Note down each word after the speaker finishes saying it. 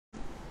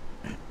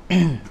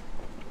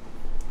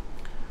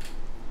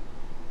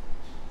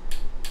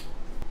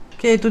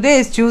Okay, today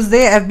is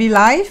Tuesday, FB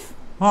Live.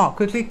 Oh,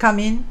 quickly come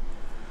in.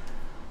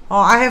 Oh,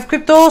 I have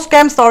crypto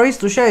scam stories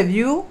to share with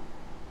you.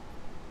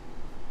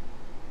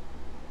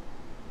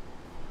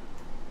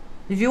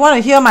 If you want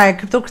to hear my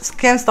crypto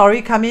scam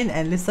story, come in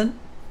and listen.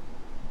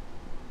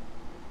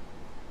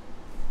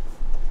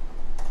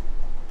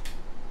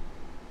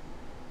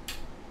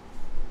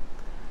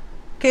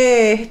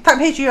 Okay, type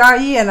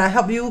HGRE and I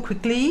help you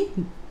quickly.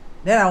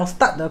 Then I will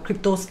start the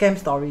crypto scam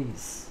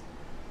stories.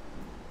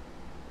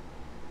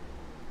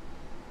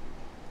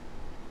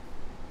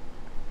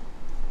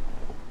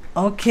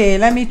 Okay,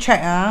 let me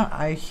check.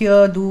 I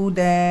here, do,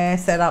 there,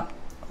 set up.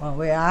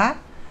 Where?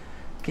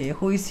 Okay,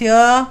 who is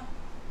here?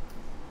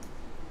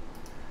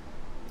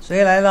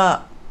 谁来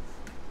了?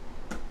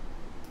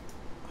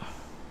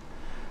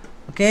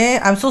 Okay,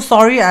 I'm so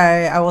sorry.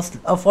 I was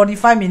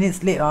 45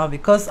 minutes late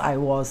because I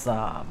was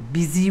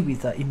busy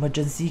with the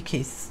emergency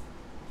case.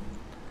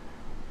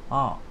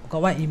 Got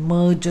one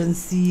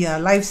emergency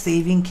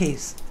life-saving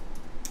case.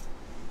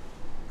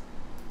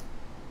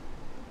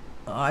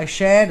 I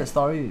share the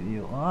story with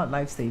you.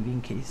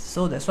 Life-saving case.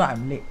 So that's why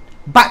I'm late.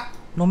 But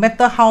no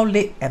matter how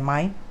late am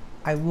I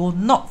will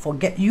not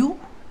forget you,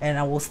 and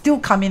I will still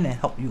come in and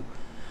help you.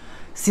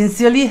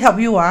 Sincerely help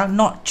you,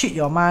 not cheat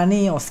your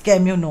money or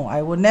scam you. No,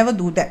 I will never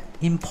do that.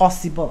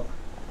 Impossible.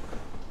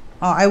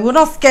 I will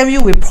not scam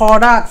you with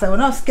products. I will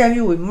not scam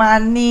you with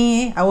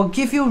money. I will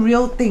give you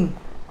real thing,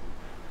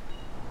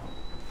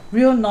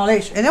 real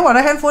knowledge. And then what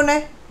the handphone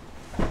eh?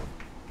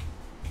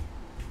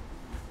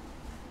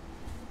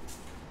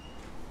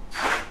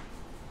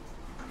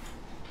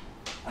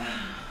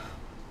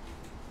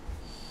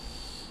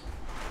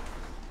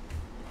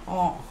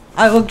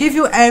 I will give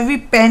you every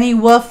penny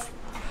worth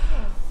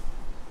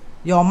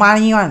your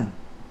money one.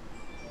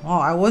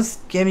 I won't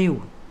scam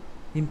you.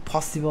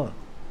 Impossible.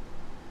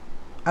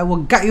 I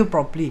will guide you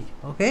properly.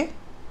 Okay?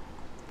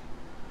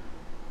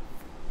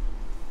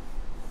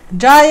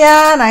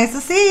 Jaya, nice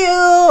to see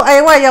you.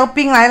 Hey, what Yao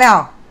Ping 来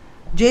了?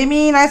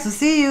 Jamie, nice to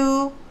see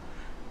you.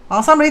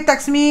 Somebody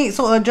text me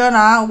so urgent.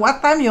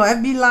 What time your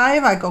FB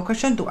live? I got a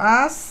question to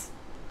ask.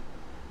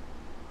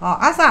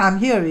 Ask I'm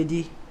here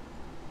already.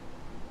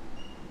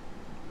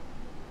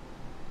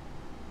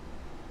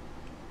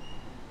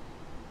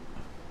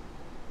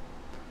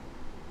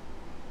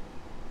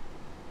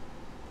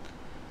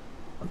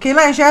 Okay,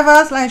 like and share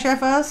first, like and share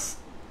first.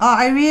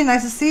 Irene,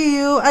 nice to see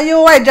you.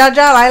 Ayo, why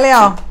Jaja 来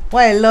了?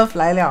 Why love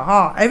来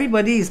了?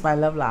 Everybody is my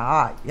love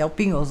lah. Yao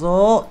Ping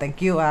also,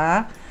 thank you.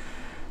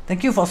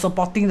 Thank you for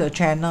supporting the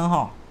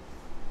channel.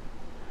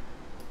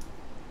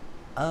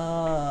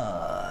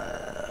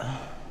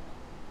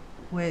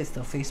 Where is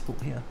the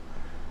Facebook here?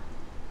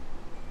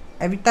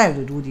 Every time I have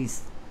to do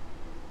this.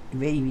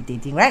 Very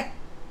irritating, right?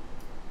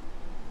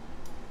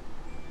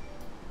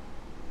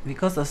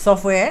 Because the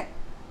software,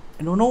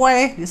 I don't know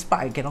why this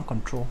part I cannot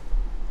control.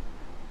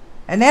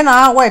 And then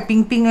why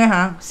ping ping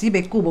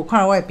sibei gu bo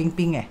看why ping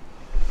ping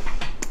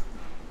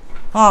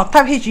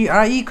type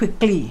HGRE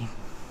quickly.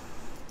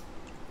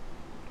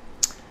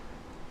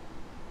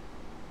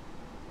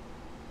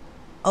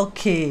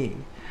 Okay,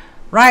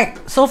 right,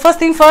 so first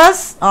thing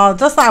first,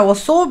 just now I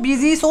was so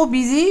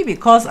busy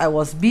because I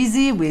was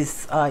busy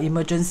with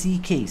emergency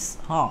case.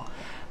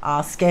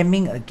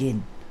 Scamming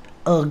again,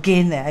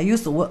 I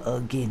use the word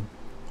again.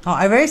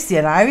 I very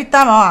sian. Every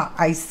time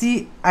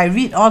I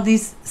read all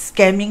this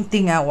scamming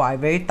thing, I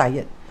very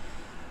tired.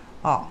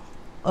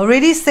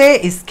 Already say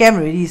it's scam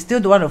already,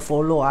 still don't want to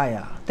follow.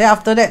 Then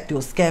after that to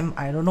scam,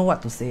 I don't know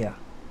what to say.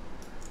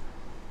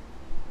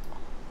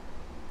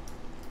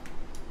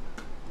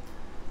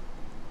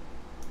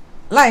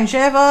 Like and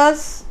share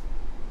first.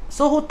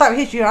 So who type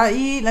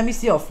HGRE? Let me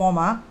see your form.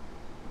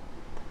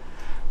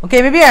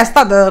 Okay, maybe I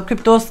start the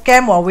crypto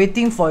scam while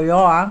waiting for you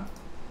all.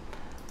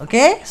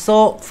 Okay,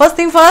 so first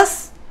thing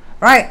first.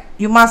 Right,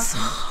 you must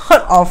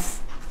heard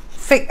of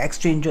fake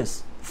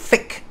exchanges.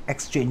 Fake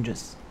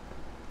exchanges.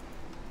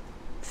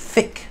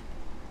 Fake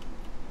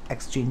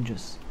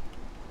exchanges.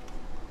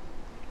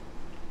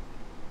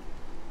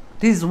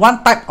 This is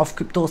one type of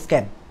crypto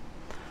scam.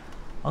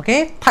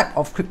 Okay, type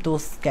of crypto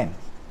scam.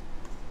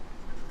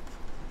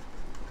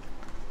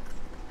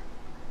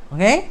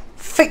 Okay,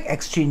 fake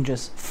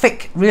exchanges.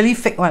 Fake, really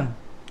fake one.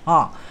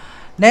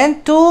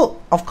 Then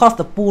two, of course,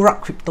 the Paynow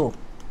crypto.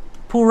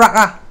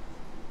 Paynow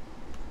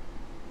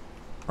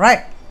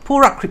right,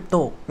 Paynow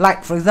crypto,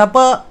 like for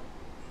example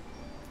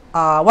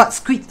what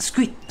squid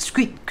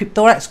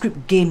crypto, right?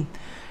 Squid game,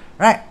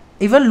 right?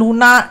 Even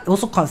Luna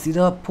also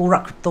consider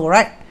Paynow crypto,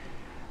 right?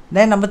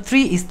 Then number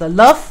 3 is the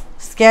love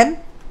scam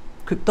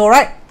crypto,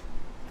 right?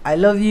 I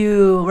love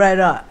you, right?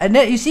 And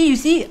then you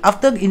see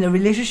after in a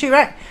relationship,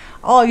 right?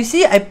 You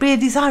see I pay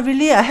this,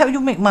 really I help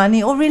you make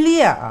money, really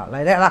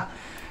like that lah.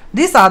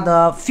 These are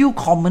the few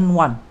common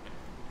one,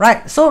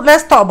 right? So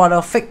let's talk about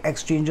the fake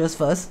exchanges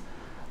first.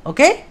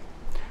 Okay,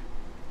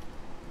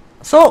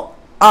 so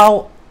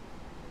all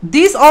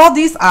these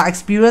are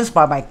experienced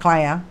by my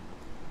client.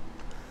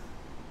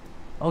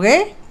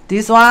 Okay,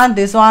 this one,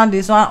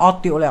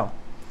 all tio liao.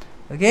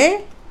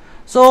 Okay,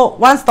 so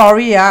one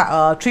story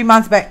 3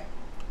 months back.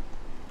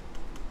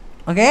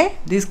 Okay,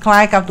 this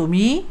client come to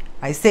me,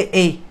 I said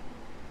A,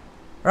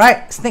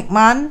 right? Snake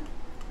month,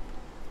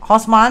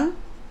 horse month,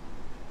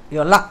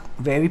 your luck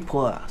very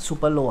poor,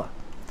 super low.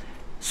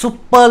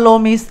 Super low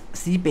means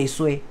sibei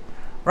sui,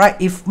 right?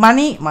 If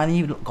money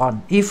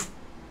gone. If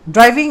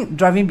driving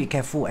be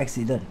careful,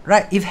 accident,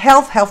 right? If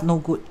health no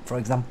good, for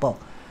example,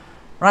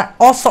 right?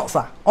 All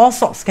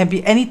sorts can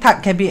be any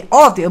type, can be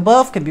all of the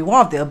above, can be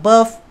one of the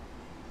above,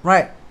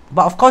 right?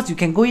 But of course you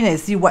can go in and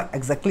see what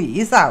exactly it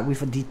is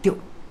with a detailed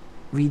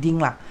reading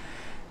lah.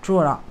 True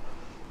or not?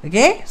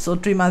 Okay, so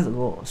 3 months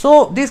ago,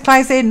 so this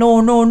client say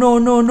no,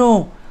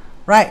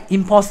 right?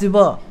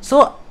 Impossible.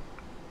 So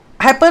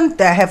happened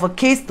that I have a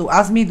case to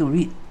ask me to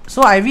read,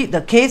 so I read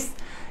the case,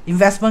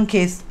 investment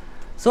case.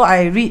 So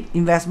I read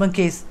investment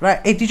case, right?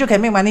 Hey, teacher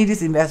can make money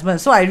this investment.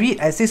 So I read,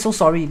 I say so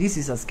sorry, this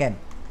is a scam,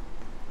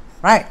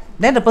 right?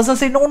 Then the person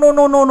say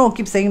no,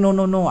 keep saying no,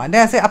 and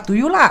then I say up to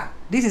you lah.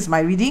 This is my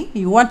reading.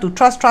 You want to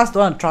trust, don't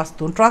want to trust,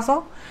 don't trust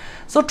all.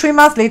 So 3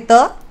 months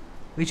later,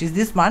 which is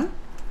this month,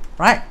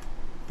 right?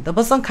 The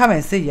person come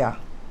and say, yeah,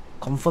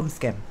 confirm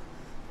scam.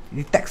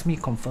 He text me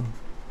confirm.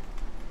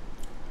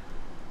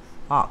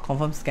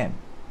 Confirm scam,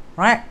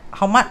 right?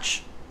 How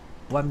much?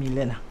 1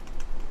 million.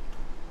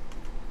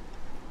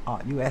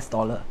 US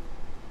dollar,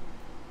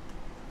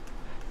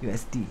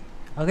 USD.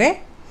 Okay,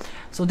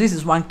 so this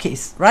is one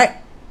case, right?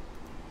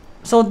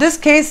 So this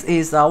case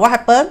is what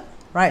happened,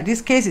 right?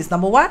 This case is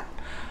number one,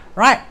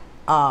 right?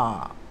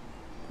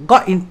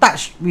 Got in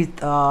touch with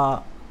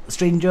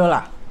stranger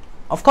lah.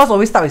 Of course,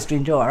 always start with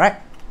stranger,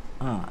 right?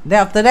 Then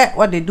after that,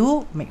 what they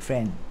do? Make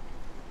friend,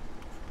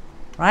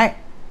 right?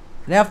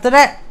 Then after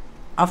that,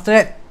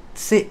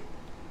 say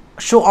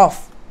show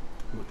off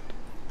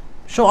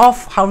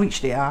how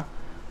rich they are.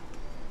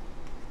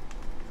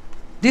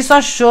 This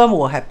one sure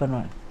will happen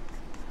one.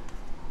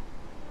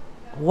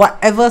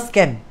 Whatever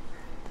scam,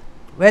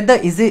 whether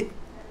is it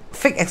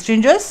fake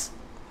exchanges,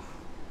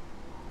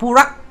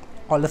 purak,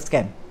 or the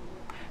scam,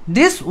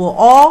 this will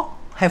all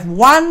have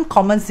one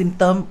common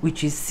symptom,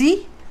 which is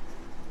see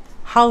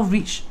how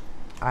rich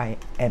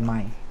am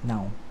I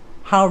now.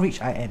 How rich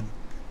I am.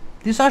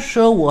 This one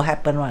sure will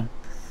happen one.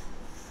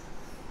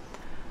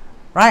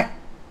 Right?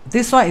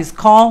 This one is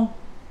called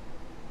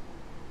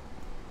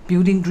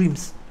building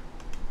dreams.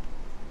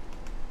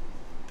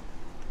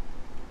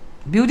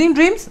 Building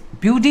dreams,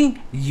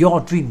 building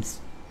your dreams,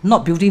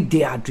 not building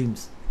their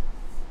dreams,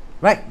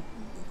 right?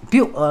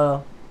 Build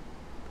a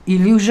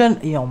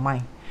illusion in your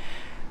mind,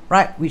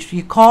 right? Which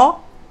we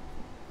call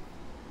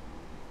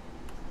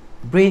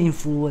brain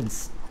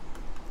influence.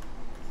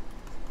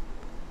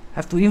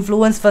 Have to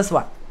influence first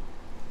what?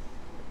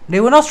 They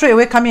will not straight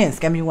away come in and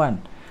scam you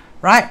one,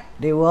 right?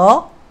 They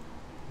will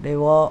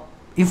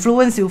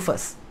influence you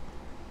first.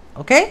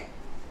 Okay?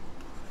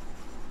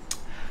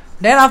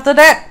 Then after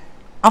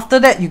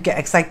that you get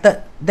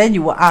excited. Then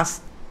you will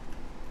ask,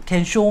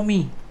 can show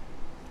me?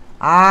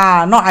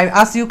 Not I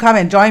ask you come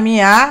and join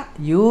me.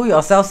 You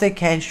yourself say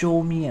can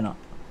show me or not.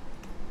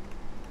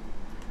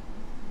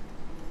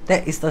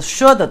 That is the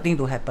thing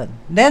to happen.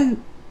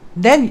 Then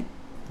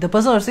the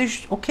person will say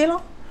okay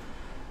lor.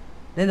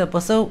 Then the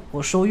person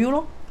will show you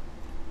lor.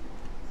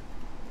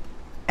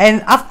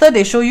 And after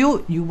they show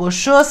you, you will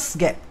sure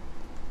get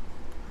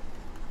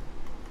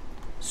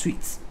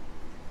sweets.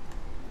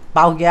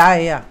 Bao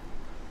gaya.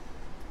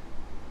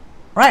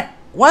 Right?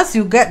 Once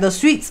you get the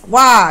sweets,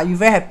 wow, you're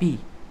very happy.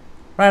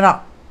 Right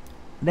now.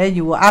 Then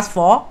you will ask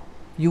for,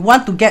 you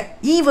want to get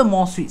even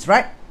more sweets,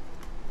 right?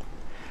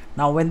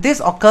 Now when this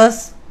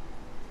occurs,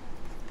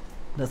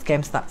 the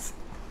scam starts.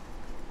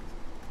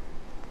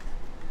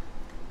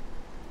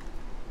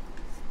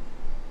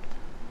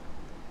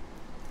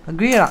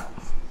 Agree or not?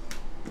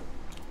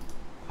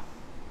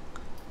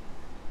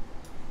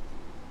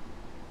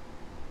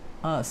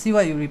 See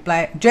what you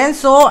reply. Jen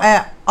So,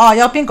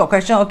 Yao Ping got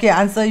question. Okay,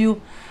 I answer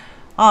you.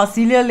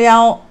 Celia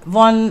Liao,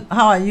 Von,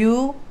 how are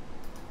you?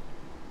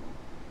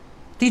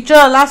 Teacher,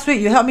 last week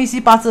you helped me see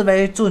八字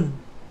very zun.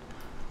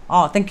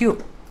 Thank you.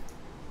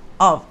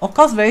 Of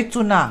course very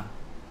zun lah.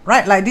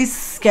 Right, like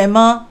this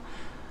scammer,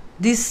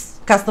 this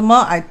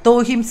customer, I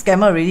told him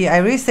scammer already. I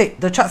already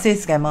said, the chart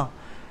says scammer.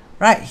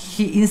 Right,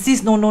 he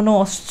insists, no.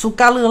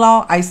 Suka le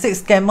lao. I said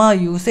scammer,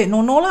 you said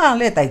no lah.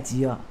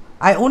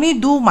 I only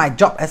do my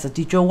job as a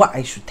teacher, what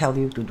I should tell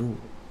you to do.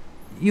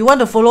 You want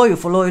to follow, you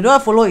follow. You don't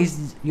want to follow,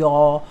 is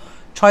your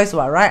choice,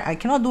 right? I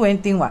cannot do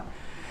anything, what.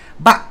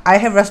 But I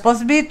have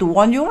responsibility to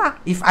warn you lah.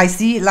 If I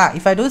see it lah.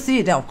 If I don't see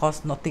it, then of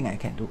course nothing I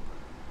can do.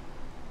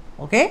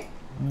 Okay?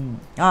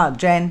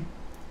 Jen.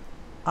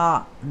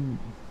 Help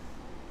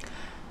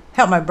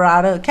my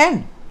brother.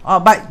 Can.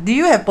 But do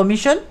you have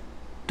permission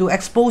to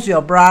expose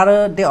your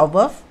brother date of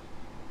birth?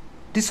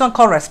 This one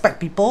called respect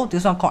people.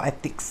 This one called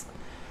ethics.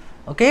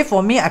 Okay?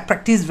 For me, I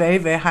practice very,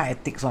 very high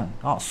ethics one.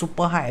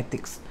 Super high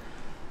ethics.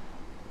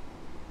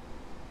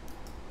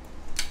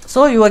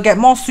 So you will get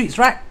more sweets,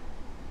 right?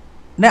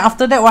 Then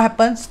after that, what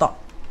happens? Stop.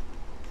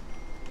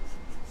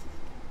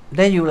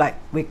 then you like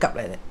wake up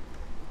like that.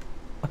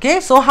 Okay,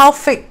 so how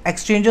fake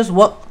exchanges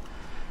work?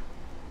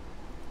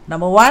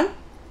 Number one,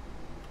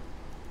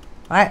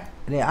 right?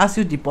 They ask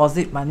you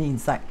deposit money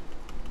inside,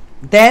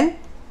 then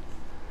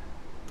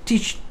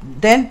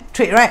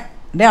trade, right?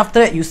 Then after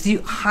that you see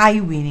high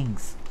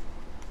winnings.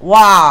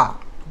 Wow.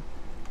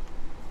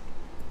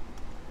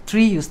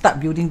 3, you start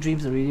building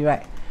dreams already,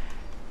 right?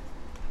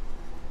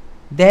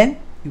 Then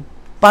you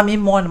pump in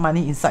more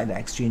money inside the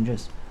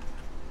exchanges,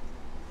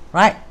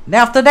 right?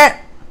 Then after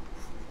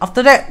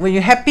that, when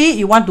you're happy,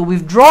 you want to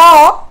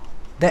withdraw,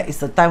 that is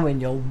the time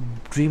when your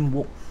dream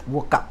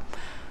woke up,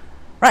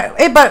 right?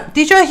 Hey, but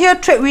teacher, here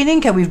trade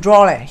winning can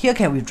withdraw, here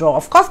can withdraw.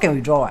 Of course can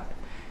withdraw. What?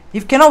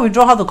 If cannot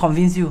withdraw, how to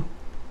convince you,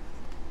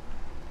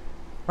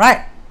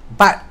 right?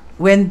 But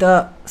when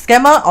the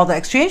scammer or the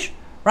exchange,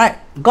 right,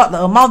 got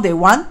the amount they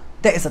want,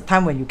 that is the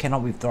time when you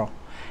cannot withdraw.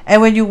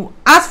 And when you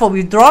ask for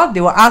withdrawal,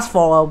 they will ask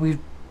for we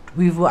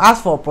will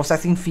ask for a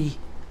processing fee,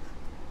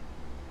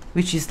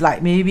 which is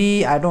like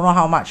maybe, I don't know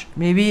how much,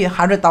 maybe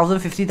 100,000,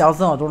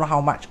 50,000, or don't know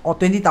how much, or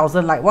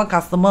 20,000. Like one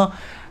customer,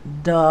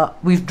 the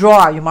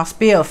withdrawal, you must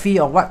pay a fee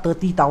of what,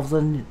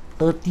 30,000.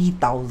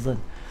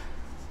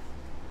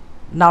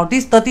 Now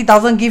this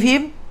 30,000 give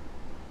him,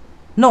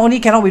 not only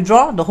cannot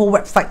withdraw, the whole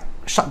website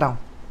shut down.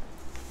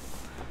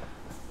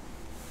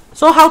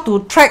 So how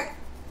to track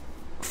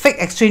fake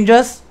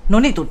exchanges? No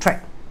need to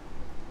track.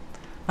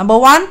 Number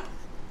one,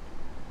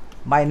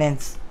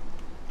 Binance.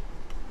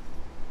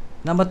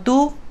 Number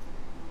two,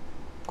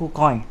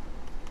 KuCoin.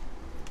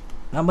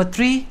 Number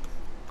three,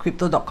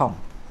 Crypto.com.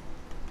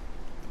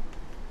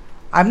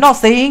 I'm not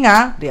saying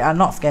they are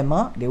not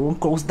scammer, they won't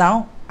close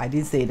down. I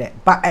didn't say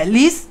that. But at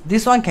least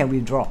this one can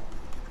withdraw.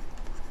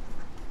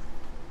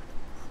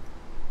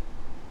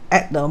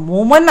 At the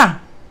moment,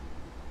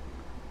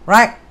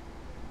 right?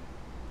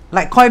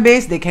 Like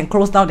Coinbase, they can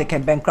close down, they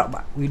can bankrupt,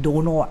 but we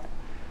don't know what.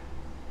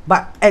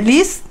 But at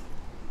least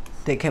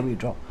they can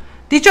withdraw.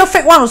 Teacher,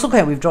 fake one also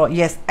can withdraw.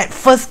 Yes, at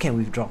first can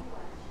withdraw.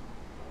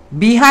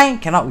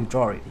 Behind cannot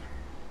withdraw already.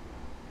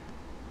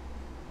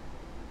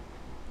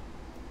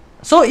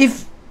 So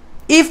if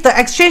the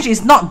exchange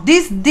is not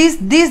this,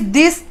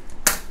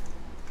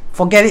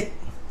 forget it.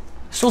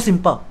 So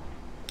simple.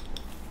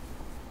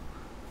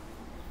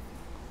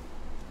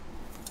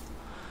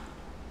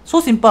 So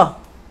simple.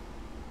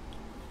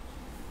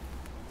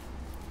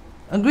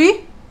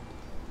 Agree?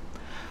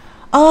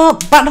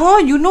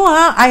 But you know,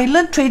 I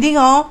learned trading.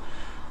 All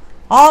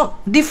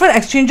different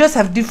exchanges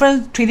have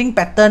different trading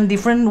pattern,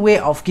 different way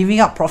of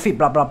giving out profit,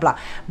 blah blah blah.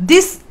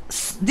 This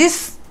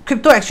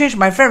crypto exchange,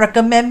 my friend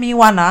recommend me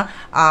one.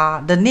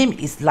 The name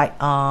is like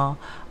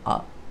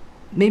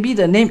maybe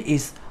the name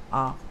is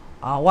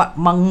what,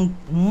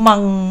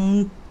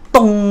 Mang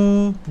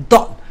Tong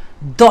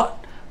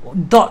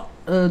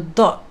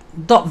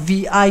dot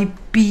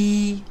VIP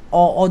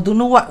or don't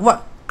know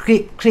what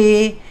cray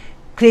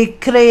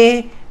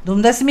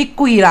don't that's me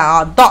kui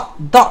lah, dot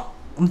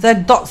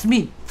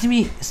smith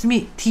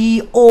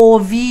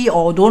TOV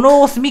or don't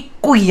know smith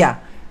kui.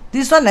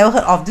 This one never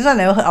heard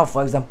of,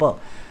 for example.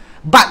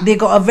 But they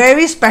got a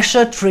very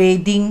special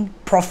trading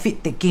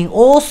profit taking.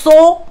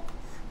 Also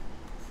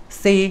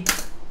say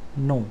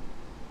no.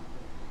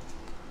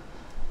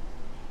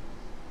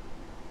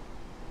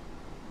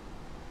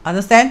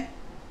 Understand?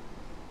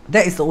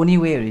 That is the only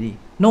way already.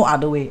 No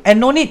other way. And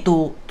no need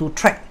to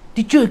track.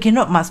 Teacher, you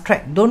cannot must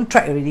track. Don't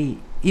track already.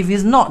 If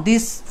it's not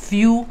this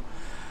few,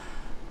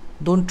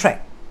 don't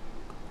track.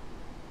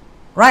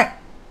 Right?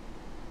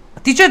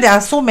 Teacher, there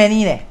are so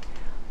many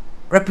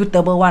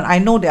reputable one. I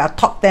know there are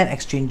top 10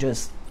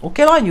 exchanges.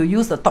 Okay lah, you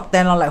use the top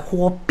 10 lah, like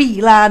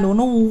Huobi lah, don't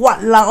know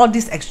what lah, all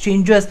these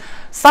exchanges.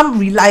 Some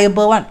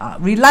reliable one.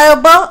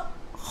 Reliable,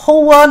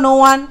 whole world no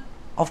one.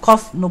 Of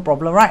course, no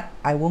problem, right?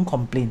 I won't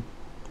complain.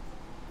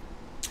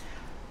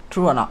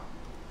 True or not?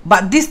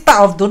 But this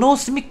type of don't know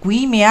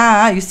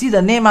you see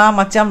the name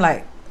macam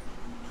like,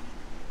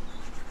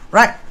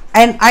 right?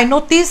 And I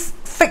notice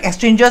fake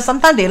exchanges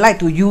sometimes they like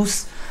to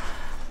use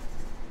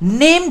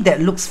name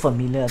that looks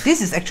familiar. This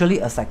is actually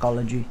a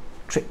psychology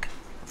trick.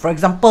 For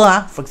example,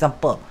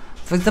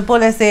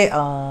 let's say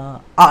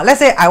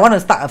I want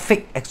to start a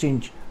fake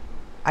exchange.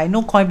 I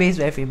know Coinbase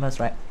very famous,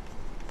 right?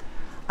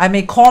 I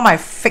may call my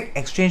fake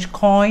exchange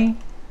Coin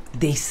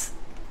this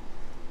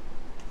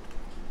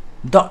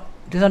one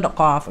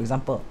 .com, for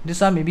example.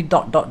 This one maybe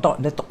dot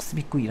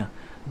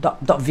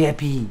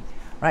VIP,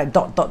 right?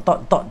 Dot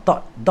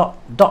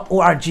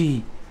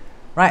org,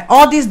 right?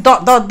 All these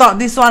dot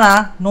this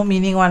one no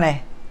meaning one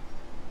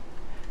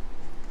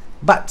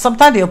But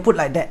sometimes they will put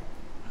like that.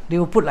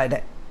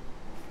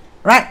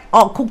 Right?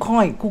 Or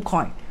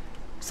KuCoin.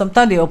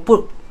 Sometimes they will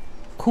put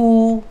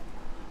KuCoin.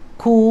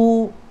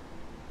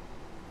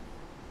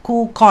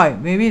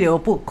 Maybe they will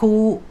put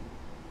cool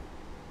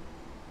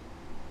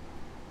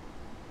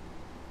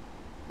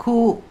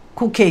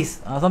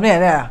case or something like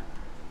that.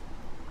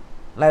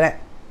 Like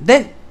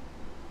that.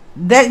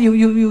 Then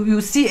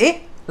you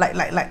see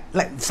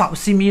like some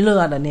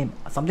similar the name.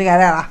 Something like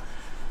that.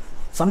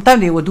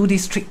 Sometimes they will do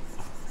this trick.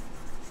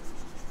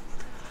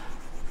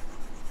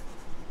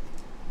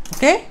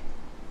 Okay?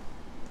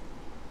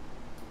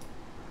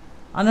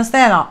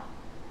 Understand or not?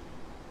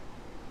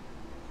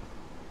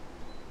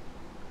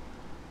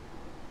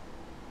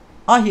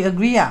 Oh, he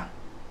agree ah.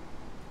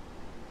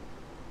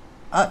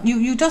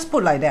 You just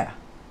put like that,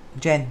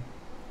 Jen.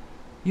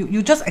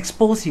 You just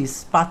expose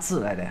his 八字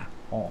like that.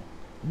 Oh,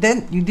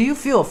 then do you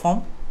fill a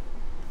form?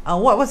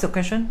 What's your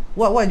question?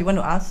 What you want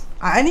to ask?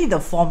 I need the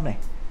form eh.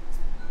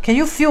 Can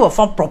you fill a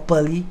form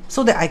properly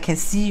so that I can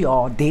see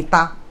your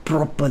data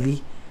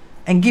properly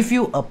and give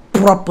you a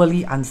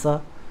properly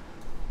answer?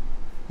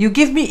 You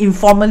give me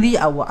informally,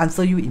 I will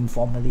answer you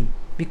informally,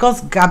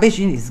 because garbage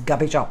in is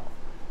garbage out.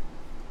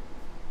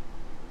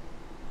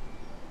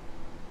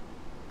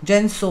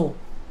 Jen So,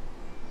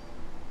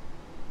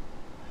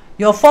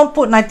 your form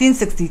put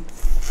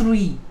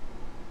 1963.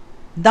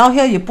 Down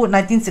here you put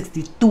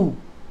 1962.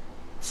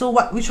 So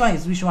which one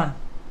is which one?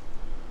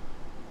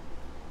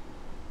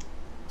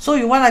 So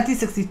you want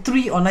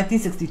 1963 or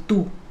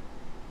 1962?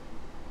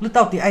 Look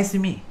out the eyes to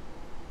me.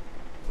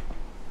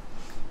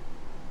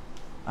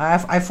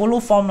 I follow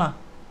form lah.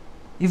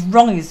 If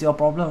wrong is your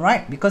problem,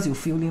 right? Because you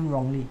fill in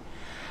wrongly.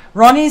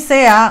 Ronnie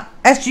say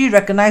SG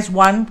recognize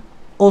one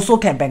also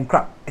can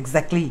bankrupt.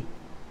 Exactly.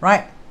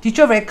 Right?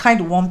 Teacher very kind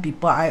to warn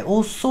people. I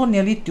also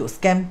nearly to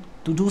scam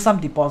to do some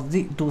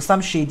deposit to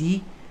some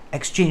shady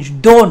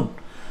exchange. Don't.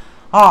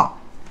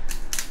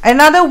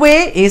 Another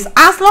way is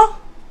ask lor.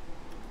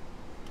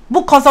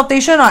 Book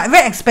consultation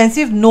very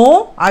expensive.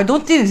 No, I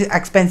don't think it's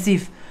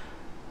expensive.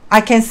 I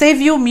can save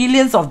you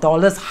millions of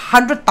dollars,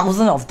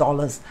 $100,000 of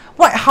dollars.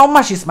 What? How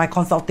much is my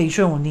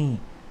consultation only?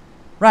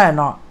 Right or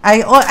not?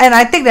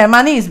 I take that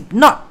money is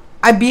not.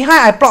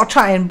 I plot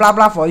chart and blah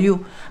blah for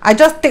you. I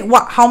just take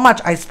how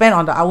much I spend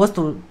on the hours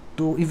to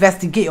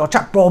investigate your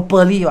chart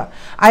properly.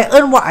 I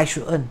earn what I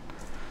should earn.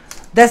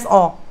 That's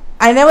all.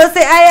 I never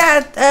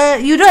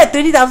say you don't have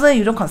 20,000,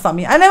 you don't consult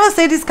me. I never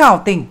say this kind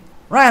of thing.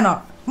 Right or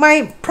not?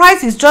 My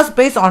price is just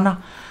based on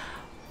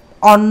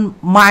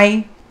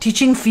my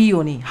teaching fee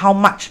only. How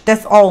much?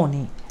 That's all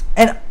only.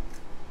 And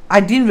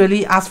I didn't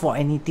really ask for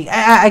anything.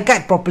 I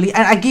guide properly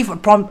and I give a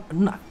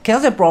cannot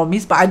say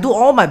promise, but I do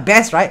all my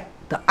best, right?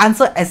 The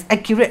answer as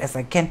accurate as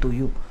I can to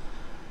you.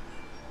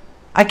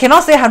 I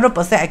cannot say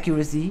 100%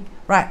 accuracy,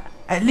 right?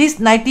 At least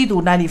 90 to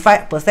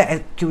 95%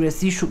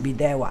 accuracy should be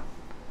there, what?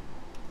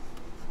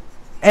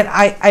 And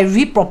I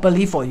read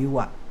properly for you,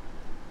 what?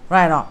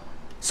 Right or not?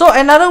 So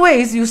another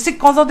way is you seek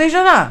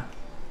consultation,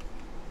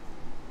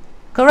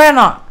 correct or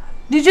not?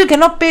 Did you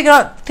cannot pay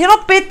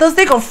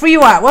Thursday got free,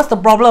 what? What's the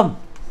problem?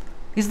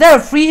 Is there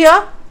a free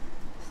here?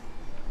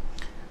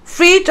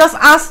 Free, just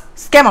ask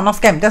scam or not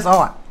scam. That's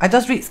all. I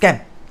just read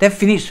scam, then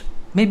finish.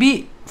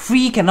 Maybe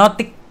free cannot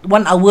take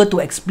 1 hour to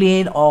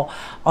explain or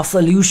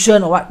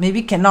solution or what.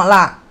 Maybe cannot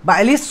lah. But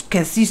at least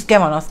can see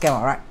scam or not scam,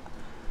 alright?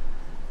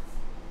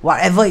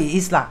 Whatever it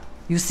is lah.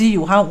 You see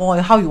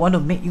how you want to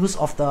make use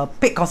of the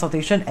paid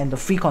consultation and the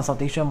free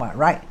consultation,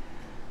 right?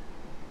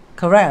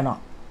 Correct or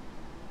not?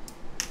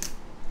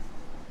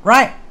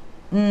 Right?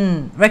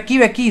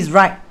 Recce is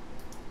right.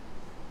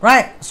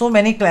 Right? So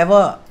many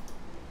clever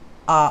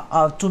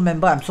to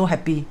member. I'm so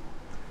happy.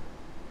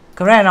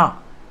 Correct or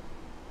not?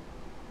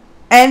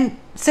 And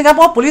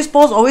Singapore Police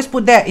Post always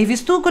put there, if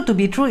it's too good to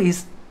be true,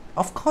 is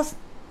of course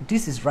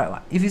this is right.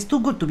 What? If it's too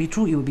good to be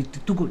true, it will be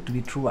too good to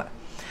be true. What?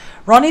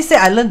 Ronnie said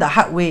I learned the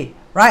hard way,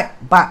 right?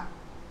 But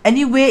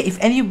anyway, if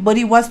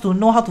anybody wants to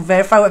know how to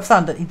verify website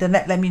on the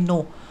internet, let me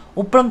know.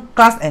 Open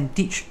class and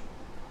teach.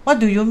 What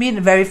do you mean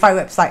verify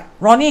website?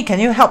 Ronnie, can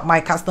you help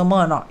my customer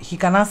or not? He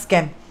gonna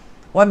scam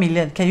 1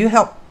 million. Can you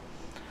help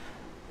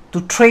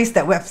to trace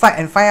that website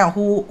and find out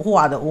who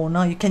are the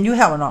owner? Can you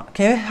help or not?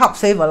 Can you help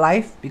save a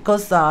life?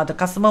 Because the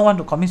customer want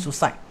to commit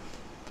suicide,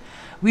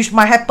 which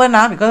might happen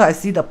because I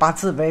see the 八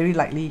字 very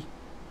likely.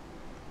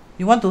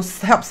 You want to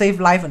help save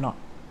life or not?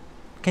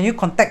 Can you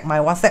contact my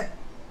WhatsApp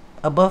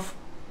above?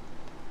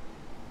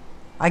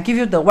 I give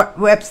you the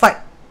website,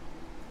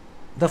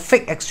 the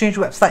fake exchange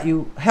website.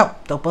 You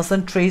help the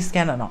person trace,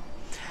 scan or not?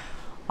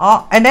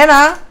 And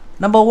then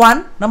number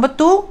 1, number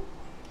 2.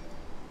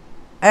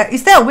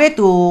 Is there a way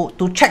to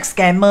check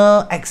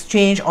scammer,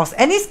 exchange, or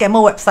any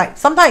scammer website?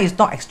 Sometimes it's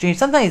not exchange.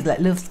 Sometimes it's like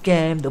love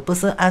scam. The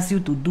person asks you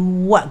to do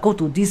what? Go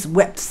to this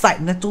website.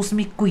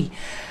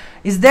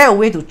 Is there a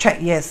way to check?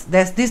 Yes.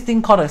 There's this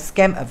thing called a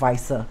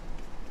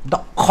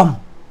scamadvisor.com.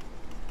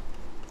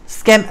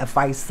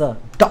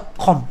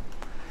 Scamadvisor.com.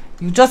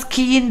 You just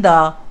key in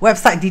the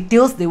website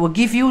details. They will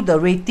give you the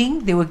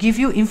rating. They will give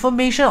you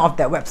information of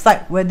that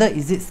website, whether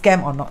is it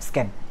scam or not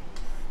scam.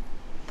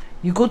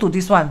 You go to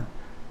this one,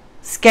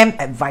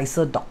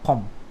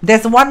 scamadvisor.com.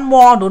 There's one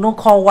more, don't know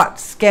called what,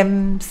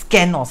 scam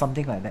scan or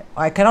something like that.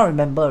 I cannot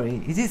remember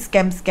already. Is it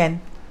scam scan?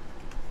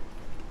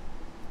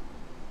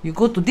 You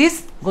go to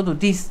this,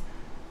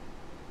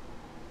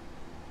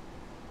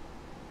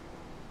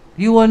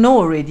 you will know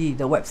already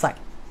the website,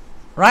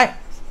 right?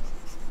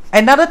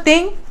 Another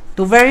thing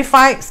to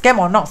verify scam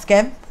or not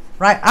scam,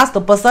 right? Ask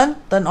the person,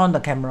 turn on the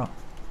camera.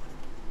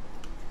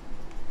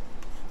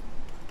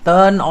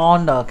 Turn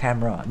on the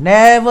camera.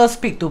 Never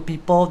speak to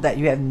people that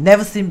you have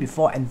never seen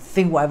before and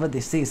think whatever they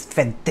say is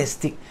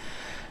fantastic.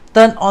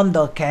 Turn on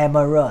the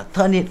camera.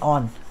 Turn it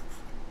on.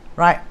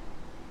 Right?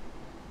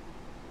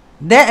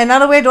 Then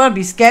another way, don't want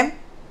to be scammed.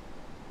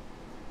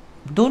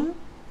 Don't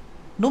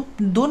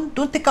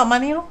take out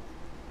money, lo.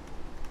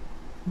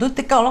 Don't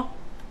take out, lo.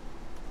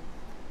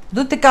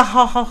 Don't take out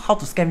how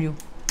to scam you.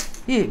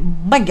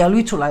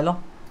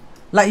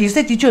 Like you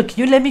say, teacher,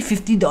 can you lend me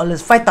 $50,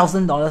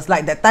 $5,000?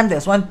 Like that time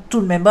there's one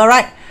student member,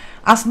 right?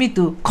 Asked me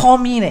to call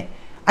me.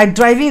 I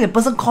driving, the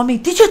person call me,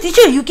 teacher,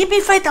 you give me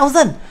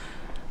 5,000.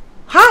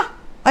 Huh?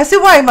 I said,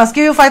 why I must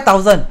give you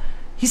 5,000?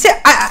 He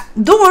said,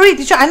 don't worry,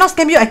 teacher, I not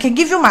scam you. I can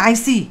give you my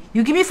IC.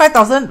 You give me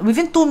 5,000,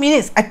 within 2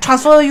 minutes, I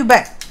transfer you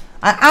back.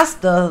 I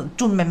asked the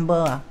student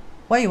member,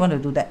 why you want to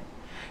do that?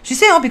 She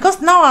said,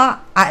 because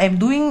now I am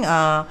doing,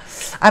 I'm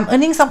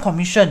earning some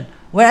commission.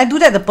 When I do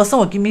that, the person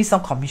will give me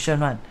some commission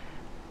one.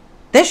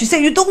 Then she said,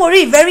 you don't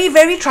worry, very,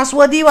 very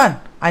trustworthy one.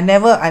 I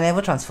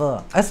never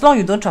transfer. As long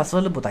as you don't transfer,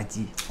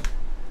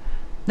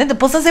 then the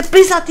person said,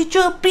 please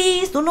teacher,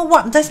 please, don't know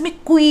what, that's me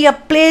play,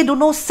 don't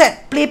know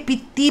sad, play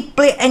pity,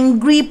 play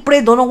angry,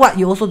 play don't know what,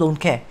 you also don't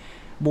care.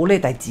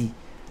 Like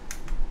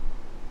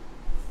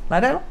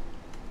that, lo.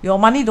 Your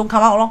money don't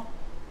come out, lo.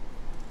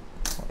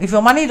 If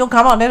your money don't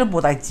come out, then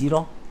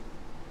lo.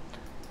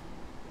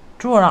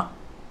 True or not?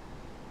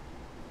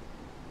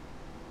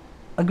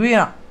 Agree or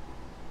not?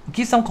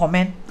 Give some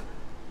comment.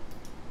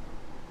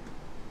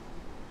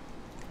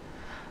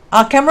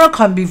 Our camera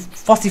can be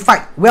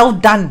falsified. Well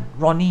done,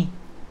 Ronnie.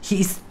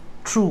 He is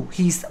true.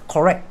 He is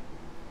correct.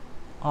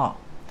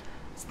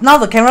 Now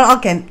the camera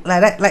can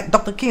like that, like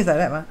Dr. King is like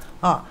that,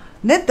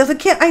 then Dr.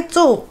 King I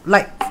do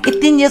like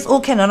 18 years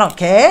old can or not?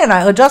 Can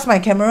I adjust my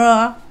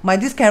camera?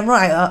 This camera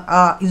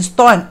I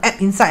install an app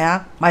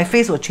inside. My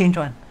face will change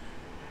one.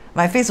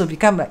 My face will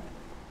become like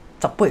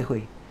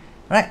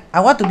right? I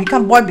want to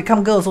become boy,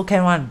 become girl also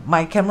can one.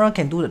 My camera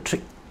can do the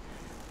trick.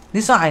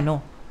 This one I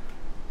know.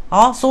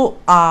 So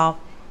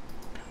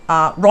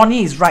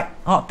Ronnie is right.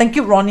 Thank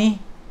you, Ronnie.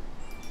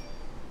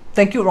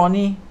 Thank you,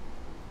 Ronnie.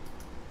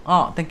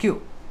 Thank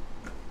you.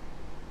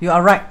 You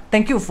are right.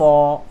 Thank you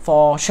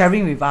for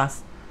sharing with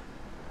us.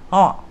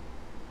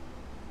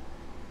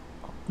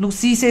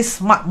 Lucy says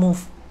smart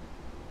move.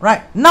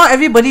 Right? Now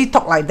everybody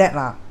talk like that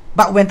lah.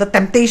 But when the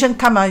temptation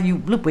come,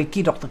 you look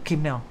wakey Dr.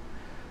 Kim now.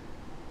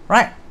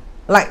 Right?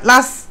 Like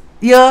last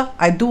year,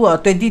 I do a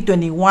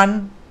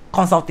 2021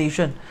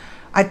 consultation.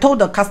 I told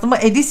the customer,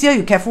 hey, this year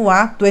you careful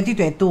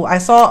 2022. I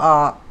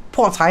saw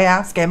poor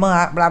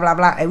scammer blah blah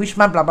blah. At which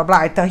month blah blah blah.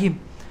 I tell him,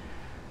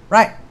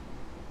 right?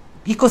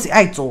 Because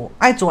I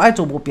right?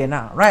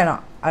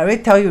 I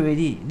already tell you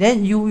already.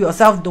 Then you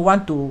yourself don't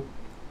want to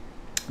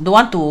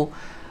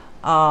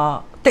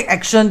take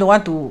action, don't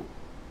want to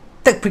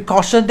take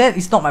precaution. Then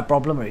it's not my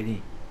problem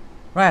already,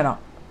 right? Or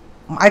not?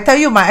 I tell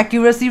you, my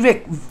accuracy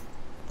rate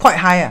quite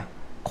high,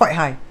 quite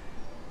high.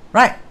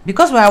 Right?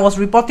 Because when I was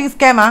reporting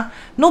scam,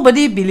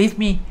 nobody believed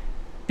me.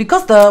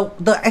 Because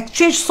the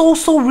exchange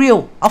so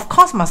real. Of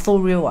course must so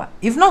real.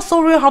 If not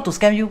so real, how to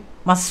scam you?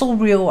 Must so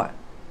real.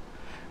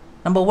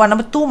 Number 1.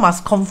 Number 2,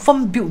 must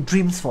confirm build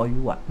dreams for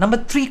you. Number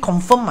 3,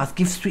 confirm must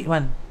give street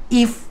one.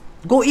 If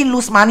go in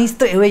lose money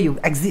straight away, you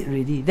exit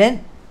already.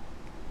 Then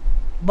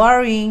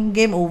boring,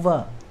 game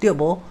over.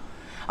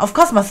 Of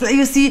course must let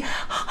you see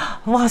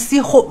see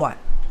hope. Right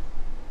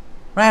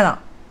now.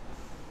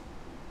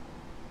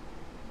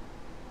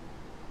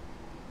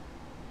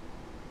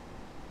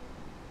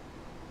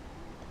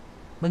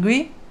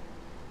 Agree?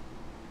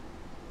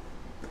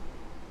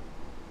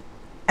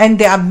 And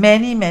there are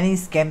many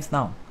scams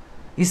now.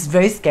 It's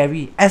very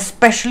scary,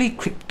 especially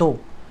crypto.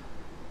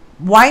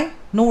 Why?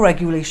 No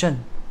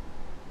regulation.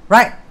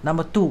 Right?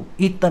 Number 2,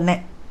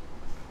 internet.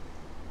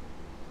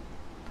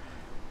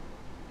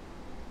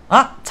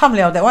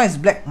 That one is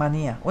black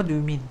money. What do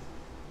you mean?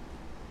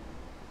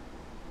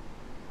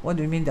 What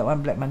do you mean that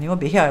one black money? What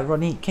be here,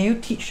 Ronnie? Can you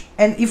teach?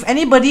 And if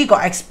anybody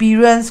got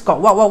experience, got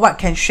what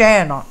can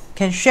share or not?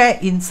 Can share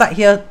inside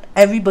here.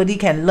 Everybody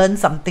can learn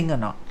something or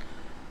not?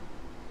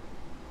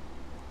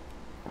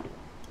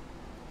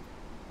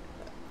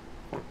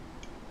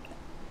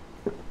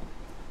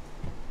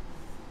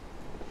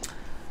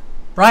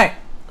 Right?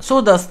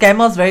 So the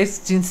scammers very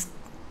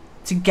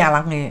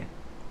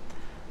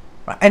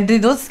right? And they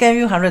don't scam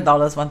you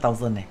 $100,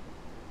 1,000.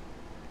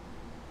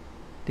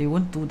 They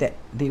won't do that.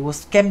 They will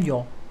scam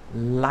your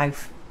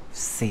life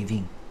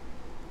saving.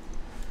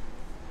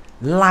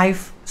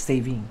 Life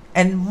saving.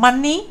 And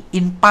money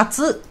in 八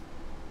字,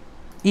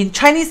 in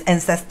Chinese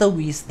ancestor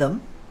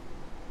wisdom,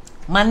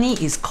 money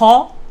is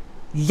called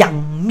养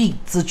命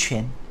之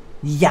权.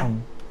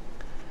 养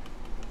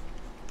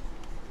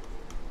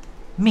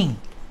命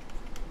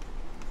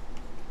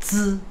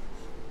之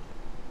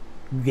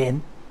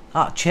源.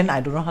 权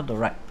I don't know how to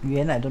write.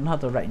 源 I don't know how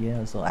to write 源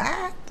also.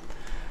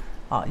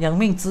 养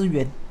命之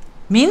源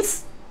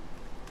means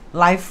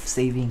life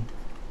saving.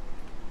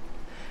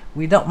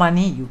 Without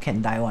money, you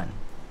can die one.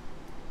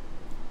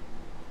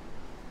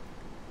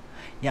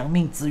 养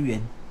命之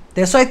源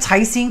That's why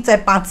财星在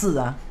八字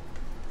啊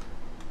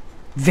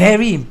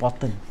very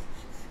important.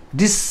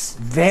 This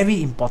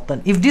very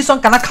important. If this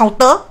one kena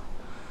counter,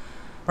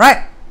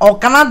 right? Or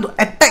kena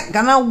attack,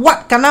 kena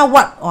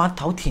what? Oh,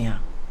 头疼啊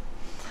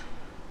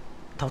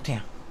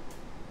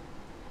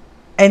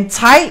And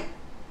财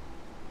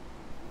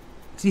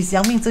是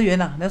阳命之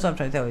源啊 That's what I'm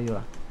trying to tell you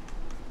lah.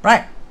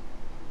 Right?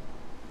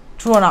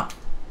 True or not?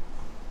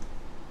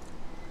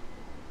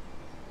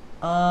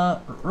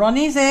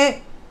 Ronnie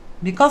say,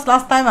 because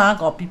last time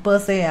got people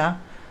say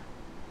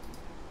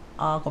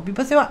got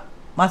people say what?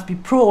 Must be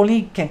pro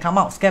only can come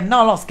out scam.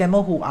 Now a lot of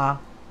scammers who are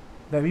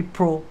very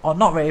pro or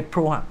not very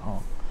pro.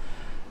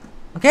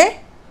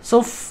 Okay?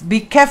 So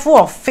be careful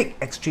of fake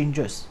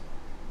exchanges.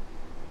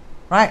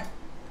 Right?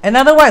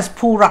 Another one is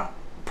Paynow.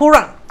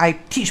 Paynow I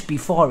teach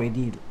before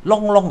already,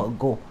 long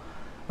ago.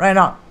 Right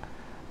now.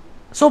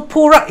 So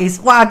Paynow is,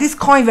 wow, this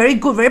coin very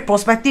good, very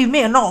prospective,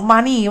 make a lot of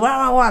money.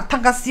 Wow,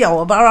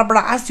 blah blah blah.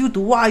 Ask you to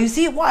you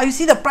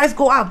see the price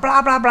go up,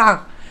 blah blah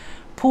blah.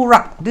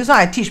 Paynow. This one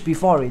I teach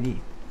before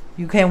already.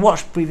 You can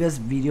watch previous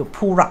video.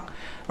 Paynow.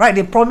 Right?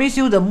 They promise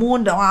you the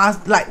moon,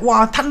 like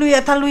wow, 貪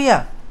鐳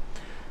啊.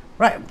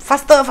 Right?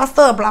 Faster,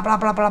 blah blah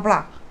blah blah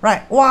blah.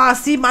 Right? Wow,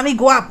 see money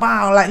go up,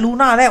 like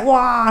Luna, that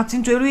wow,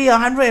 真最鐳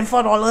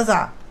$104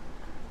 啊.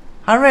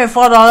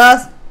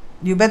 $104.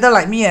 You better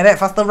like me that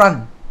faster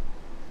run.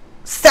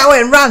 Sell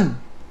and run.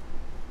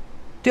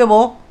 对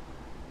不?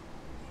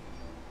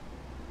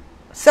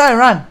 Sell and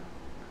run.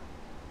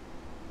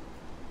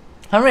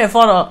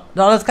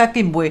 $104 ka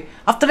kim boy.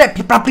 After that,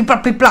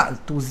 pipla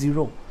to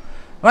zero.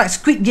 Right?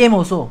 Squid Game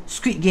also.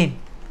 Squid Game.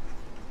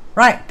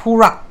 Right?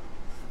 Paynow.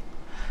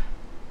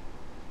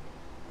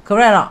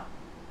 Correct or not?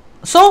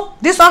 So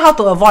this one how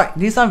to avoid?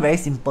 This one very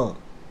simple.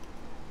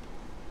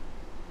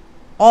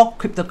 All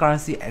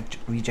cryptocurrency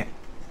reject.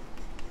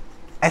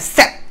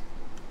 Except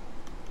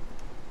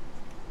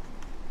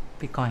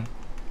Bitcoin.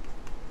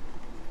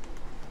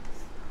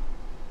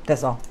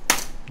 That's all.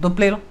 Don't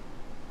play lo.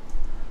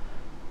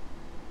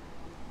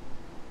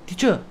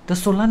 Teacher, the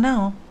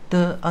Solana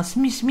the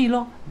Smith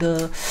lo,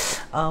 the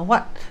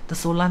what? The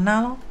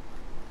Solana lo,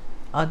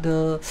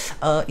 the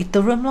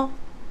Ethereum lo,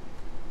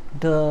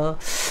 the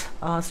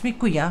Smith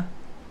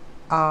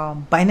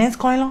Binance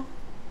coin lo,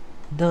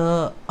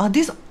 the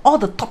these all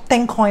the top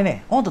 10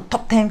 coin all the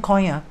top 10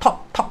 coin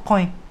top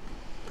coin,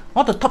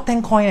 all the top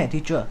 10 coin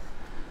teacher.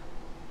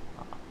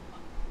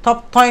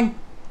 Top 10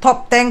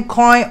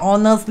 coin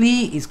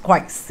honestly is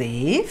quite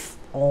safe.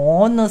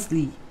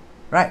 Honestly,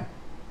 right?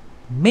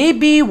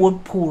 Maybe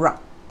won't pull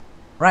up,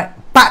 right?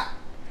 But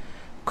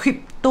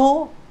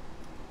crypto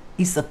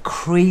is a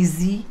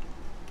crazy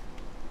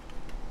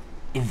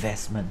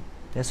investment.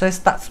 That's why it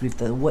starts with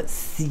the word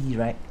C,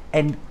 right?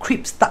 And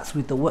crypt starts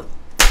with the word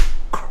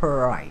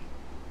cry.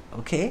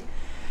 Okay?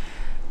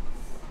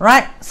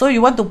 Right? So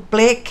you want to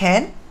play,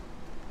 can?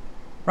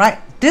 Right?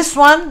 This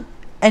one,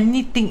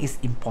 anything is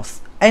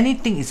impossible.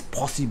 Anything is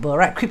possible,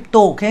 right?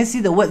 Crypto, can you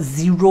see the word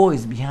zero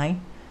is behind?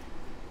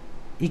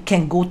 It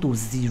can go to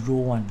 0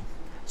 1.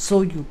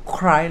 So you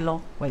cry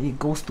lo when it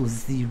goes to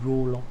 0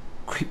 lo.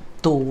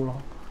 Crypto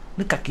lo.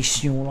 Look at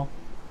lo.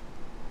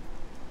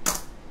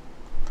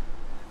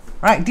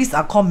 Right? These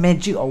are called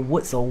magic or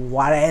words or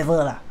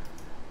whatever lah.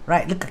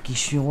 Right? Look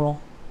at lo.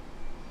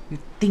 You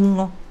think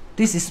lo.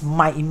 This is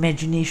my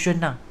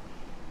imagination lah.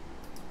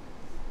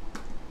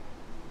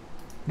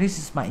 This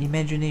is my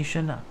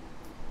imagination lah.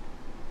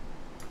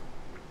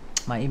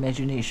 My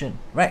imagination.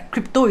 Right?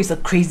 Crypto is a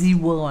crazy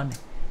world one.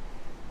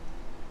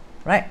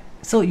 Right?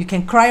 So you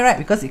can cry, right?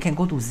 Because it can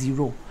go to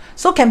 0.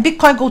 So can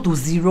Bitcoin go to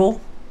 0?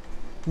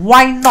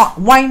 Why not?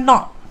 Why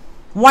not?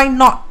 Why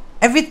not?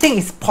 Everything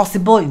is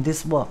possible in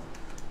this world.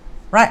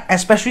 Right?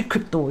 Especially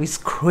crypto. It's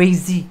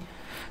crazy.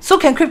 So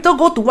can crypto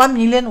go to 1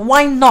 million?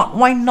 Why not?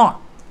 Why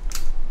not?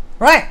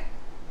 Right?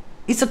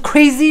 It's a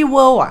crazy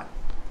world what?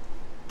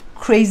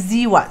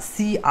 Crazy what?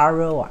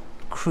 C-R-O what?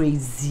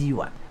 Crazy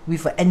what?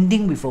 With an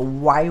ending with a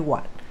Y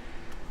what?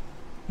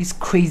 It's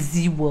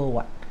crazy world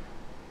what?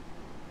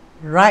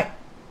 Right?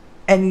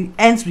 And it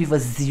ends with a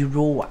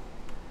 0 what?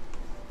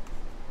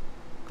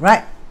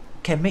 Right?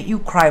 Can make you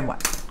cry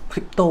what?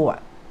 Crypto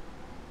what?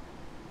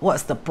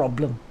 What's the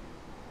problem?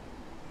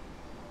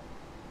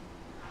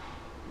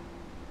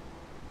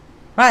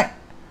 Right?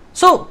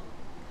 So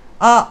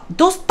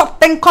those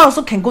top 10 coins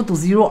also can go to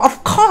 0.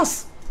 Of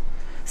course.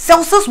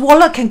 Celsius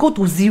wallet can go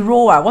to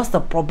 0. What's the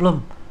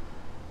problem?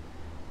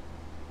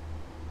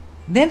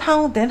 Then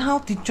how,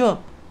 teacher?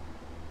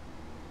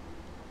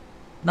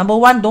 Number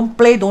 1, don't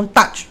play, don't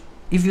touch.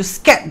 If you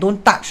scared,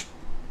 don't touch.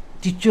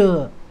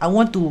 Teacher, I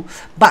want to,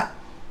 but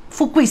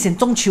富贵险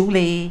中求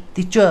leh.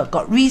 Teacher,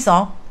 got risk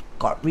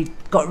got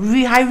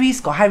high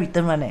risk, got high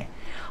return one eh.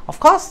 Of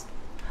course.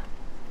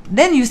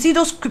 Then you see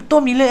those crypto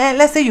millionaire.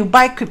 Let's say you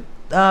buy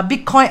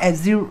Bitcoin at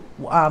 0.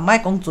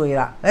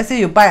 Let's say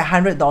you buy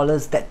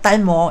 $100. That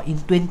time in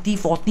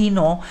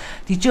 2014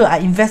 teacher, I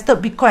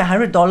invested Bitcoin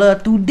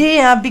 $100. Today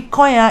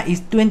Bitcoin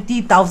is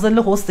 20,000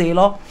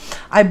 wholesale.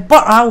 I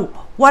bought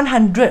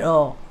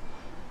 100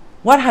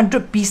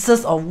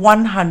 pieces of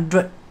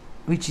 100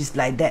 which is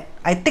like that.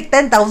 I take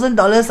 $10,000,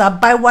 I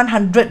buy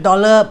 $100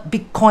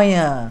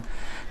 Bitcoin.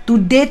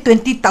 Today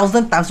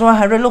 20,000 times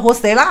 100 lo ho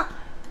say lah.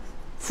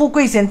 富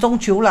贵险中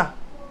求啦.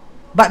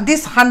 But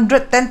this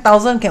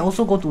 110,000 can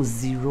also go to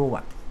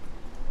zero.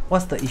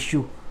 What's the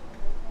issue?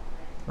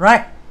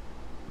 Right?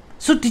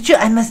 So teacher,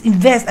 I must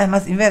invest.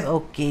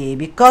 Okay,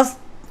 because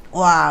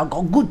wow,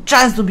 got good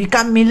chance to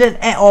become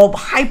millionaire or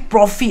high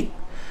profit.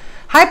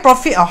 High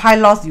profit or high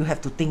loss, you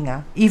have to think.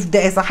 If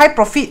there is a high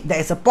profit, there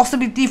is a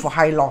possibility for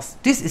high loss.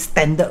 This is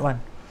standard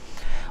one.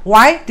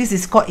 Why? This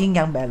is called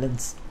yin-yang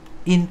balance.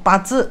 In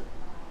八字,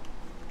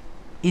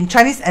 in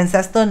Chinese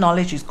ancestor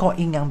knowledge, it's called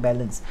yin-yang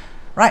balance.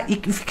 Right?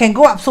 If it can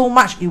go up so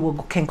much, it will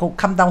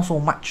come down so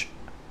much.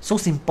 So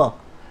simple.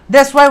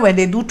 That's why when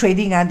they do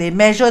trading, they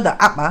measure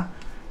the up.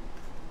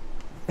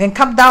 When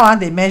come down,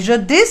 they measure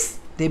this,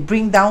 they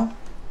bring down,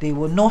 they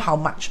will know how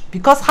much.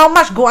 Because how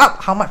much go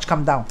up, how much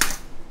come down.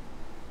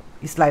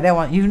 It's like that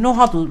one. You know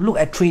how to look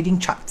at trading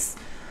charts.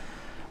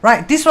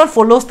 Right? This one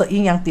follows the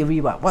yin-yang theory.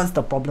 What's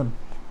the problem?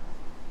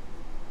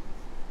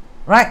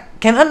 Right?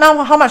 Can earn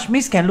now how much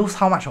means can lose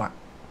how much. What?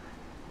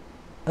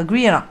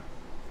 Agree or not?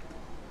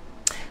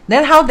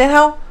 Then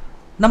how?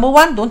 Number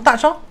one, don't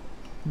touch.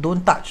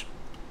 Don't touch.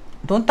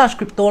 Don't touch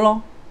crypto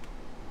lor.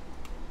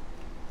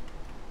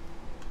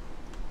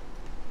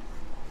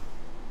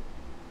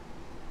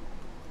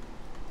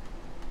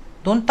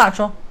 Don't touch.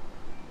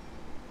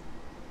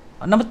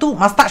 Number two,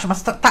 must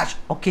touch.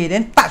 Okay,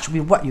 then touch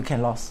with what you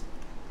can lose.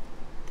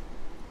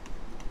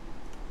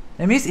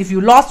 That means if you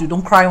lost, you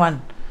don't cry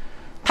one.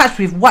 Touch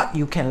with what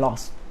you can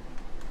lose.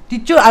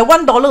 Teacher, I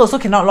 $1 also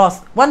cannot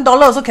lose. $1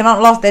 also cannot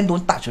lose, then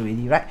don't touch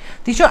already, right?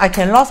 Teacher, I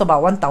can lose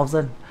about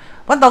 1,000.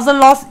 1,000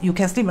 loss, you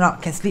can sleep or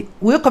not? Can sleep.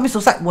 Will you commit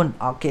suicide? Won't.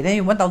 Okay, then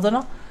you 1,000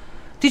 no?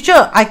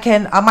 Teacher, I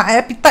can, my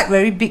appetite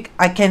very big.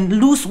 I can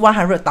lose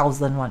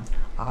 100,000 one.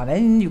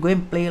 Then you go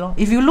and play lor.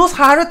 If you lose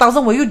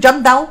 100,000, will you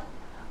jump down?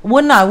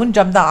 Won't. I won't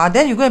jump down.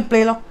 Then you go and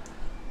play lor.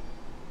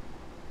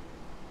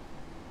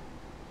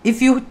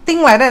 If you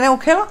think like that, then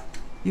okay lor.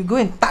 You go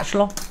and touch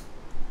lor.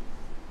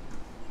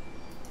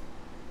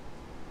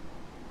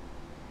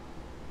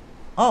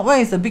 Oh, where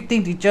is the big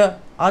thing, teacher?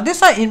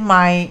 This one in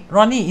my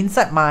Ronnie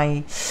inside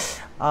my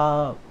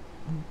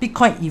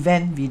Bitcoin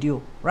event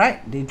video, right?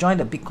 They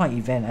joined the Bitcoin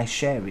event. I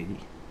share already.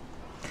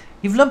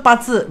 You've learned 八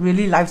字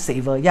really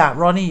lifesaver. Yeah,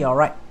 Ronnie, you're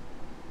right.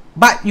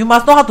 But you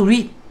must know how to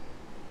read.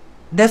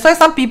 That's why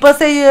some people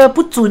say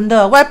不准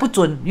的. Why 不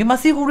准? You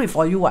must see who read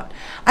for you. What?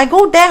 I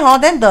go there,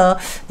 then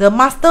the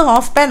master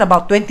spend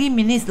about 20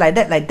 minutes like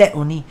that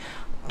only.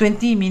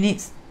 20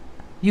 minutes.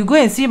 You go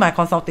and see my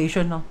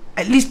consultation.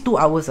 At least 2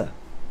 hours.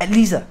 At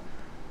least.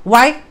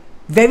 Why?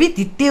 Very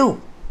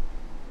detailed.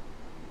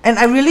 And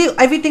I really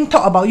everything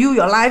talk about you,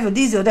 your life,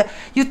 this, your that.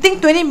 You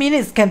think 20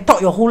 minutes can talk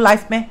your whole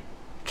life, meh?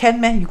 Can,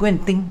 meh? You go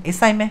and think.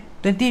 Aside, meh?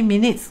 20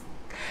 minutes.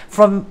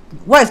 From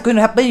what is going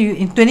to happen, you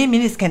in 20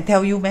 minutes can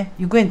tell you, meh?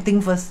 You go and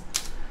think first.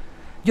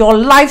 Your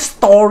life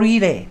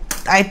story, leh.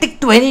 I take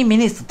 20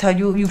 minutes to tell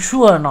you. You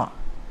sure or not?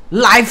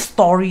 Life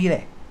story,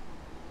 leh.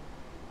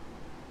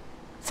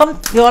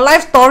 Your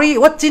life story,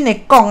 what Jin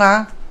they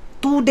gong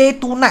 2 day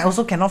 2 night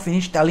also cannot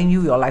finish telling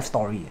you your life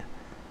story.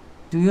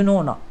 Do you know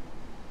or not?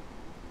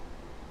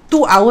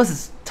 2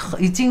 hours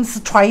已经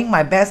是 trying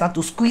my best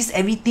to squeeze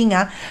everything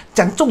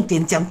讲重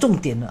点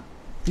了.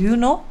 Do you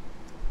know?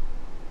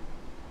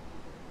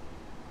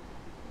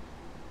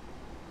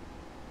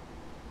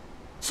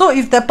 So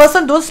if the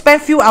person don't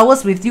spend few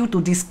hours with you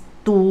to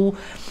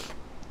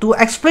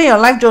explain your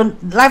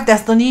life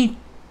destiny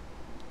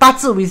八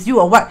字 with you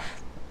or what,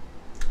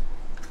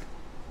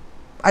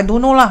 I don't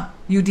know lah.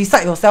 You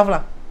decide yourself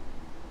lah.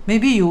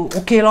 Maybe you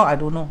okay lor, I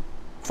don't know.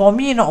 For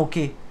me, not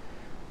okay.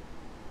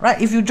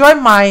 Right? If you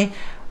join my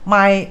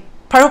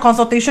private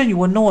consultation, you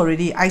will know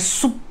already. I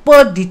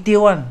super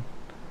detailed one.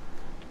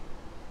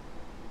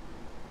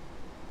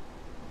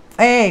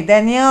 Hey,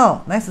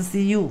 Daniel, nice to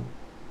see you.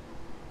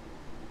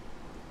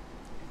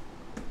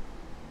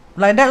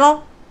 Like that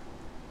lor.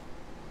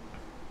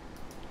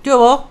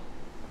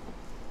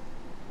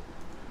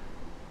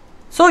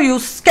 So you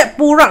scared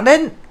pull rug,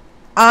 then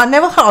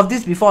never heard of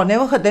this before.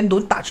 Never heard, then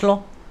don't touch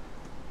lor.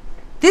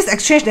 This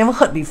exchange never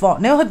heard before.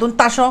 Never heard, don't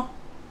touch lor.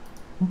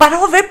 But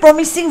very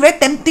promising, very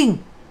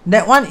tempting.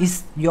 That one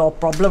is your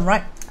problem,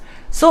 right?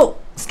 So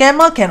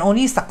scammer can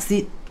only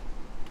succeed.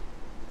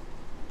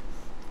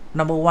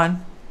 Number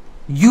one,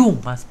 you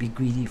must be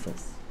greedy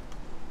first.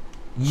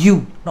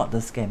 You, not the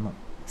scammer.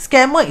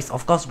 Scammer is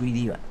of course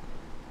greedy, right?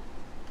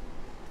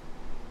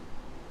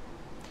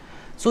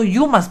 So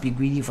you must be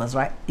greedy first,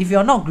 right? If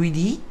you're not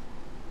greedy,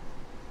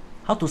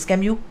 how to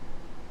scam you?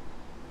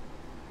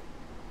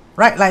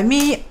 Right? Like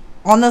me,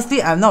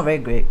 honestly, I'm not very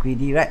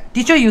greedy, right?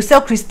 Teacher, you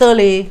sell crystal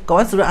leh. Got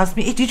one student ask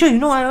me, hey teacher, you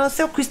know I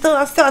sell crystal,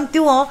 I sell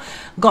until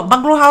got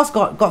bungalow house,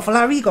 got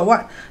Ferrari, got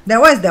what? That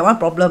one is that one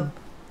problem.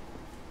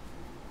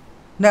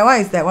 That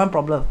one is that one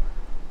problem.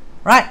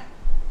 Right?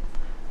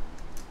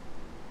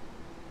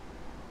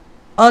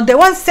 That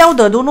one sell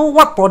the don't know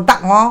what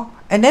product,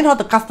 and then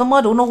the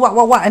customer don't know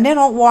what, and then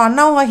wow,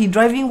 now he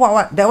driving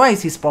what. That one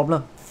is his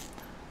problem.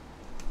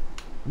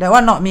 That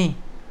one not me.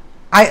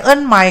 I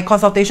earn my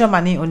consultation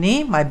money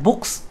only, my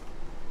books,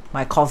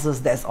 my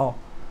courses, that's all.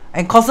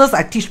 And courses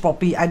I teach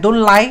properly. I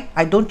don't lie,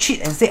 I don't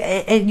cheat and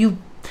say,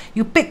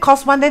 you pay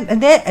course one,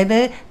 and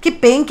then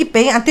keep paying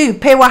until you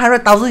pay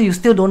 100,000, you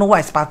still don't know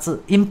what is 八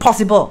字.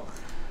 Impossible.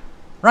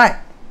 Right?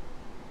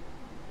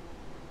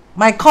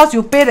 My course,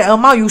 you pay the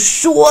amount, you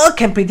sure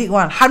can predict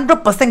one.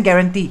 100%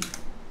 guarantee.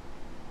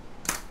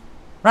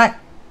 Right?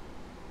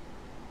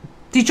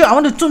 Teacher, I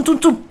want to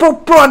zun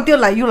pro until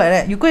like you like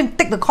that. You go and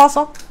take the course,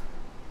 oh.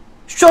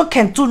 Sure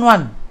can zun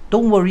one.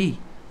 Don't worry.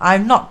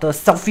 I'm not the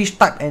selfish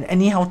type and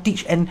anyhow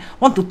teach and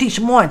want to teach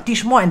more and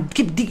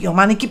keep dig your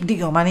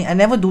money, I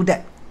never do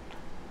that.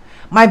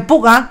 My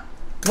book,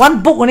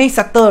 one book only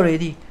settle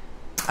already.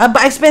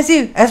 But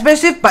expensive,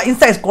 but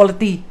inside is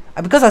quality.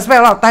 Because I spend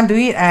a lot of time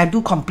doing it and I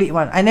do complete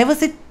one. I never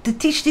say to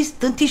teach this,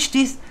 don't teach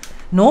this.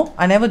 No,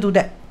 I never do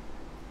that.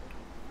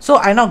 So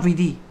I'm not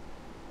greedy.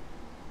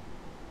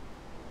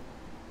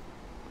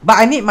 But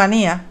I need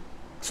money,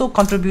 so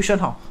contribution,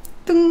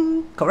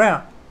 Ding,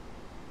 correct.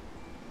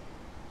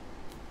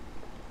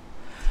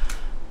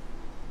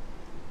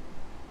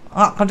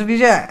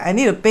 Contribution, I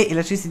need to pay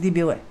electricity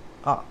bill.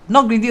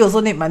 Not greedy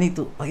also need money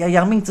to.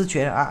 Yang Ming Zhi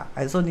Quan,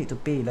 I also need to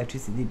pay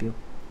electricity bill.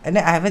 And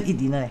then I haven't eat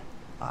dinner.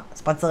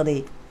 Sponsor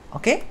day.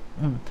 Okay?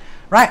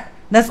 Right?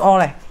 That's all.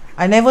 I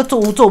never ask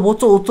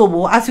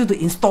you to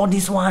install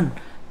this one.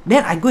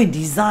 Then I go and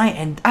design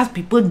and ask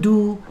people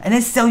do and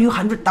then sell you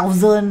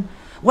 100,000.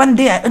 One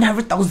day I earn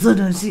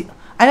 100,000. See,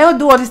 I never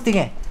do all this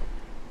thing.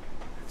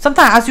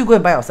 Sometimes I ask you go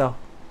and buy yourself.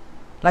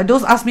 Like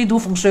those ask me do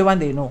feng shui one,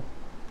 they know.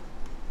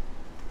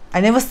 I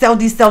never sell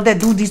this, sell that,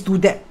 do this, do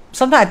that.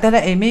 Sometimes I tell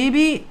them,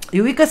 maybe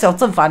有一个小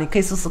正法你可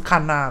以试试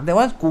看啦。That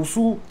one 古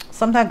书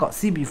sometimes got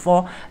see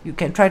before. You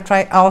can try.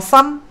 Or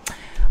some,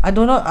 I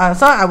don't know.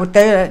 Some I will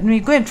tell you,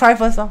 you go and try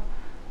first. Then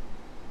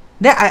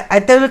I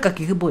tell you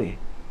kaki ke boy.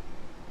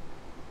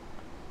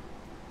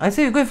 I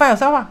say you go and find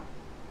yourself.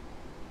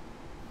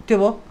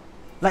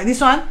 Like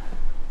this one.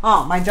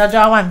 My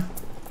Jaja one.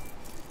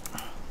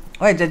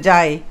 Why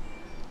Jaja?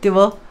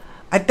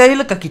 I tell you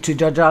look at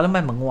Jaja,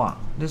 my mangwa.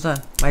 This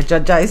one, my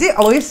Jaja. Is it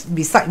always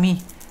beside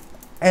me?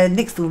 And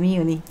next to me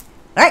only.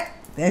 Right?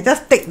 I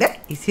just take that,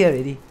 it's here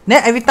already.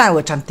 Then every time I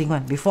will chanting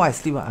one. Before I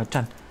sleep, I'll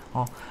chant.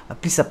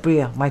 Please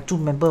pray. My two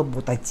member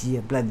blah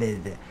blah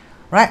blah.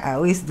 Right? I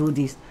always do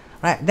this.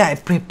 Right? Then I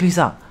pray, please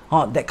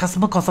that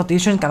customer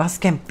consultation cannot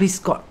scam. Please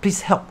God,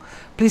 please help.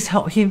 Please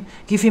help him,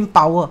 give him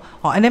power.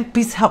 And then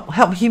please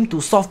help him to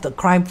solve the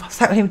crime.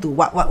 Help him to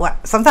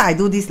what. Sometimes I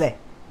do this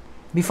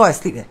before I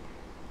sleep.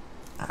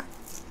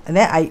 And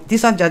then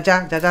this one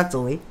Jaja 走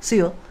away. See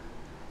you.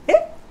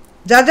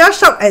 Jaja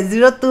shop at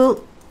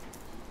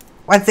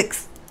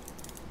 0216.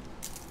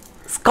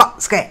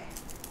 Scott Square.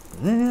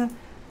 And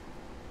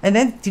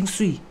then Jing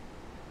Sui.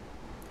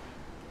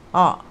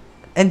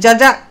 And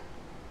Jaja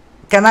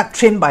cannot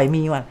train by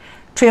me one.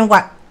 Train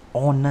what?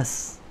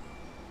 Honest.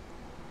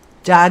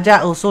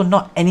 Jaja also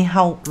not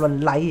anyhow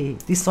lie.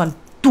 This one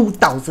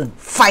 2,000,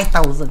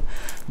 5,000.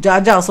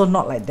 Jaja also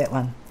not like that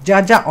one.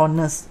 Jaja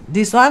honest.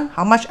 This one,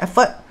 how much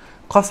effort?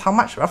 Cost how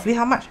much? Roughly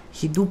how much?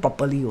 He do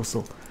properly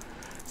also.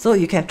 So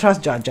you can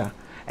trust Jaja.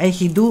 And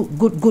he do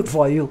good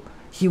for you.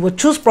 He will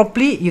choose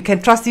properly. You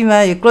can trust him.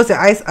 You close your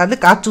eyes.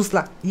 Look at choose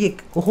lah. This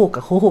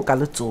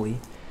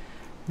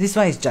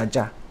one is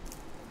Jaja.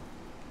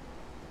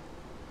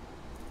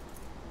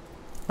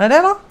 Like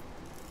that lor.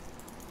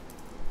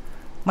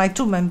 My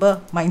two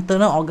member, my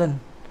internal organ.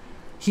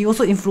 He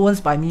also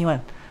influenced by me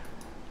one.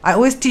 I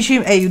always teach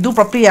him, you do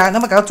properly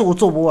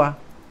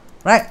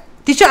right?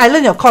 Teacher, I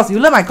learn your course. You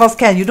learn my course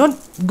can. You don't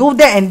go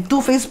there and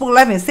do Facebook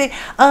Live and say,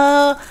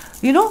 I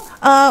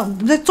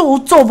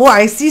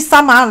see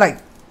some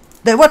like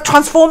that what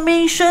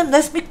transformation.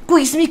 Let's me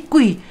quiz.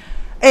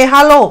 Hey,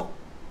 hello.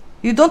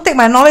 You don't take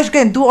my knowledge,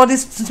 go and do all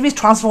this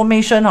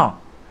transformation.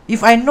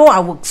 If I know, I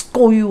will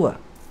scold you.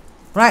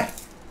 Right?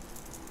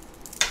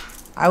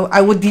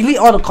 I will delete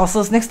all the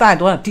courses. Next time I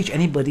don't want to teach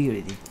anybody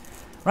already.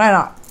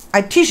 Right?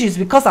 I teach is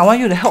because I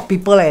want you to help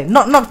people.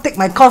 Not take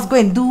my course, go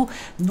and do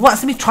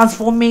what's me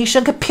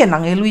transformation.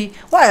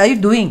 What are you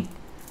doing?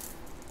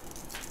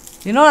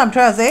 You know what I'm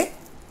trying to say?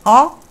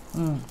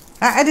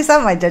 This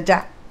one my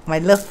Jaja, my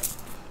love.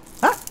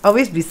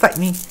 Always beside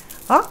me.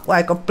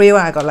 I got pray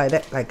one, I got like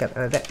that.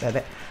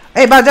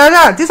 Hey, but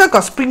Jaja, this one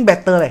got spring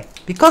better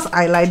because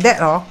I like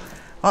that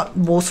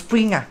bow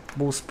spring.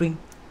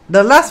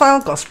 The last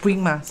one got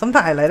spring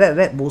Sometimes I like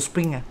that bow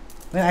spring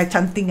when I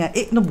chanting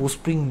no bow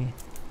spring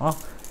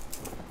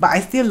but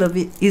I still love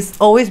it. It's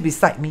always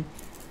beside me.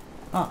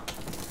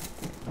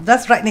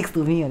 That's right next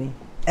to me only.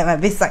 At my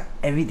bedside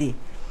every day.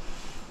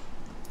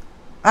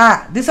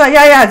 This one,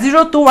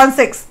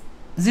 0216.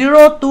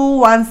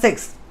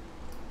 0216.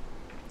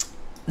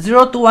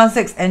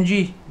 0216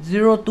 NG.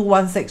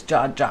 0216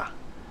 Jaja.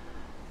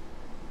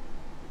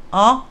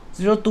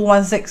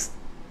 0216.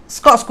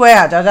 Scott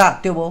Square Jaja.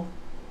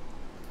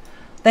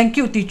 Thank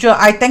you, teacher.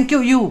 I thank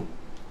you.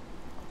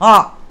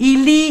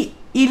 Ili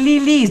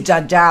is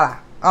Jaja.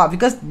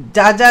 Because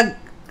Jaja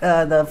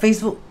the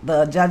Facebook,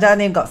 the Jaja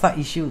name got some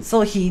issue.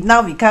 So he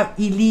now become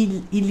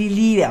Ilili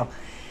liao.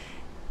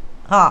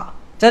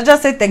 Jaja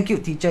say thank you,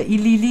 teacher.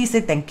 Ilili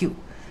say thank you.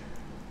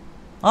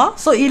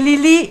 So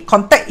Ilili,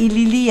 contact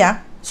Ilili.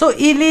 So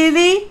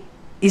Ilili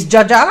is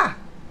Jaja lah.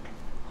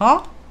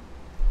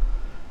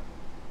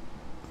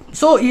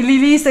 So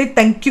Ilili say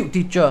thank you,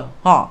 teacher.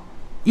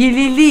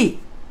 Ilili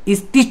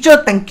is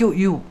teacher thank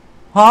you.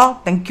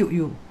 Thank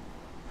you.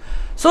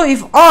 So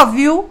if all of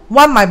you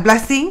want my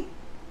blessing,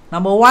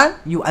 number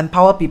 1, you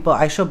empower people,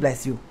 I sure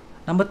bless you.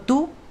 Number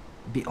 2,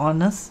 be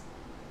honest.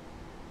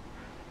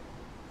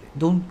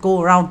 Don't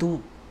go around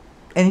do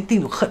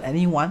anything to hurt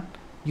anyone.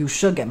 You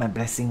sure get my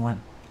blessing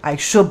one. I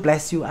sure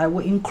bless you. I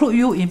will include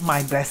you in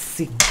my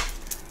blessing.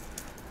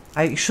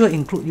 I sure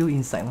include you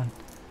inside one.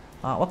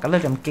 What color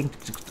lam king?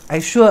 I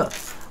sure.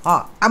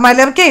 My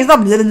lam king is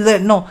not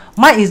no.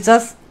 Mine is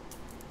just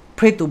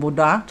pray to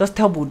Buddha. Just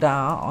tell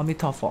Buddha,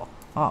 Amitabha.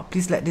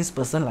 Please let this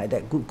person like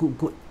that.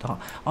 Good.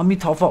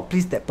 Amitabha,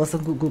 please that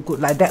person good.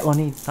 Like that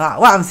only.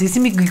 What I'm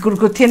saying, me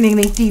good. Thiên linh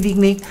linh,地linh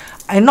linh.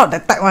 I'm not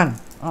that type one.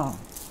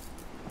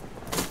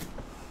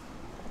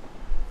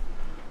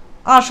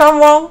 Sean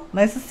Wong,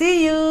 nice to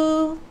see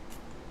you.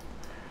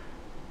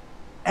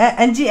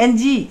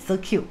 Angie, so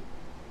cute.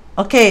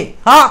 Okay,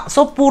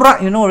 so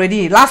Pura, you know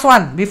already. Last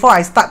one before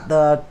I start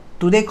the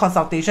today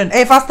consultation.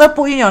 Hey, faster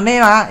put in your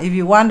name if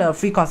you want a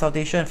free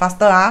consultation.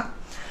 Faster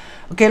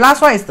Okay,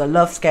 last one is the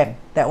love scam.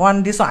 That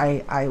one, this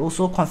one I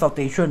also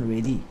consultation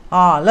already.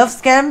 Love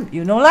scam,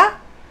 you know lah,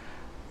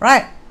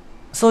 right?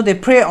 So they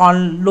prey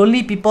on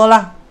lonely people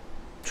lah.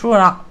 True or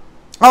not?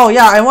 Oh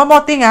yeah, and one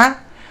more thing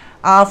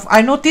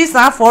I noticed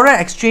foreign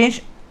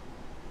exchange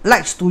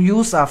likes to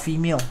use a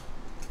female.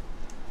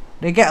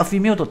 They get a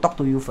female to talk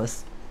to you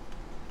first.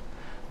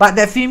 But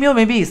that female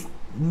maybe is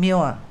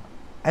male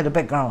at the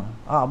background.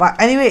 But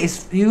anyway,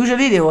 it's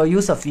usually they will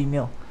use a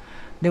female.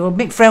 They will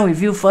make friend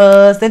with you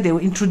first, then they will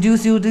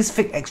introduce you this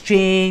fake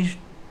exchange.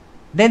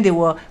 Then they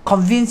will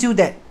convince you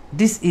that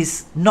this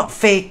is not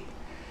fake.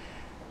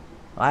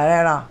 Like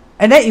that.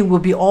 And then it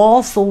will be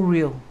all so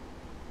real.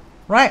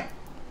 Right?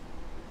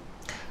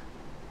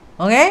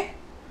 Okay?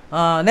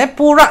 Then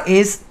Pura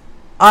is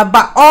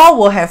but all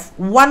will have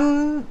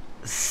one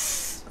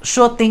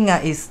sure thing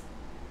is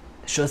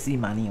sure see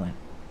money one.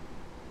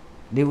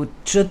 They will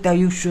sure tell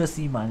you sure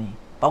see money.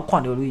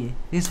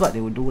 This is what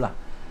they will do lah.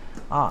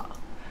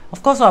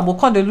 Of course bo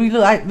kwan de lui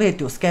le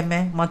to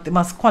scam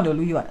must kwan de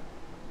lui what.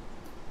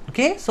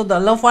 Okay, so the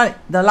last one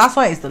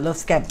is the love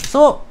scam.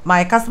 So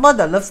my customer,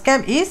 the love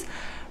scam is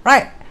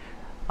right.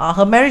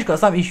 Her marriage got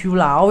some issue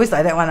lah. Always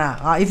like that one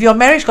if your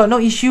marriage got no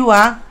issue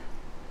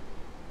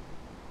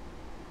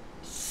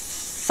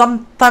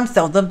sometimes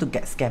seldom to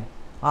get scam.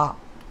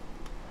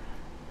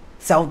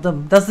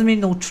 Seldom doesn't mean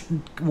no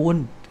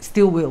won't,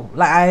 still will.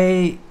 Like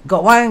I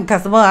got one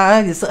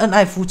customer 也是恩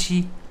爱夫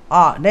妻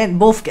then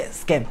both get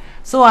scam.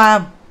 So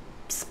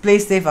play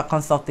safe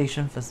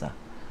consultation first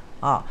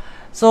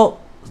so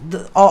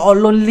or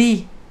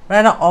lonely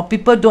right now, or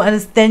people don't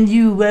understand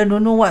you,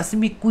 don't know what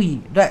simi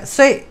kui, right?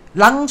 So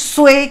lang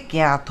sui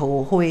kia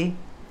to hui.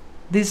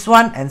 This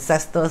one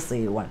ancestor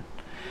say one.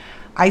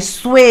 I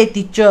swear,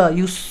 teacher,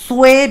 you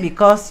swear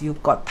because you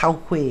got tao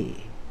hui.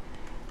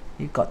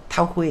 You got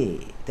tao hui.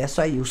 That's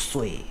why you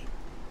swear.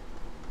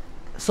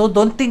 So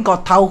don't think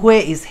got tao hui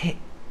is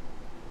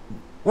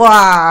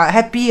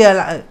happy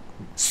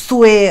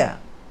swear.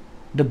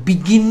 The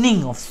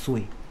beginning of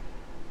sui.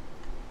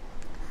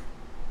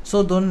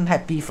 So don't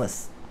happy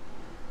first.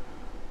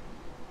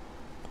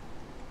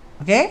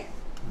 Okay?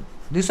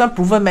 This one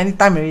proven many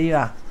times already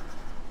lah.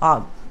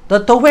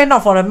 The tohui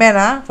not for the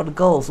man for the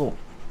girl also.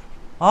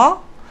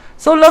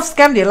 So love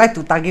scam, they like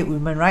to target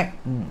women, right?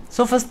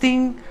 So first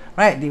thing,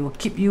 right, they will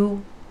keep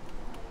you.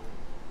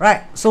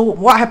 Right? So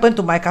what happened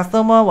to my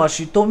customer was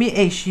she told me,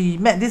 hey, she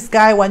met this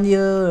guy 1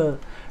 year.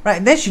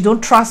 Right? Then she don't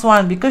trust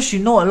one because she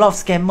know a lot of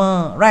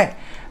scammer, right?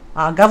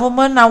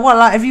 Government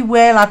what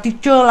everywhere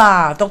teacher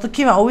Dr.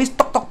 Kim always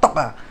talk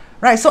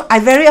right? So I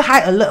very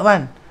high alert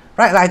one,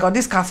 right? Like I got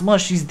this customer,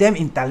 she's damn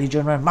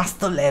intelligent, right?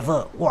 Master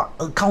level,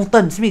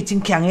 accountant,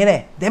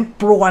 damn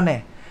pro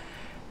one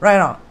right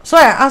now. So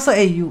I asked her,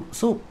 hey, you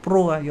so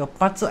pro your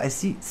parts I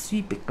see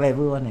big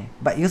level one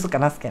but you also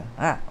cannot scan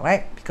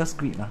right? Because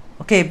greed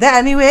okay,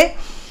 then anyway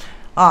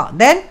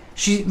then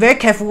she very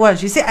careful one.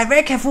 She said, I'm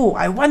very careful.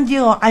 I 1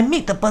 year I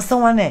meet the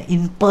person one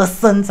in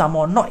person some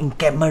more, not in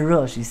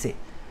camera, she said.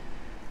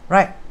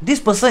 Right, this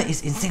person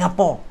is in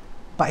Singapore,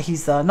 but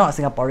he's not a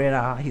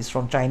Singaporean he's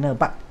from China,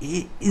 but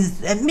he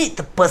is meet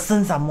the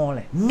person some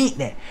more meet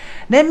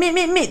then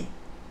meet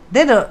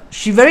then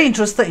she very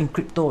interested in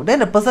crypto. Then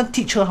the person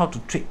teach her how to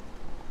trade.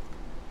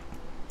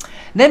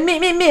 Then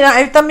meet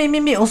every time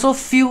meet also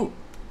feel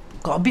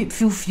got a bit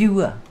feel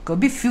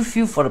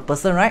for the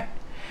person, right?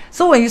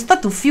 So when you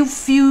start to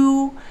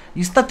feel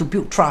you start to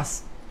build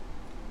trust,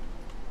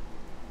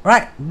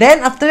 right?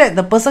 Then after that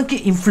the person can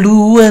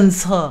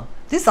influence her.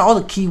 These are all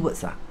the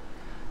keywords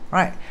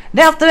right?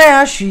 Then after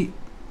that she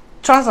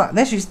trust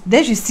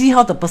then she see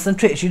how the person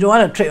trade. She don't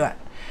want to trade, right?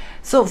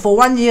 So for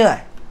 1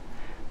 year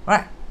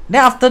right,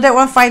 Then after that,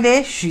 one fine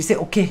day, she said,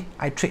 okay,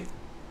 I trade.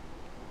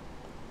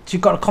 She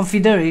got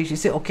confident already. She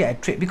said, okay, I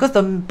trade. Because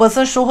the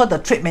person showed her the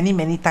trade many,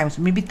 many times.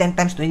 Maybe 10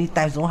 times, 20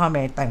 times, don't know how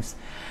many times.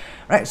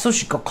 Right? So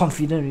she got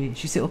confident already.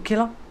 She said,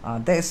 okay,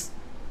 that's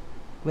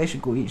where she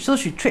go in. So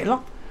she trade,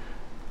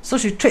 So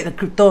she trade the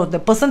crypto. The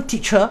person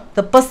teach her.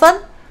 The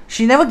person,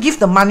 she never give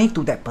the money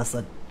to that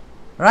person.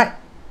 Right?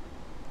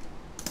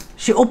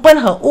 She opened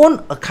her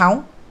own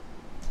account.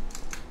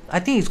 I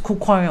think it's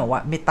KuCoin or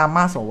what,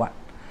 MetaMask or what.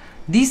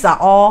 These are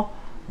all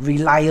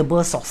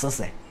reliable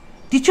sources.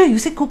 Teacher, you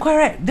say KuCoin,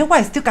 right? Then why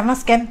I still cannot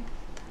scam?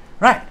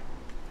 Right?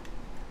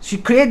 She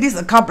create this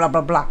account, blah,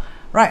 blah, blah.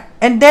 Right?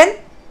 And then,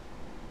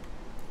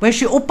 when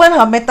she opened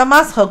her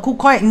MetaMask, her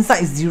KuCoin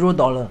inside is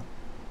 $0.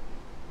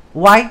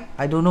 Why?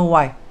 I don't know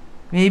why.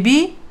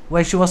 Maybe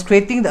when she was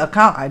creating the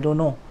account, I don't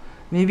know.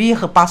 Maybe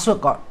her password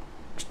got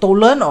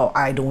stolen or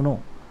I don't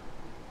know.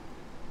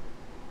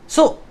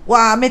 So,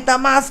 wow,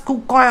 MetaMask,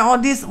 KuCoin, all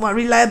this,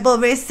 reliable,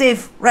 very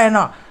safe, right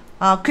now.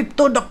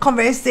 Crypto.com,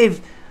 very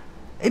safe.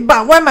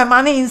 But why my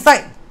money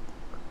inside?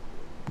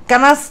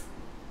 Kena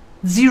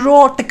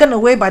zero taken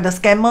away by the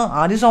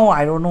scammer? This one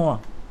I don't know.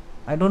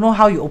 I don't know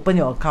how you open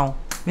your account.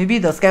 Maybe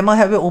the scammer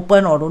have you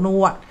open or don't know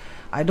what.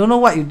 I don't know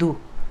what you do.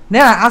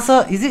 Then I ask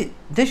her, is it?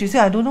 Then she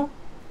said, I don't know.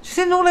 She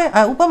said, no,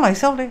 I open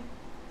myself.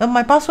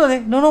 My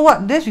password, don't know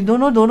what. Then she don't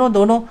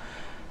know.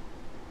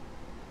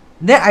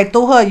 Then I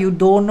told her, you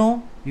don't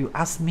know. You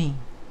ask me.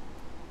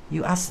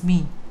 You ask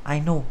me. I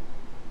know.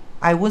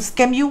 I won't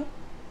scam you.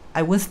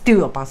 I won't steal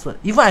your password.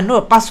 Even I know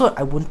your password,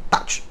 I won't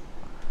touch.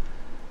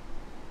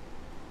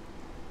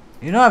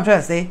 You know what I'm trying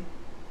to say?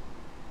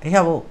 Hey,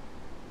 hello.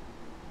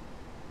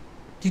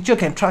 Teacher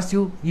can trust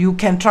you. You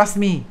can trust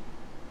me.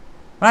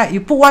 Right?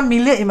 You put 1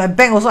 million in my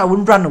bank also, I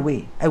won't run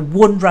away. I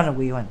won't run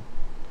away one.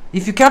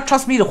 If you cannot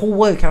trust me, the whole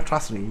world you cannot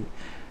trust me.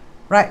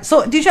 Right?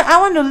 So, teacher, I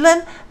want to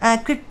learn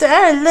crypto.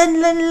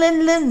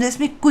 Learn. That's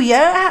me.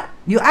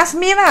 You ask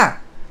me lah.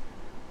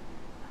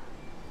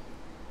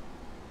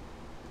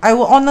 I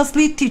will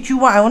honestly teach you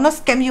what. I will not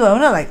scam you. I will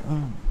not like,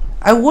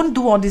 I won't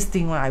do all this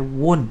thing. I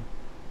won't.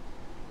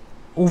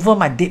 Over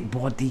my dead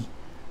body.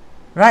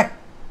 Right?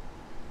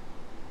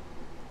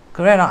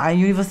 Correct? I'm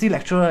university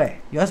lecturer.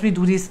 You ask me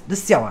do this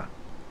siao.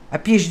 I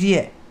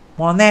PhD.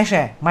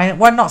 Monash. My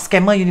one not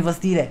scammer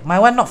university. My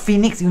one not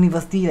Phoenix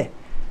University.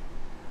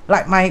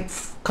 Like my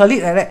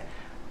colleague like that.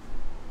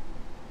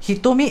 He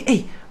told me,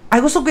 hey, I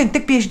also go and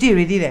take PhD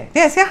already. Then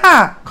I said,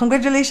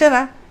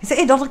 congratulations. He said,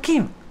 hey, Dr.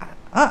 Kim,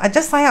 I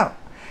just signed up.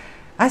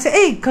 I said,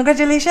 hey,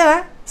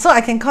 congratulations. So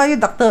I can call you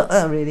Dr.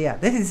 already.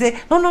 Then he said,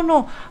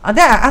 no. Then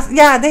I asked,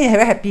 then he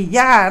very happy.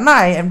 Yeah, now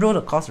I enrolled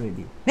the course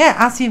already. Then I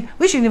asked him,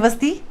 which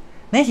university?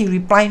 Then he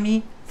replied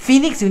me,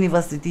 Phoenix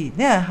University.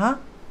 Then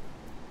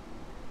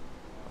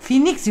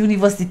Phoenix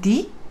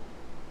University?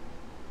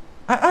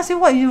 I asked him,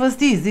 what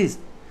university is this?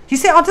 He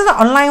said, this is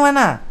online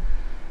one.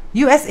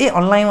 USA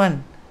online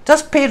one.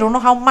 Just pay don't know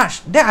how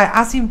much. Then I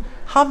asked him,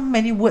 how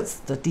many words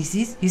the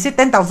thesis? He said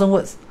 10,000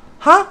 words.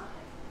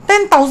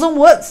 10,000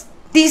 words?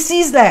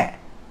 Thesis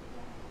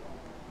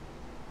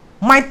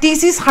My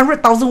thesis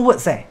 100,000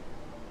 words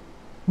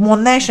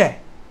Monash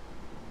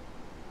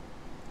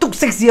Took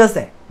 6 years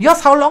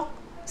Yours how long?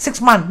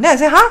 6 months. Then I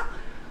said,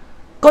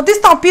 got this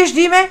type of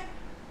PhD meh?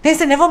 They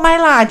said, never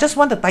mind lah, I just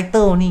want the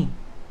title only.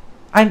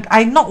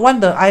 I not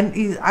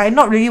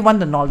really want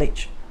the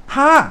knowledge.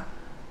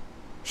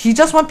 He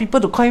just want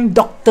people to call him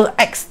Dr.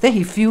 X. Then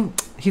he feel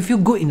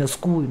good in the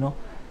school, you know.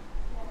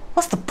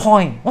 What's the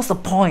point?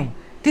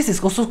 This is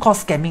also called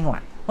scamming,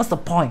 what? What's the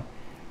point?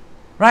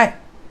 Right?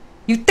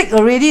 You take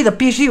already the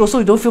PhD also,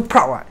 you don't feel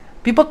proud, what?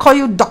 People call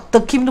you Dr.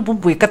 Kim, you know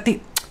what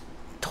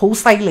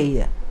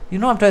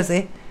I'm trying to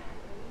say?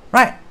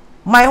 Right?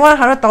 My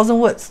 100,000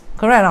 words,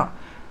 correct or not?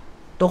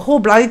 The whole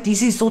bloody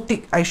thesis is so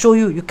thick. I show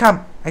you, you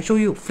come. I show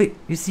you, flip,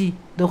 you see.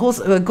 The whole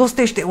go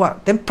stage take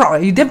what? Then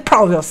proud. You damn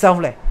proud of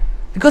yourself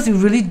because you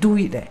really do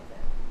it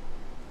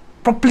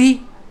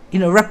properly,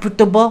 in a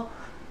reputable,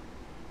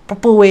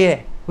 proper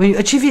way. When you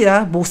achieve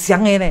it, bo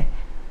xiang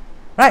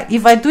right?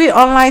 If I do it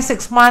online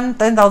 6 months,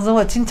 10,000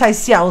 words, chin cai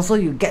xia also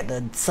you get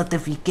the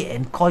certificate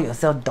and call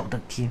yourself Dr.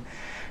 Kim.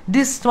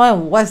 This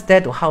one, what's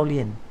there to hao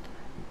lian?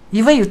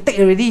 Even you take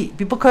already,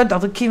 people call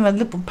Dr. Kim,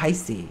 look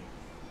paiseh.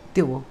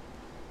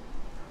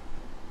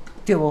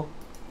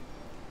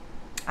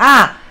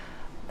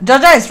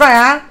 Georgia is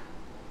right.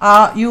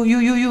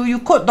 You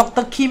quote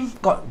Dr. Kim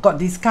got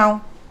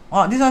discount.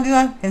 This one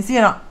can see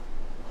or not?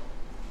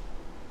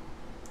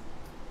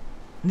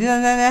 This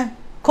one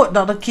quote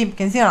Dr. Kim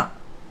can see or not?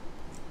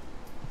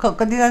 Quote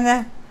this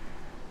one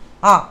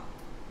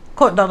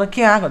quote Dr.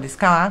 Kim got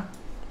discount.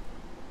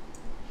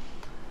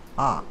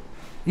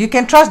 You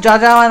can trust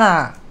Georgia one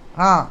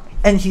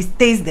and he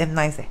stays damn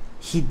nice.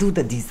 He do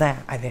the design.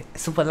 I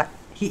super like.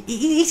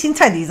 He 新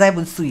菜 design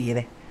本水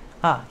的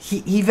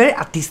he very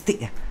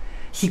artistic.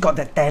 He got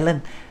that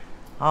talent.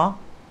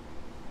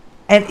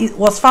 And it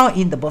was found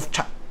in the birth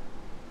chart.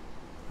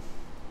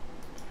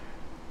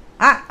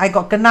 I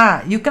got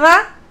kena. You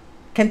kena?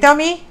 Can tell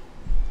me?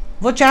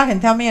 Vocha can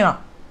tell me or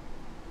not?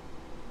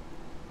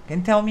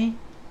 Can tell me?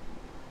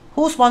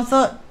 Who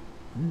sponsored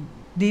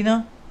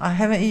dinner? I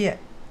haven't eat yet.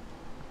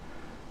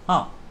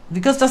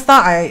 Because just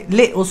now I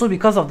late also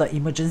because of the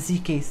emergency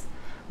case.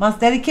 Must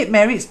dedicate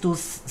merits to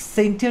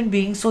sentient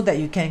beings so that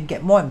you can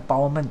get more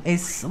empowerment.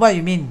 Is what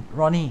you mean,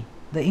 Ronnie?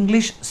 The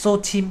English so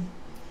chim.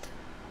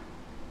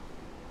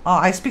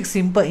 I speak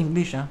simple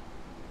English.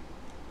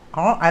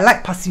 I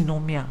like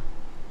parsimony.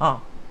 I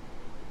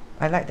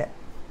like that.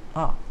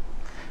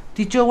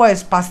 Teacher, what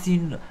is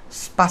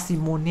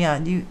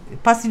parsimonia?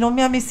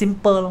 Parsimony means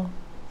simple.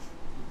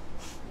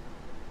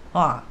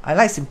 I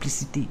like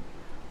simplicity.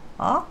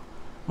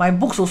 My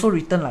books also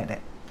written like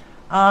that.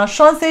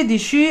 Sean say,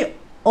 did she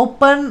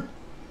open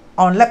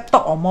on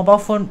laptop or mobile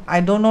phone?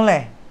 I don't know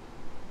leh.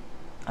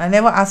 I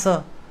never ask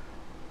her.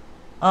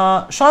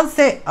 Sean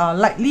said,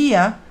 likely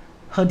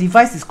her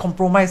device is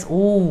compromised.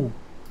 Oh,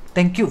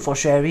 thank you for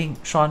sharing,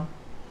 Sean.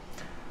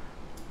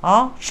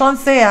 Sean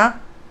say,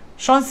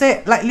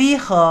 likely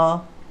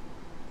her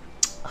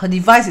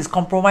device is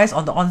compromised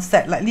on the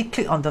onset. Likely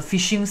click on the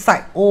phishing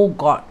site. Oh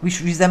God,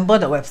 which resemble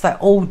the website.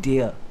 Oh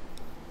dear.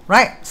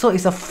 Right? So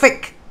it's a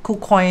fake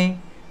KuCoin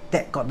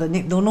that got the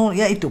name. Don't know.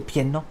 Yeah, it to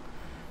piano.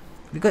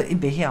 Because it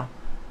be here.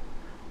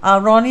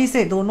 Ronnie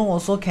said don't know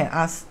also can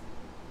ask.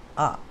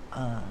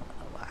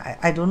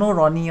 I don't know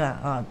Ronnie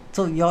lah.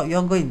 So you're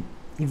going to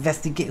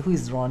investigate who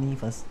is Ronnie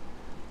first.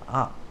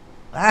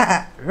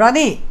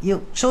 Ronnie,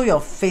 you show your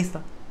face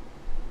lah.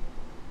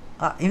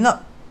 If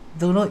not,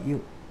 don't know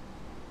you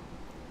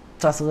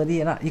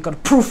trustworthy or not. You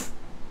got proof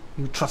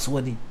you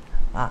trustworthy.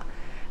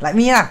 Like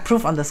me lah,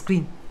 proof on the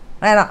screen.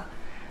 Right lah.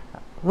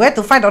 Where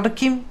to find Dr.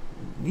 Kim?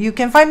 You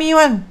can find me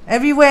one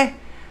everywhere.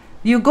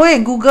 You go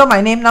and Google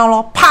my name now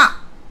lor. Pa!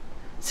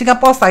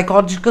 Singapore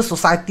Psychological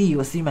Society, you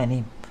will see my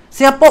name.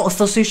 Singapore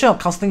Association of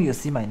Counseling, you will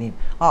see my name.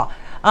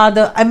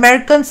 The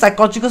American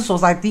Psychological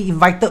Society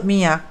invited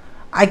me.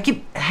 I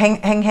keep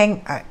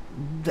hang.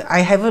 I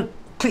haven't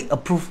click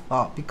approve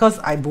because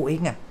I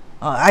boeing.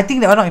 I think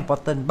they are not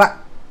important. But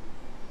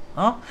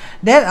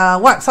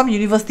then what? Some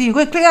university, you go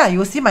and click you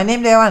will see my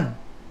name there one.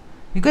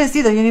 You go and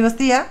see the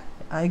university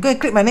you go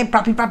and click my name.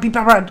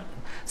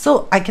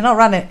 So I cannot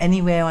run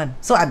anywhere one.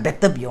 So I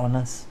better be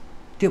honest.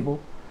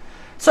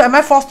 So am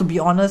I forced to be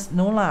honest?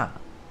 No lah.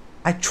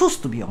 I choose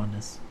to be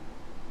honest.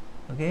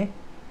 Okay.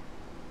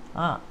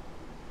 No,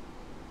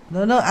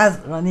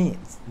 ask Ronnie.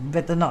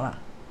 Better not lah.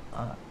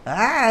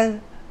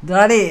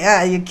 Ronnie,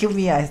 you kill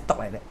me. I stop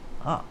like that.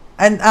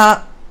 And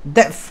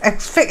that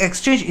fake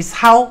exchange is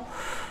how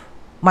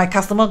my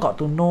customer got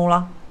to know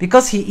lah.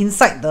 Because he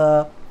inside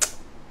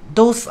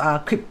those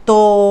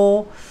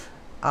crypto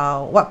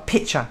what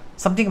page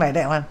something like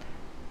that one.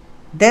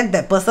 Then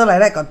that person like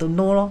that got to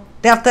know lor.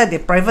 Then after they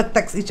private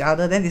text each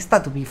other, then they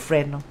start to be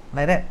friend lor.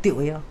 Like that, tilt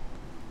away lor.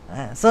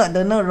 So I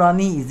don't know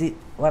Ronnie, is it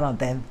one of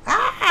them?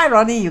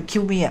 Ronnie, you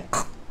kill me.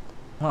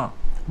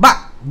 But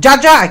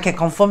Jaja, I can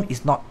confirm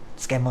is not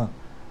scammer.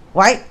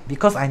 Why?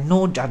 Because I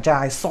know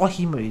Jaja. I saw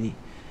him already.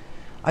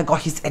 I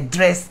got his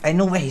address. I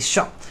know where his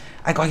shop.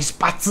 I got his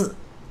parts.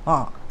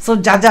 So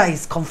Jaja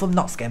is confirmed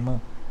not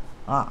scammer.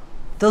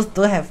 Those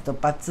don't have the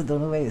parts,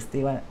 don't know where you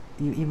stay one.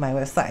 You in my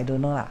website, I don't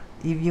know lah.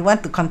 If you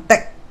want to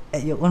contact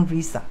at your own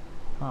risk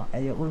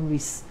at your own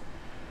risk.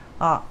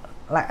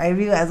 Like I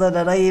really also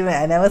don't know him.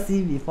 I never see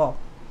him before.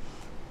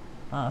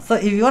 So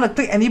if you want to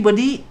click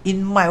anybody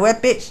in my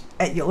webpage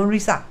at your own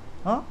risk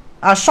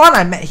Sean,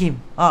 I met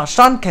him.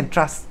 Sean can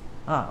trust.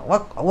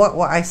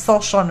 What I saw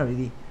Sean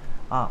already.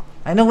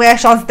 I know where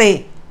Sean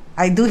stay.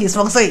 I do his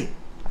feng shui.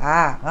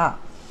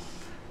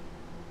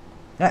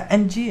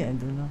 Angie, I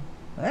don't know.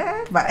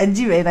 But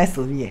Angie very nice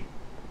to me.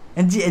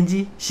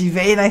 Angie, she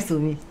very nice to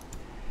me.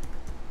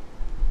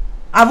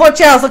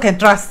 Voce also can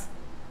trust.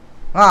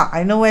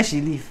 I know where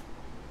she live.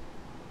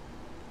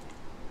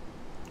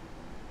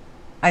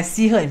 I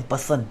see her in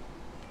person.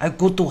 I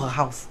go to her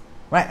house.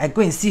 Right? I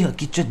go and see her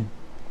kitchen.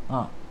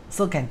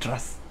 So can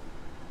trust.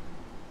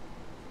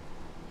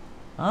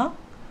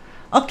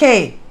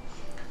 Okay.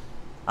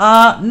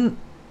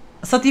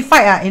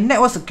 Certified in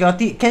network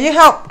security. Can you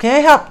help?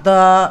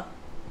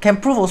 Can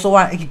prove also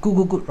one. Okay,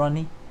 good,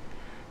 Ronnie.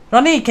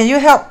 Ronnie, can you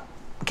help?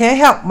 Can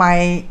you help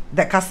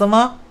that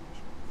customer?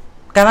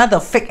 Kena the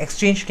fake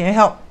exchange. Can you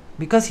help?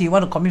 Because he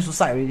want to commit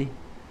suicide already.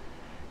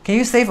 Can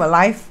you save a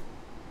life?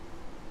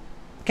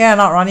 Can or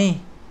not,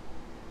 Ronnie?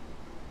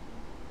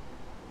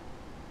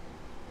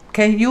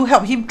 Can you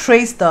help him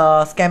trace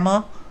the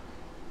scammer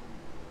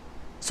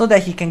so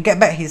that he can get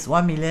back his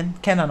 1 million?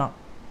 Can or not?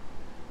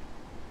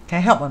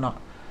 Can you help or not?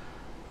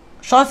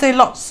 Sean say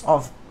lots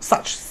of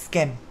such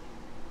scam.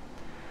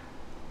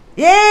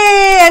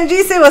 Yay!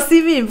 Angie say will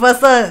see me in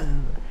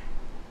person.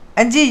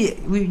 Angie,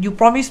 you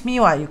promised me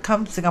what? You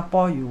come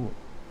Singapore, you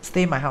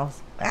stay in my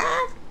house.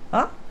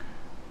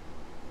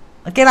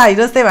 Okay lah, you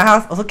don't stay in my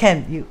house also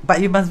can.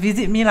 But you must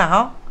visit me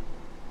lah,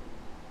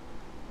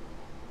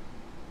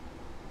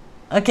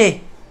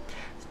 Okay,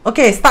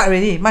 start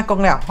already. 卖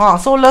功了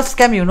So love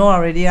scam you know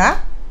already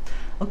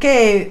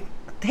Okay,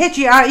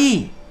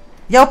 HGRE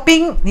姚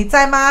斌你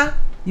在吗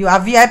You are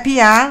VIP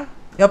Yao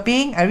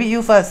Ping, I read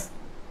you first.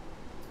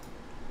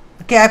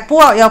 Okay, I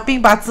pull out 妖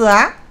兵八字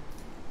啊。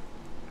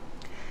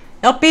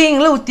妖兵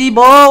六弟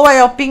无，我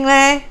妖兵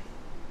咧。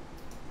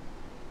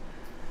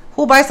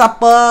Who buy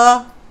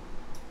supper?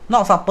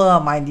 Not supper,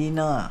 my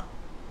dinner.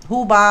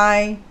 Who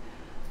buy?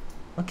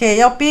 Okay,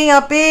 妖兵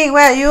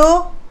where are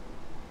you?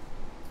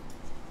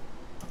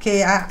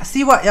 Okay, I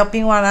see what 妖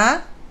兵 want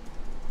ah.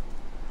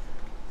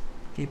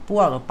 Okay, pull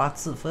out the 八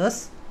字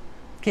first.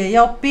 Okay,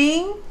 妖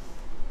兵.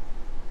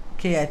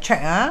 Okay, I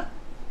check ah.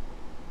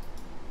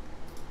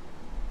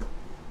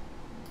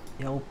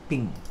 妖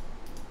兵.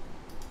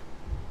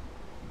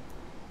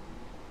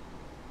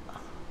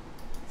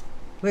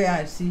 Wait,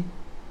 I see.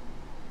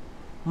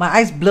 My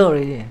eyes blur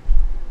already.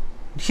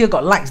 Here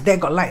got lights, there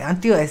got light.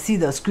 Until I see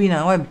the screen,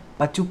 I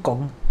bacu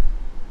gong.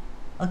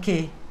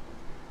 Okay.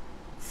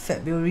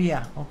 February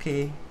ah.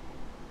 Okay.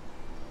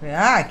 Wait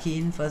I key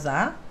in first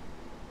ah.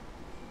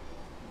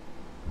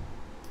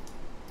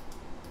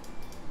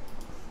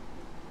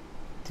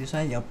 This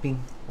one Yao Ping.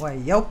 Why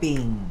Yao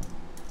Ping?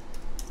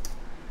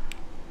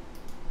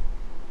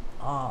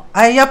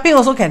 Yao Ping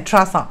also can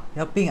trust ah.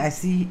 Yao Ping, I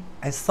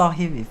saw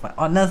him before.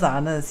 Honest ah,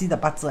 honest. See the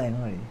八字 I know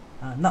already.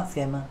 Not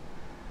scammer.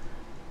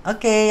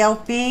 Okay, Yao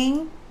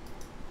Ping.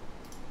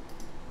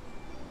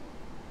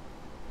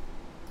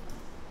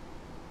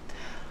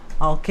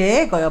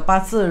 Okay, got your 八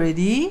字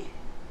already.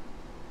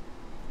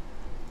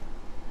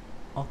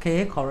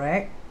 Okay,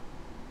 correct.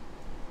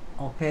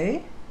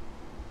 Okay.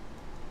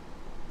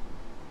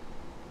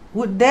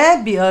 Would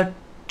there be a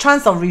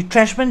chance of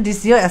retrenchment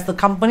this year as the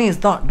company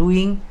is not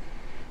doing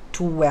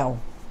too well?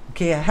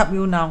 Okay, I help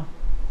you now.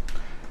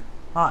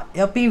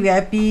 LP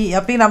VIP,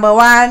 LP number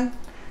 1.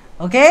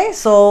 Okay,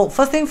 so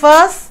first thing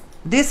first,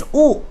 this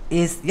U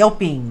is Yao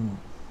Ping.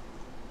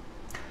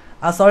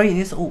 Sorry,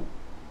 this U.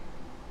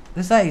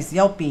 This one is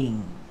Yao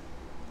Ping.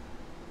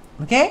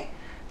 Okay,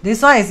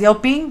 this one is Yao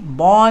Ping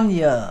born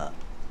year.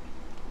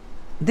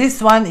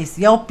 This one is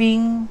Yao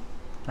Ping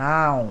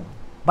now.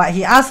 But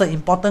he asked an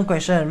important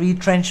question,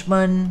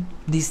 retrenchment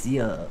this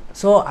year.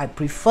 So I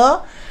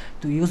prefer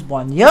to use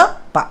born year,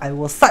 but I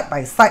will side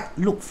by side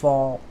look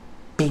for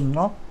Ping.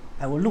 No?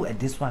 I will look at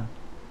this one.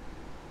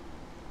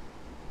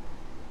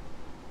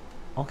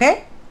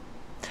 Okay?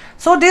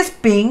 So this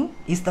Ping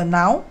is the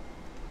noun.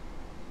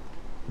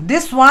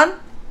 This one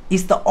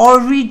is the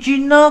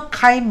original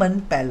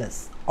Kaimen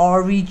Palace.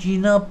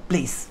 Original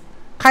place.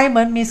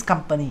 Kaimen means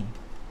company.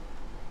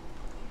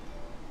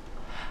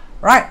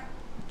 Right?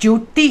 九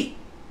地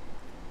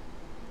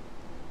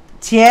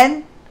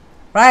钱,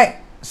 right?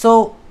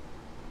 So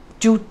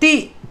九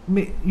地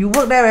you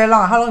work there very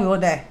long. How long you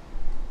work there?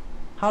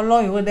 How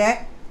long you work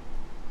there?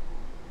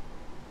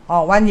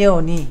 1 year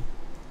only.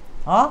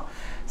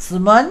 石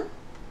门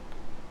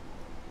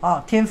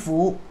天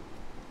府.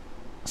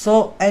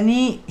 So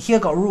any here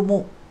got 入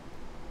木.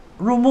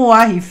 入木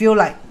he feel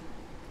like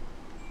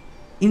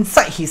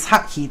inside his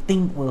heart he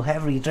think will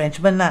have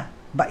retrenchment lah,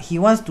 but he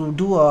wants to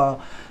do a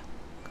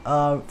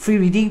free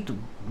reading to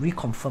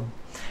reconfirm.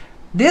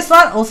 This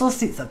one also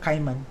sits a 开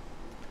门.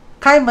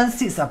 开门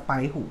sits a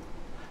白虎.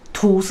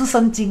 土是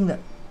生金的.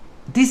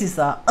 This is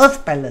a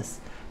earth palace.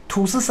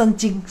 土是生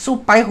金, so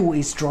白虎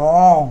is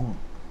strong,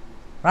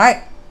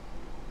 right?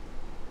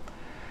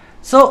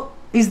 So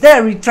is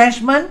there a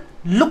retrenchment?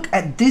 Look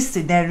at this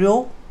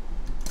scenario,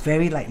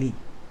 very likely.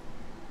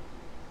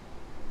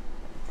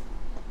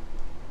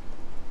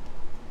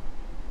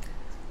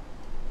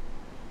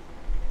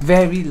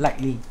 Very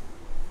likely.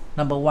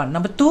 Number 1.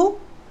 Number 2,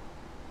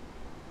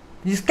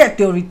 you scared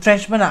your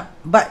retrenchment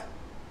but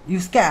you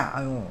scared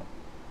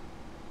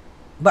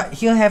but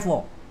here have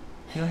what?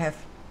 Here have.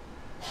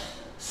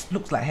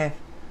 Looks like have.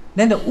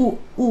 Then the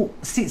U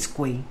sits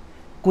鬼.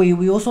 鬼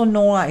we also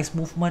know it's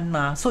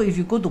movement so if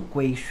you go to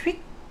鬼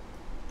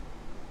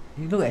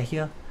you look at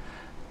here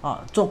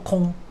做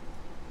空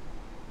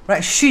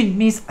right? 巽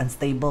means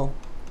unstable,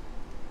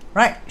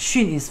 right?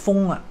 巽 is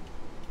风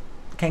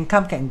can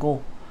come can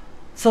go,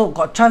 so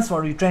got chance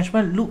for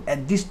retrenchment. Look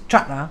at this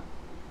chart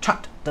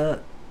chart the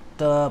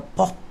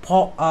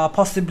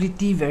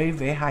possibility very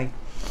very high.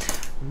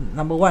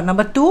 Number 1.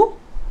 Number 2,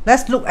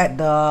 let's look at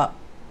the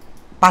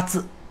八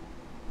字.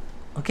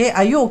 Okay,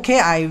 are you okay?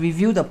 I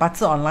review the 八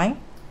字 online.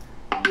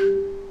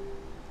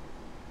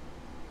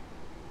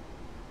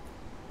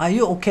 Are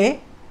you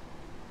okay?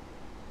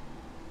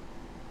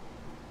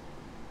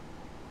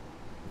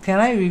 Can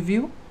I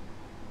review?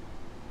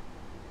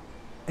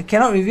 I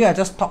cannot review, I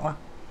just talk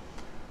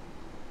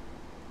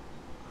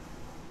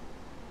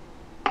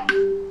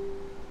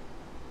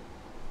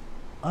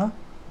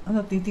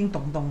ting ting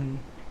tong tong.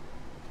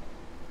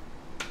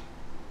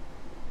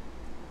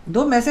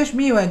 Don't message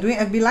me when doing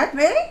FB live,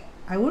 really?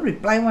 I won't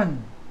reply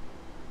one.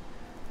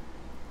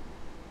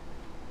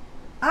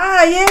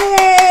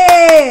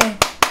 Yay!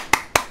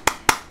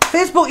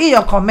 Facebook eat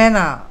your comment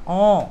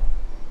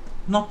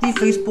naughty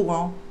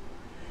Facebook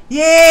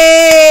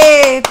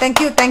Yay! Thank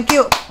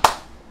you.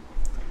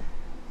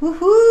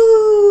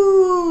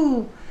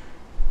 Woohoo!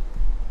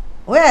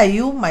 Where are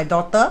you, my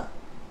daughter?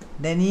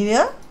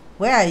 Daniela?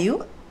 Where are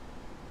you?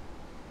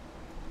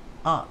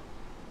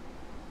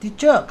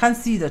 Teacher, can't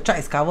see the chart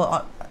is covered.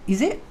 Oh,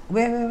 is it?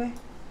 Where?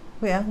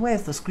 Where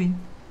is the screen?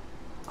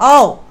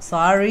 Oh,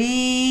 sorry.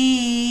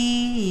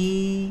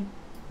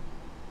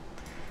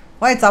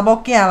 Why it's a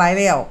bokia like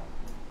that?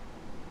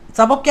 It's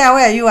a bokia,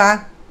 where are you?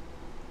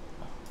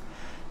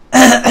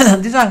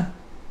 This one.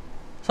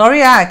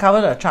 Sorry, I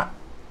covered the chart.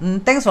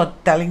 Thanks for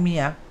telling me.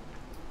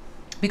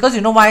 Because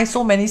you know why?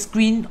 So many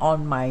screen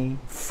on my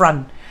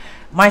front.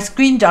 My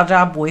screen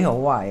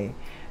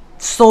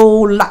so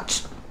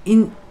large.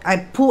 I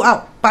pull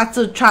out 八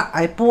字 chart,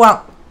 I pull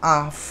out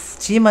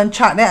奇门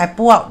chart, then I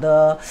pull out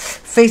the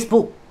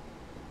Facebook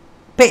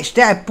page,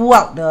 then I pull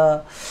out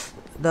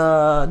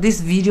this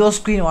video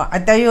screen. I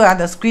tell you,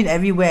 the screen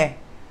everywhere.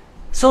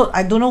 So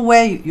I don't know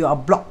where you are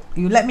blocked.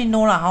 You let me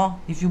know lah, huh?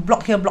 If you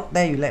block here, block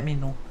there, you let me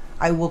know.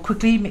 I will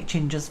quickly make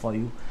changes for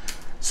you.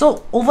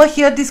 So over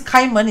here, this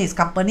Kaimen is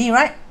company,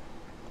 right?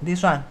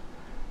 This one.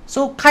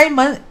 So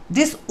Kaimen,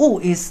 this U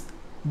is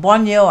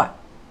born year, what?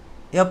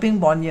 Yelping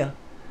born year,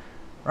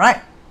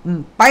 right?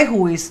 Bai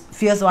Hu is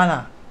fierce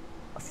one,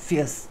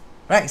 fierce,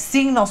 right?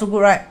 Xing not so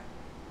good, right?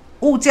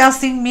 Wu Jia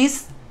Xing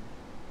means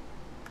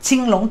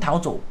青龙逃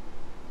走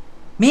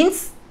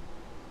means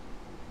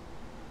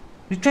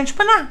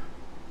retrenchment lah.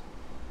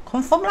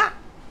 Confirm lah.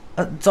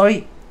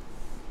 Sorry,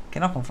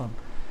 cannot confirm.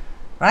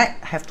 Right?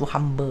 Have to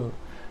humble.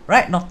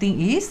 Right? Nothing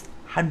is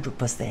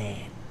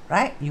 100%.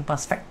 Right? You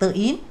must factor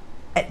in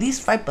at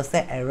least 5%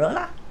 error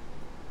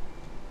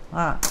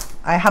lah.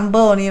 I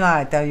humble only lah,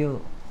 I tell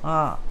you.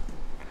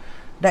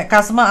 That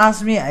customer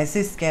asked me, I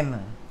say scam.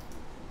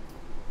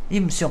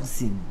 唔相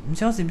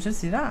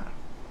信啦.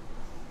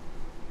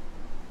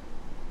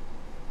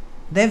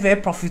 They're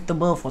very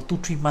profitable for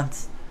 2-3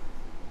 months.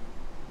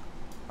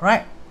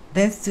 Right?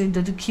 Then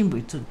the Kim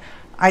Wei-Zun.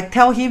 I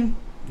tell him,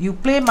 you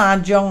play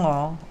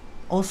mahjong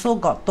also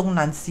got Dong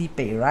Nan Si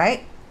Bei,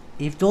 right?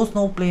 If those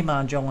no play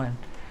mahjong one,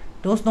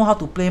 those know how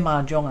to play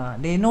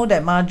mahjong, they know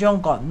that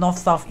mahjong got north,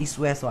 south, east,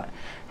 west. What?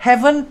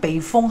 Haven't Bei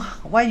Feng.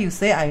 Why you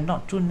say I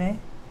not Jun eh?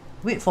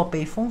 Wait for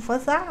Bei Feng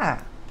first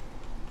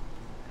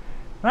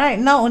Right?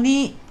 Now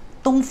only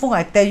Dong Feng,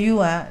 I tell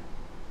you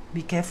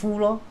be careful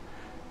lor.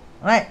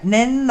 Right?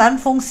 Then Nan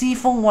Feng, Si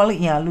Feng, wallet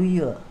ya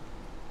lui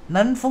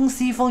Nan Feng,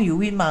 Si Feng, you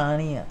win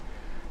money.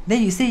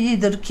 Then you say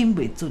the Kim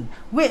Wei Zun.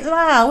 Wait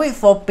lah, wait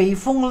for Bei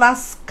Feng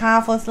last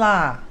car first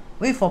lah.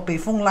 Wait for Bei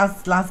Feng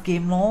last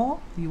game no.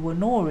 You will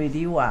know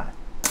already what.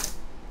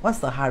 What's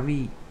the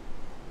hurry?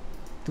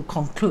 To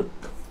conclude.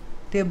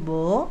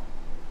 Table.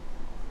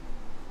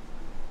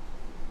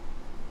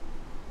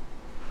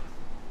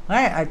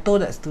 Right? I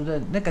told that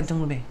student. Nên cần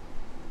chung đi.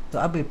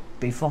 Rồi áp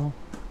Bei Feng.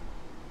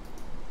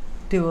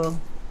 Table.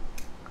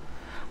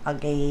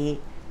 Okay.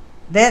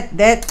 That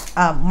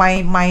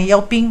my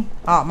Yelping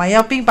my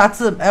Yelping 八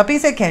字 Yelping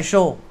said can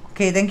show.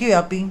 Okay, thank you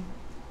Yelping.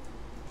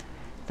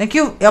 Thank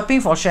you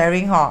Yelping for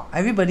sharing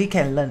everybody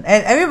can learn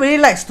and everybody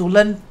likes to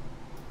learn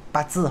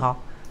八字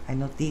I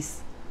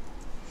notice.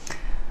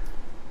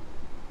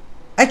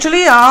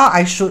 Actually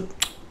I should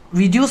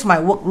reduce my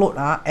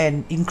workload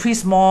and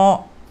increase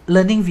more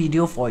learning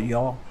video for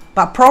y'all.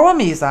 But problem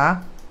is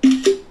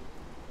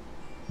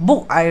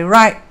book I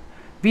write,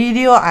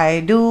 video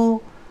I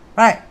do,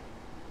 right?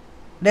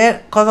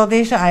 That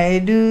consultation I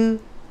do,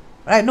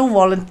 right? No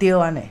volunteer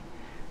one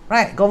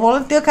right? Got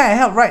volunteer can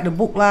help write the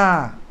book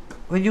lah.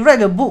 When you write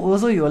the book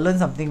also you will learn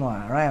something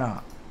right?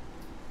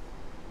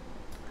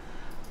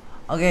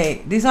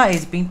 Okay, this one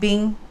is Ping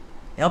Ping,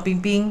 Yao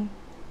Ping Ping,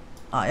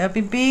 Yao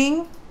Ping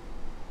Ping.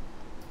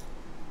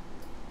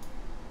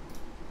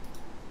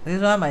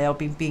 This one my Yao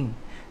Ping Ping.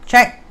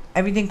 Check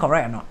everything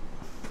correct or not.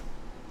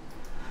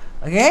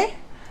 Okay,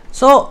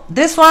 so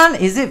this one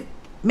is it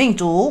Ming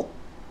Zhu?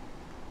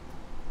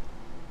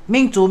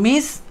 Ming Zhu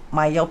means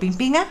my Yao Ping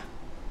Ping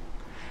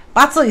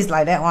八字 is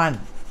like that one.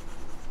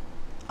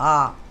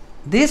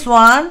 This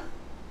one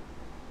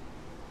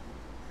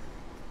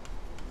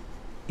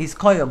is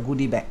called your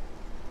goodie bag.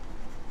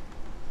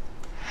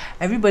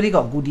 Everybody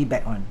got goodie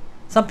bag one.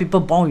 Some people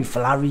born with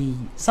Ferrari.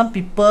 Some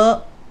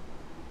people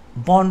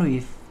born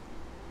with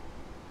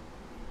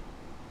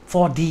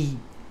 4D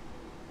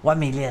 1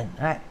 million,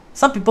 right?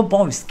 Some people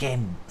born with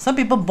scam. Some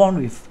people born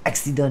with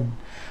accident.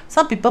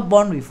 Some people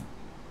born with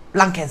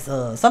lung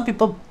cancer. Some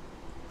people,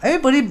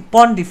 everybody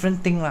born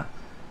different thing lah.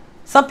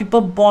 Some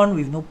people born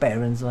with no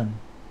parents one.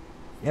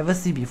 You ever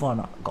see before or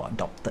not? Got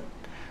adopted.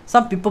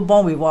 Some people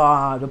born with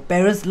the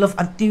parents love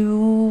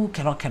until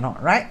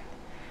cannot, right?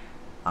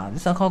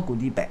 This one called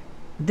goodie bag.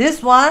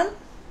 This one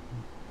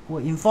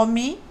will inform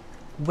me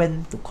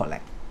when to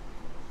collect.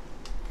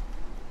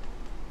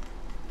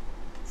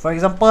 For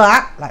example,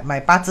 like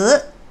my 八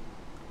字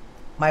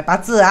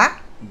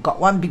got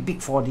one big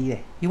 4D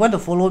there. You want to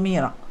follow me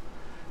or not?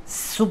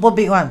 Super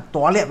big one,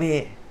 大粒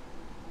嘅.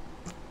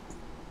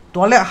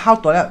 大粒 how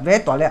大粒?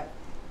 Very 大粒.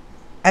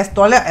 As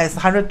大粒 as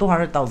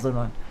 100,000-200,000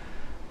 one.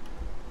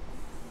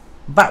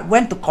 But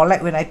when to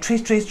collect, when I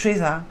trace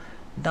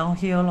down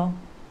here lor,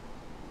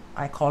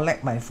 I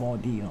collect my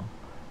 4D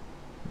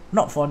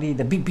not 4D,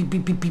 the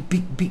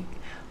big.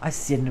 I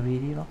sian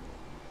already lor.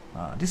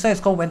 This one is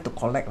called when to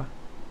collect lah.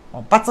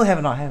 Oh, 八字have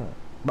or not have?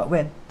 But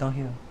when? Down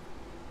here.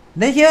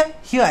 Then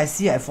here I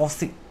see I fall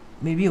sick.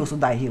 Maybe also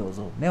die here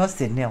also. Never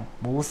sian liao,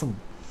 bo seng.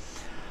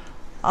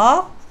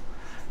 Oh,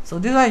 so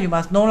this one you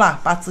must know lah.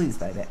 八字 is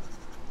like that.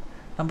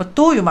 Number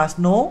 2, you must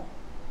know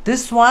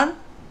this one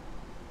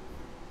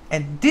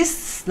and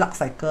this luck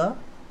cycle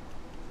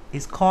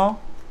is called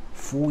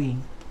福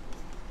音.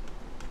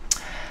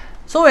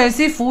 So when you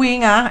see 福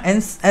音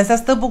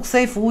ancestor book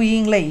say 福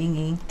音泪盈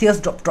盈 tears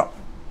drop.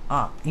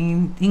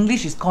 In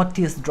English it's called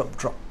tears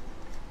drop.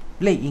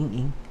 泪盈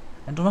盈.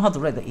 I don't know how to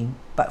write the 盈,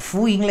 but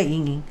福音泪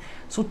盈盈.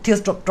 So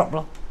tears drop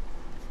lor.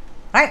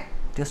 Right?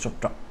 Tears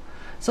drop.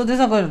 So this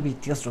is going to be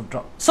tears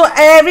drop. So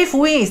every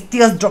福音 is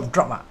tears drop.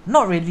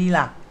 Not really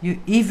lah.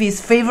 If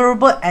it's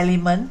favorable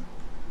element,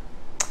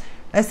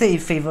 let's say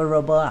it's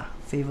favorable.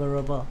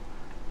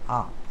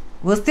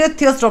 Will still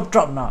tears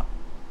drop now.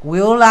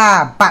 Will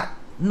lah, but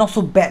not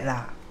so bad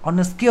lah. On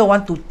a scale of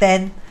 1 to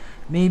 10,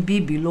 maybe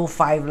below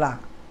 5 lah.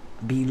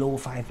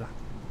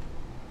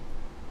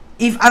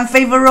 If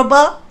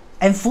unfavorable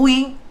and 福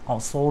音, oh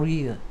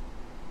sorry,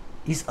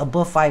 it's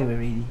above 5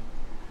 already.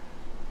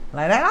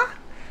 Like that lah.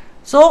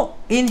 So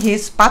in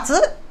his 八字,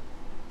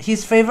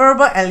 his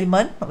favorable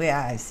element, where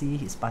I see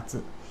his 八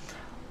字,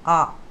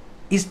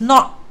 is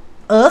not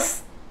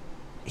earth.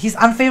 His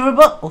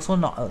unfavorable also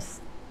not earth.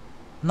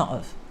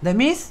 That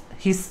means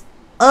his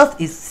earth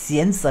is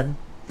闲神.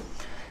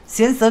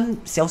 闲神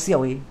小小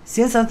诶.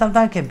 闲神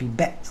sometimes can be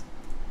bad,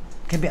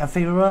 can be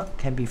unfavorable,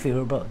 can be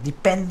favorable.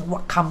 Depend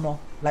what come lor.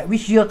 Like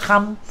which year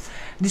come,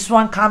 this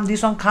one come,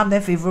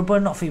 then favorable,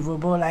 not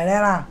favorable, like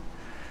that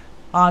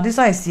lah. This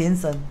one is 闲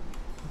神.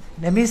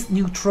 That means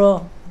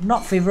neutral,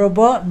 not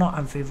favorable, not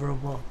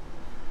unfavorable.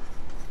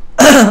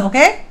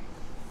 Okay?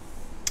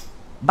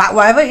 But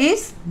whatever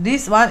is,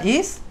 this one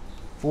is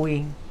福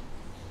音.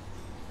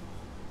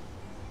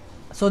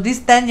 So this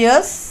 10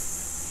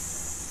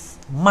 years,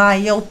 my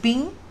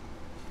Yelping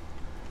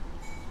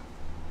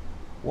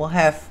will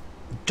have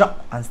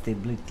job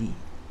instability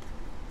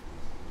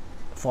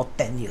for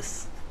 10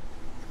 years.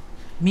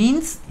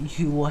 Means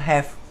you will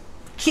have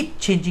keep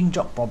changing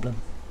job problem.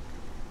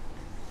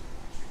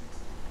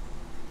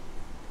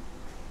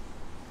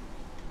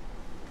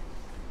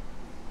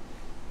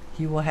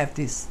 He will have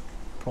this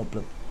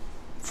problem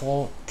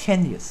for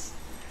 10 years.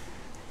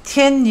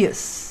 10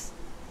 years.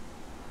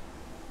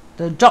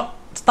 The job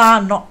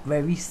star not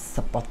very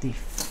supportive.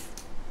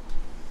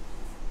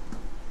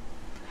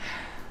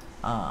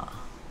 Like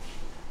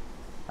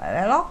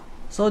that lor.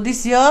 So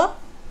this year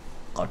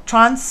got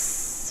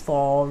chance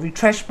for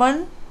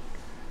retrenchment,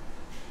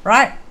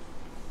 right?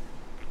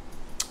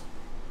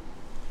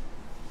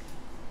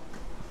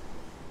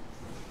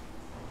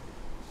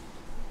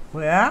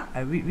 Where I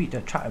read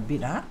the chart a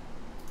bit.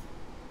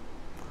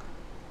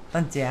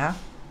 等下.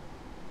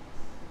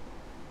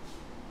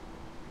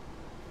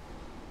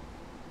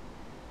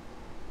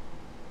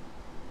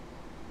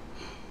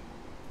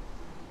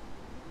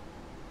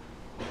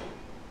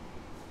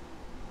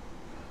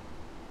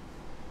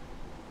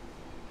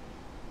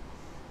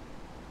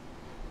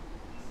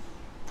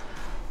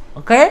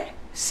 Okay,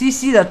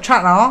 see the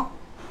chart now.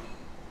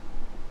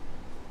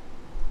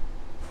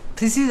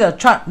 See the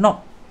chart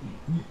not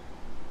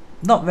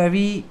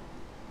very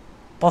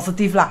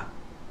positive lah.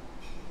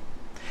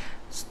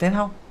 So then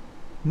how?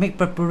 Make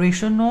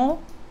preparation no?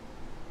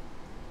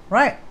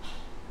 Right?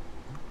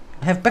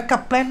 Have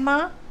backup plan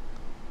ma?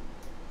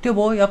 Tio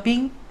bo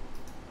Yelping?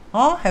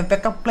 Have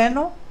backup plan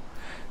no?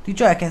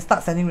 Teacher, I can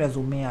start sending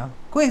resume.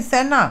 Go and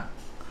send lah.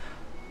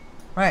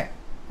 Right?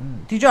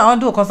 Teacher, I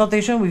want to do a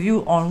consultation with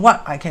you on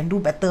what I can do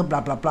better,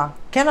 blah blah blah.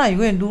 Can lah, you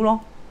go and do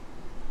lor.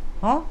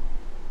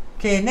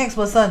 Okay, next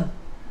person.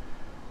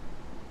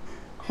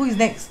 Who is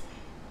next?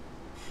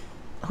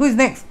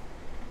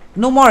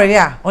 No more already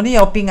only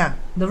Yelping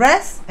The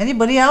rest?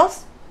 Anybody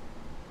else?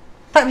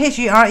 Type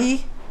HERE.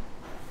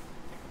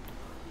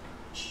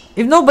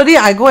 If nobody,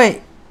 I go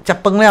and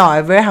Japeng liao.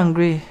 I'm very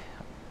hungry.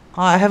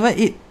 I haven't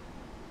eat.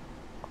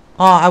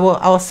 I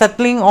was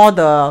settling all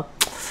the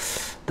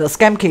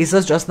scam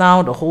cases just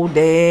now the whole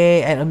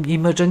day, and an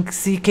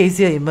emergency case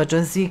here,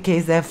 emergency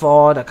case there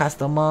for the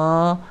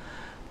customer.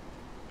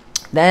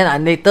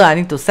 Then later I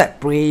need to set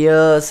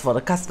prayers for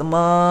the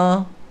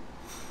customer,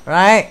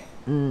 right?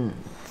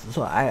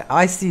 So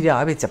I see there.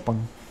 I be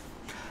Japeng.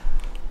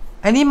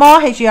 Any more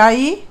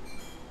HERE?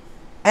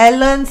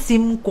 Alan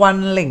Sim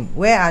Kwan Ling.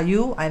 Where are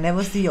you? I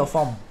never see your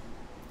form.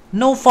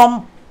 No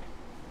form.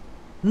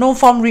 No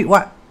form. Read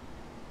what?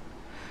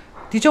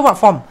 Teacher, what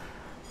form?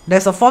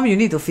 There's a form you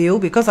need to fill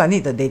because I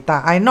need the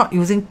data. I'm not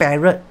using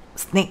parrot,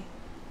 snake,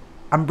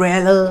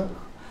 umbrella.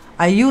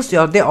 I use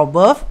your date of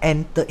birth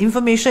and the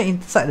information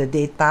inside the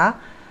data.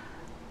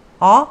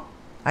 Or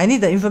I need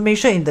the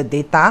information in the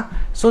data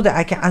so that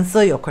I can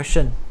answer your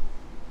question.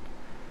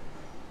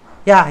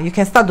 Yeah, you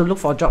can start to look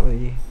for a job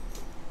already.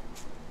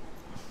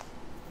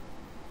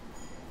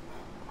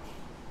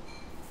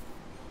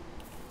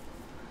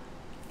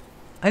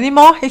 Any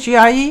more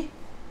HERE?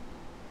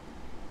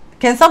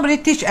 Can somebody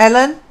teach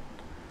Alan?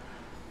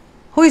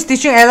 Who is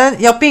teaching Alan?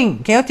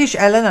 Yelping, can you teach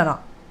Alan or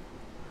not?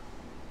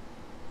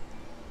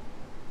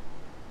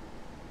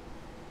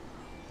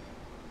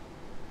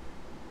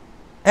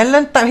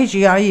 Alan type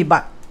HERE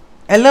but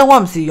Alan 我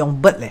唔是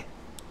用 bird 咧，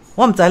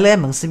我唔知你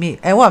問什麼，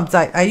誒我唔知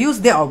I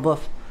use date of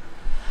birth，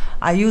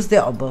 I use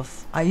date of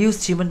birth， I use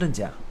奇門遁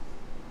甲，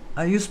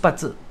 I use 八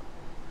字，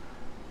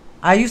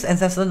 I use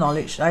ancestor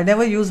knowledge， I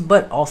never use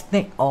bird or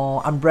snake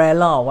or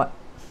umbrella or what.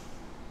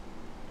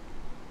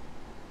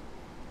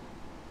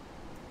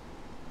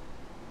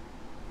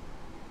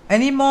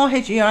 Any more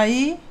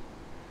HERE?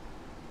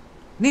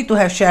 Need to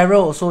have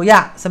Cheryl. So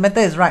yeah,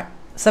 Samantha is right.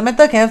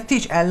 Samantha can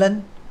teach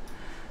Alan.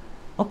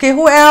 Okay,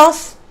 who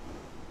else?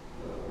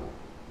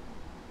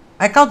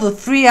 I count to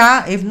 3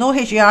 If no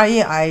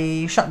HERE,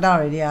 I shut down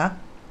already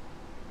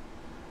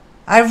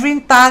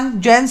Irene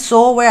Tan, Jen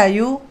So, where are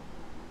you?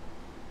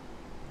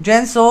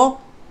 Jen So.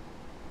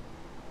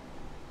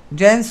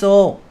 Jen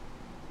So.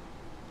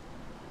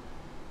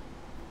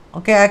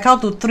 Okay, I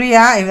count to 3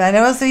 If I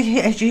never see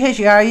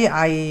HERE,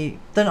 I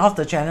turn off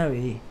the channel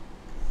already.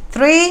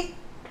 3.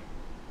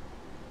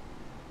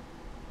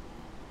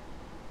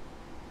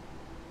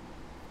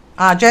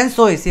 Jen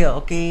So is here.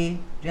 Okay,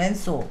 Jen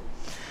So.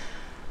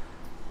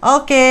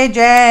 Okay,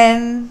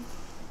 Jen.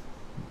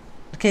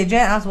 Okay,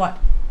 Jen asked what?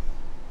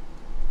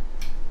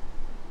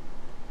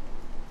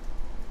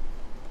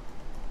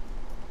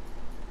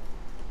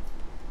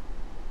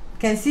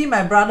 Can see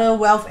my brother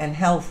wealth and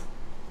health.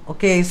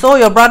 Okay, so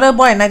your brother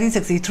born in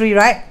 1963,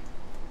 right?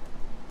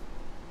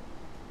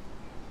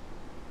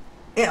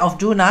 8th of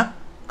June,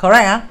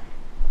 correct?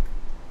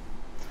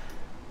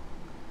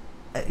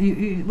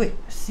 You wait,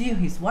 see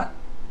his what?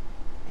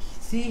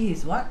 See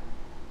his what?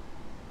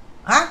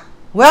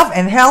 Wealth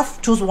and health,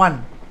 choose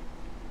one.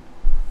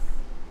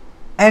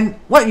 And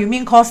what you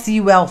mean call see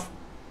wealth?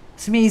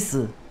 什么意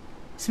思？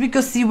什么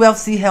叫 see wealth,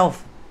 see health?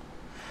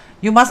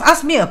 You must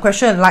ask me a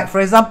question like,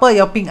 for example,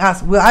 Yao Ping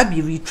asked, will I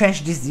be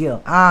retrenched this year?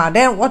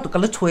 Then what to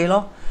call it chui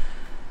lo?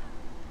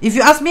 If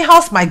you ask me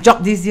how's my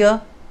job this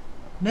year,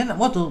 then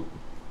what to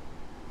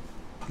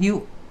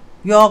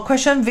your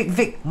question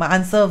Vic, my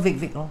answer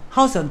Vic lo.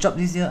 How's your job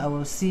this year? I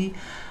will see.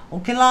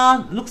 Okay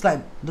lah, looks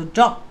like the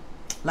job,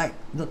 like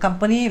the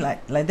company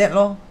like that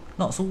lo.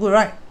 Not so good,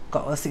 right?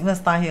 Got a signal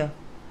star here.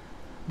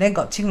 Then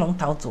got 青龙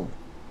逃走.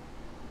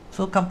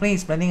 So company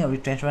is planning a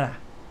retrenchment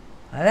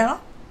like that lo.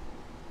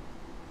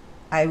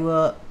 I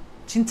will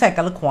青菜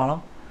给你看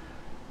咯.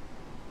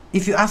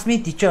 If you ask me,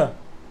 teacher,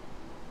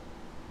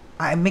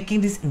 I am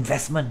making this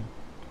investment.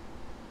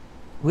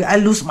 Will I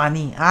lose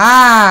money?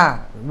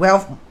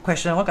 Wealth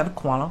question. What 给你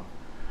看咯?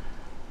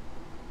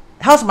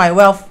 How's my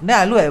wealth? Then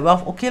I look at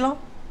wealth. Okay lo.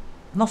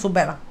 Not so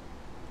bad lah.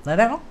 Like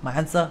that lo. My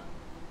answer.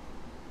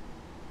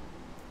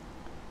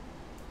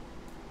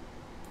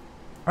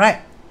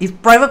 Right.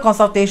 If private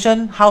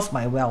consultation, how's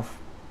my wealth?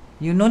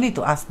 You no need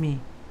to ask me.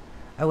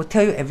 I will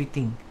tell you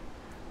everything.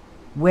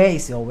 Where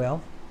is your wealth?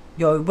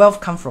 Your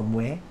wealth come from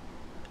where?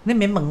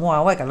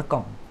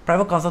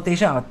 Private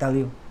consultation, I will tell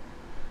you.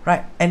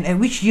 Right? And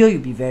which year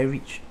you'll be very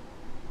rich.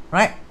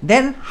 Right?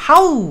 Then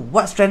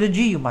what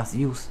strategy you must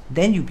use?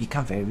 Then you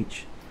become very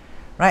rich.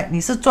 Right?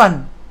 你是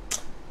赚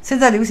现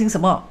在流行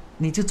什么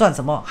你就赚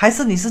什么，还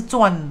是你是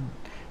赚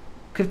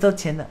crypto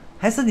钱的，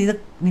还是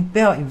你不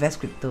要 invest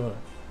crypto 了，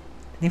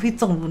你会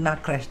中 Luna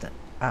crash 的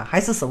还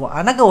是什么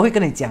那个我会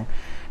跟你讲。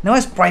Now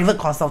is private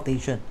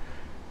consultation.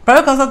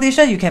 Private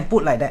consultation you can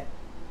put like that.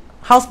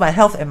 How's my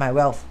health and my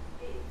wealth?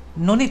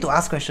 No need to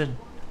ask question.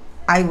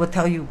 I will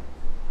tell you.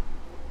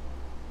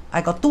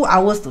 I got 2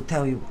 hours to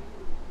tell you.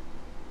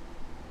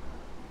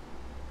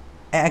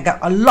 And I got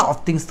a lot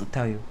of things to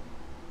tell you.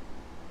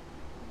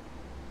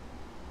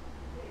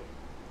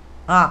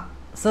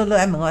 So 你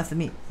愛問我什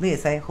麼？你會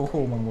使好好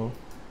問我。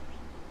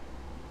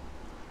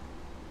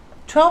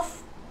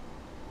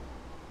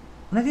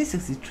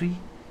1963。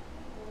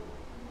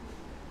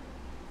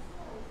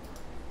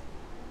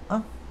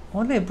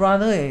我哋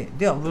brother 誒，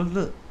你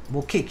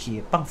冇 kick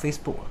佢放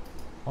Facebook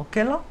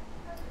OK 咯。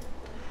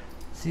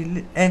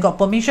And got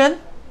permission?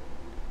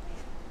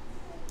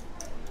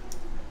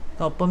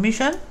 Got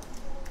permission?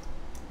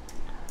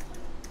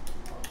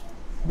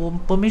 冇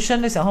permission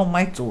你想學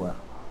咪做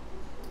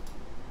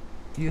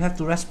You have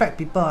to respect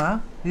people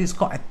This is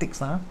called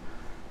ethics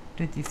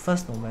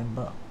 21st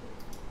November.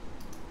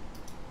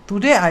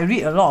 Today I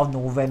read a lot of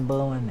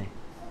November one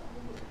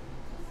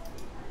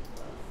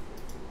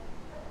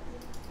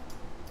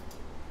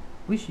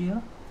Which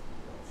year?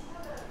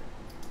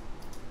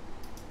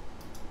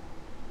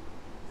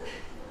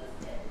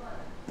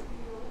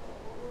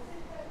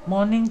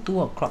 Morning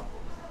 2 o'clock.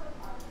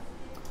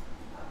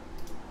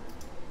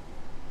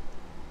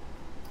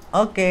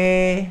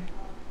 Okay.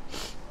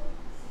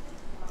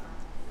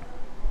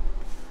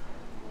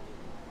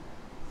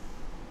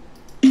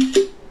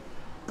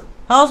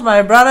 How's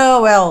my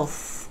brother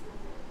wealth?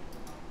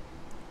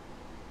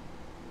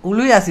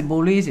 Ulu ya si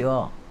bully si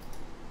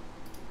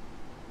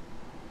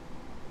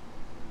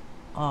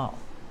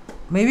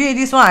Maybe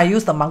this one I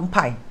use the 盲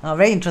派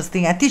very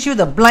interesting. I teach you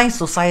the blind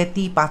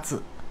society 八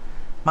字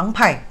盲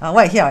派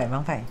我也晓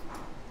盲派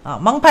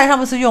盲派他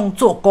们是用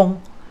做工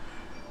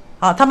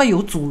他们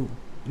有主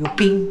有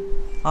兵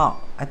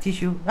I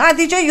teach you. Ah,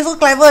 teacher, you so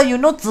clever. You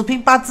know 子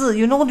平八字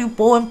you know 刘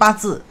伯温八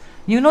字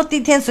you know 地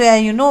天水啊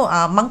you know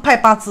盲派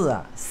八字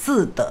啊。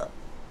是的。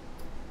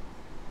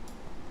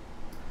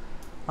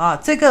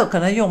这个可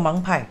能用盲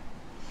派。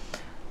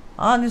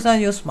this one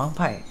use 盲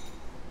派。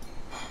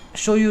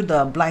Show you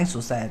the blind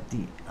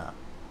society.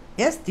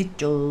 Yes,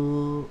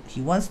 teacher.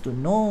 He wants to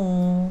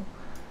know.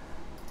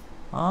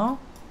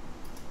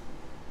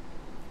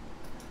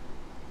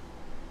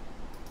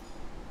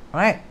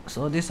 Right,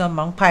 so this one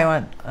盲派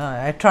one.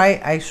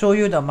 I show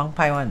you the 盲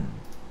派 one.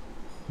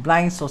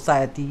 Blind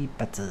society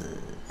八字.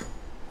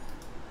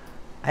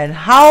 And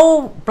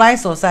how blind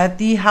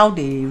society, how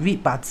they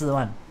read 八字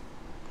one.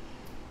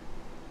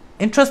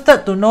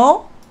 Interested to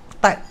know?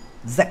 Type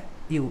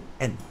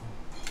ZUN.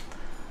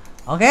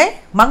 Okay,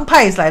 盲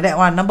派 is like that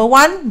one. Number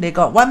one, they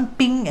got one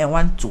ping and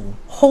one 主,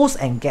 host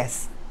and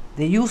guest.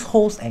 They use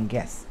host and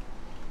guest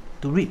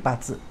to read 八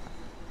字.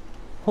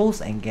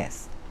 Host and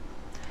guest.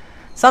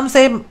 Some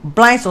say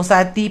blind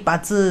society 八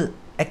字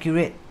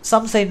accurate.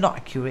 Some say not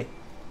accurate.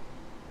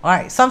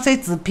 Alright, some say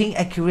子平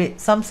accurate.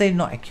 Some say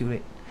not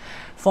accurate.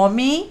 For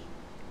me,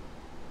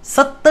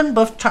 certain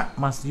birth chart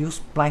must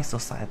use blind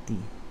society,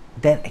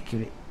 then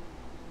accurate.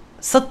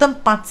 Certain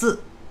八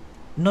字,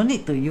 no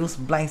need to use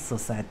blind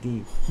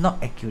society,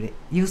 not accurate.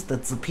 Use the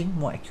子平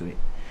more accurate.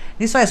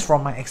 This one is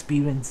from my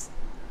experience.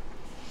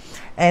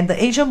 And the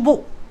ancient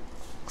book,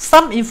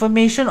 some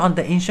information on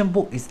the ancient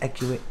book is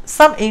accurate.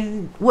 Some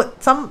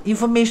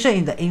information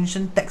in the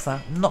ancient text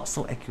are not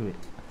so accurate.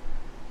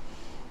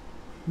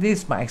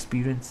 This is my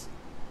experience.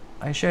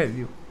 I share with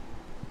you.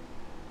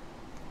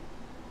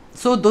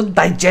 So don't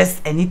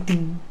digest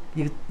anything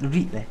you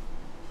read.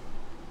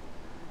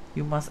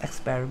 You must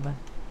experiment.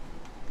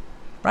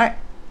 Right?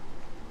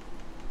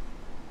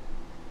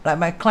 Like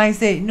my client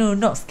say, no,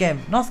 not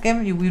scam. Not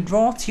scam, you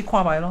withdraw 7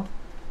块牌 咯.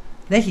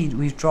 Then he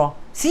withdraw.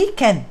 See,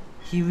 can.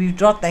 He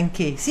withdraw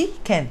 10k. See,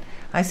 can.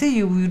 I say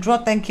you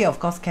withdraw 10k, of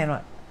course can.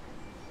 What?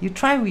 You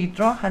try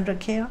withdraw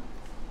 100k.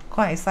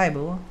 Quite excited.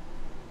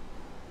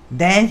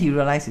 Then he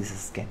realized it's a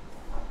scam.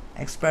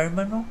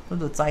 Experiment.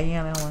 Like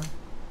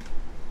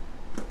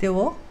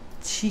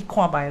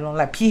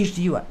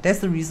PhD. What? That's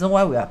the reason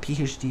why we are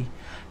PhD.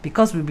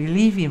 Because we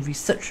believe in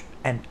research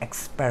and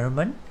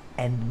experiment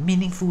and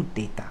meaningful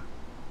data.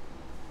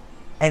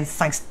 And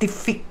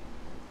scientific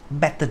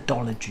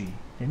methodology.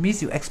 That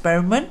means you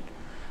experiment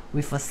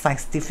with a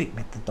scientific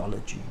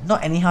methodology,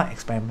 not anyhow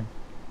experiment.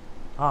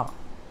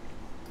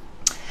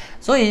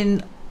 So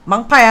in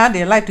盲派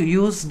they like to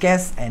use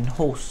guest and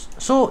host.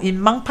 So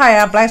in 盲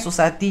派blind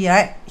society,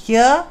 right?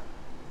 Here,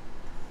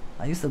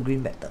 I use the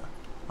green better.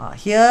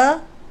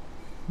 Here,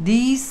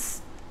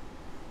 these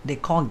they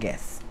call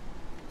guest.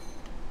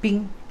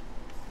 Ping.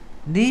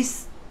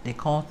 This they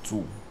call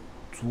主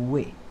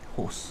位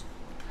host.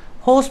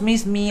 Host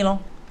means me lor.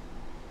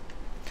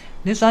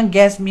 This one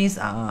guest means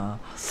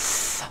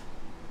outside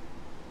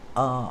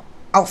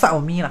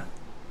of me lah.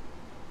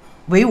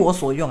 为我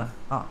所用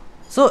啊.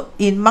 So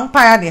in 盲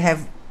派they have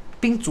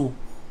宾主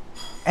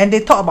and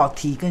they talk about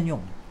体跟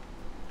用.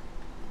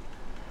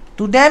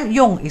 To them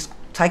用 is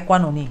财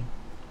官 only.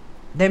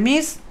 That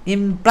means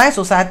in blind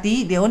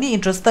society they only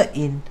interested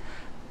in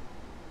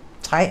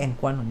财 and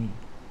官 only.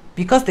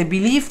 Because they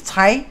believe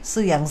财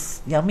是养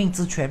命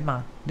之权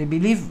嘛. They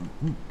believe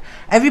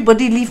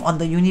everybody live on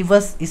the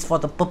universe is for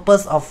the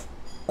purpose of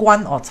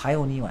官 or 财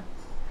only one.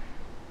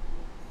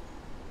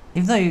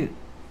 If not, you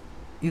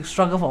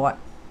struggle for what?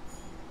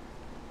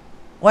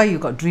 Why you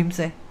got dreams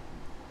eh?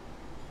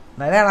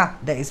 Like that lah.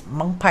 That is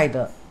盲派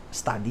的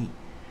study.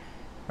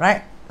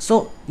 Right?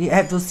 So you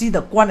have to see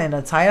the 官 and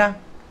the 财 lah.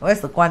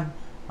 Where's the 官?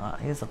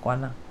 Here's the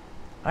官lah.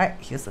 Right?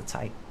 Here's the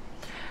财.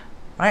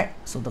 Right?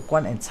 So the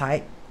官 and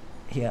财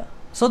here.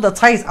 So the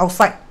财 is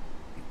outside.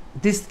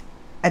 This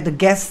at the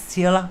guests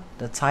here lah.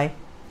 The 财.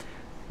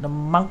 The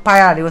盲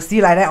派they will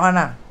see like that one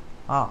lah.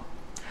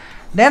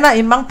 Then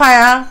in 盲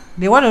派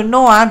they want to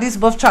know this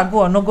birth chart good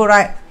or no good,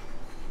 right?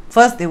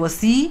 First they will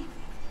see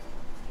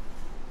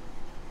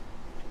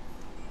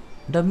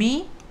the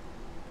me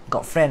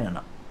got friend or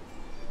not.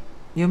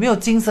 有没有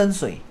金生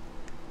水?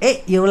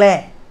 有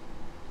嘞.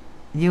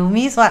 You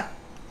miss what?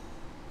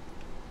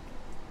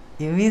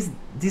 You miss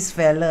this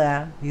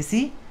fella you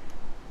see?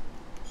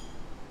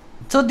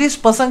 So this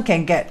person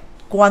can get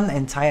官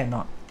and 财 or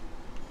not?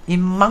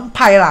 In 盲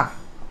派啦,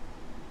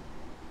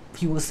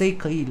 he will say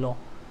可以咯.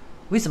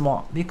 为什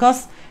么?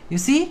 Because you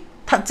see,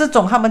 这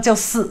种他们叫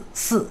四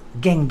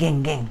gang.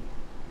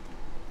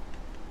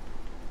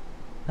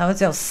 他们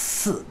叫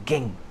四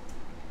gang.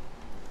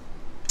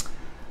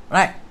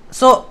 Right?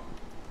 So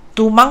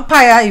to 盲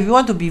派if you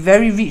want to be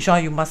very rich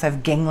you must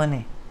have gang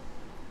one.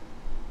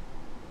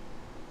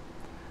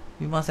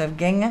 You must have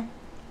gang.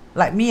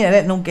 Like me like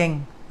that, no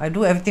gang. I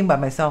do everything by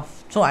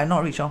myself, so I'm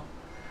not rich.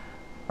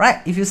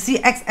 Right? If you see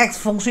XX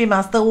Feng Shui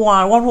Master,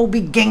 wow, one whole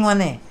big gang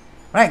one.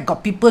 Right?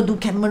 Got people do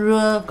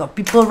camera, got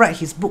people write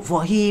his book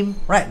for him,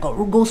 right? Got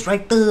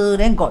ghostwriter,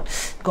 then got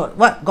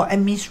what? Got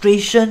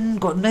administration,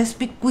 got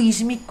speak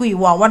kui,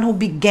 wow, one whole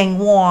big gang,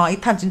 wow, 一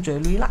探进嘴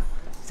里啦.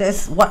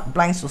 That's what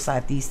blind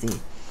society say.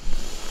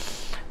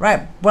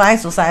 right?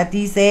 Blind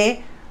society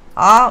say,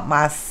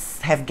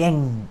 must have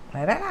gang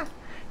like that lah.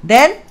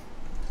 Then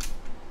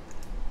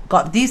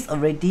got this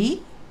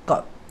already,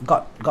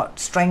 got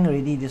strength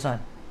already. This one,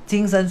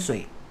 金生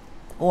水，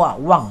哇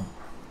旺，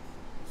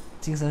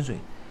金生水。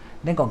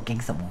Then got gang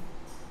some more,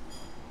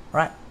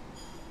 right?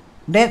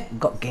 Then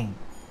got gang.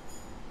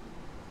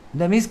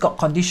 That means got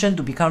condition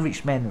to become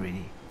rich man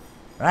already,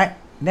 right?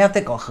 Then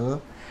after got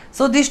her.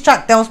 So this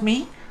chart tells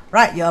me,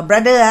 right, your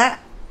brother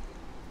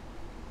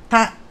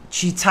他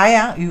取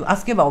财you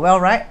asking about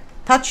wealth, right?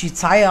 他取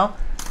财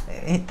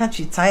他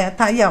取财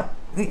他要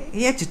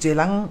一堆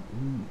人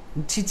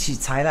去取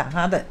财啦，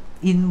他的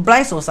in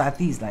blind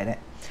society is like that.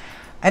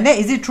 And then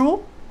is it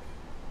true?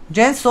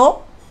 Jen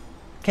So,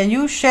 can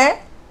you share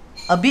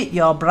a bit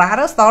your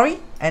brother story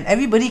and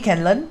everybody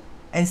can learn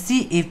and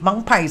see if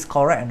Monk Pai is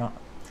correct or not?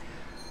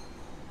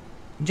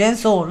 Jen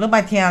So,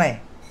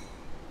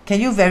 can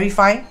you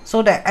verify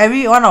so that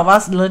every one of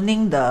us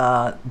learning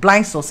the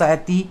blind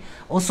society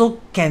also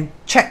can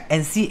check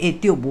and see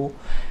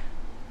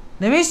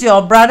that means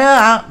your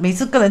brother 每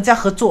次跟人家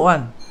合作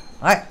one,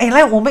 right?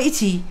 来我们一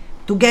起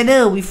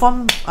together we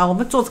form 我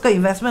们做这个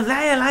investment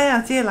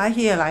来直接来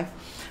here 来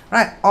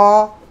right?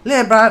 Or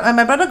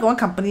my brother got one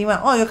company one.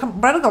 Oh, your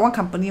brother got one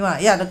company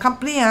one. Yeah, the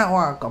company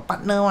got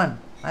partner one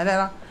like that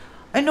lah.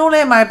 I know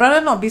my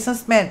brother not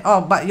businessman.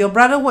 Oh, but your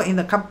brother work in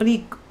the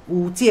company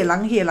有这人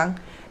那人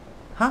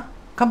huh?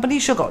 Company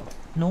sure got.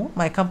 No,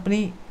 my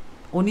company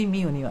only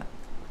me only what,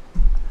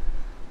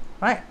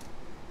 right?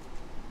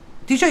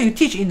 Teacher, you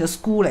teach in the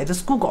school, the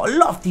school got a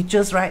lot of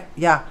teachers, right?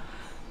 Yeah,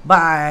 but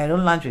I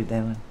don't lunch with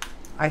them.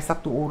 I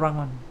start to orang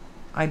one.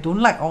 I don't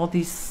like all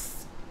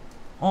this.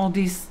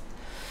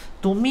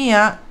 To me,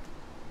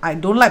 I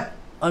don't like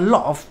a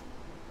lot of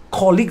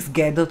colleagues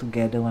gather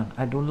together one.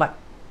 I don't like,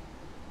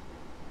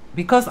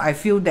 because I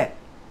feel that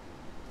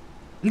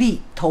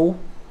力头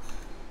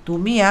to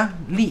me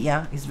力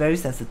is very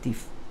sensitive.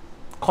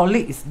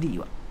 Colleague is 力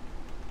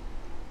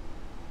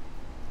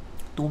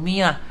to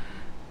me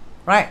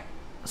right?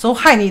 So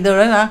害你的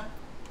人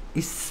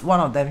is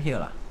one of them here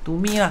lah. To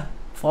me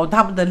for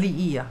他们的利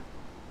益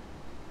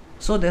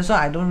So that's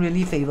why I don't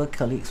really favor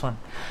colleagues one.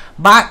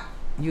 But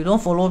you don't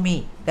follow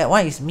me. That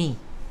one is me.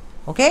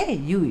 Okay?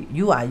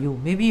 You are you.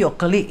 Maybe your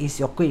colleague is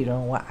your 贵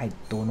人 what, I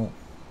don't know.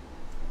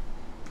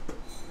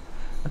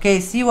 Okay,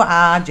 see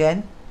what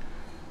Jen.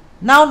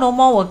 Now no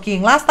more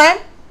working. Last time?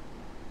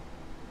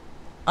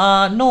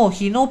 No,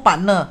 he no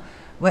partner.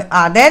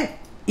 Then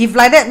if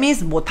like that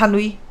means bo tan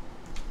lui.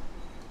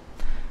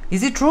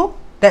 Is it true?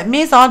 That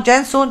means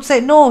Jen Soon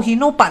said no, he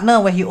no partner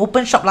when he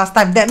opened shop last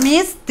time. That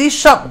means this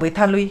shop bo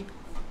tan lui.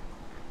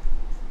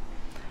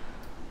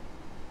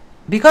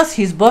 Because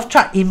his birth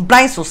chart in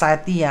blind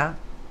society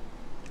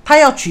他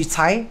要取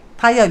财，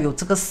他要有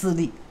这个势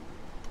力，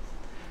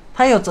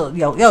他要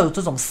有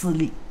这种势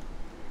力。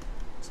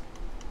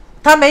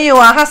他没有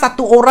他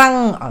satu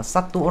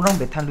orang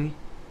被贪lui。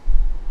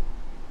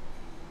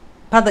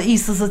他的意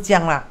思是这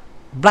样啦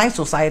 ，blind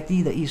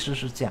society 的意思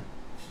是这样。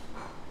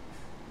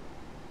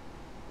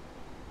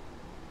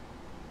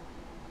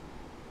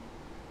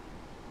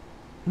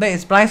That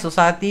is blind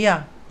society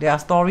their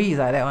story is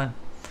like that one.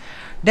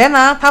 Then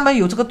他们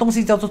有这个东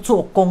西叫做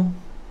做工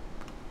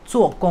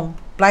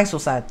blind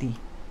society.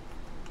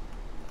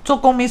 做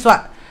工 means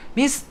what?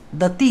 Means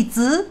the 地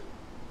支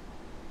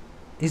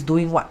is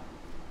doing what?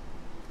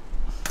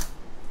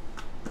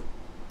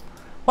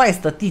 What is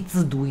the 地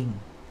支 doing?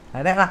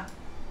 Like that lah.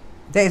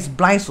 That is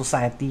blind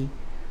society.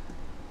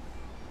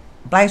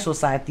 Blind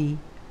society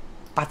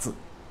八字，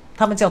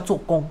他们叫做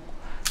工。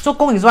做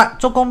工 is what?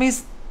 做工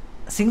means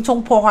行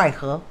冲破坏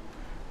合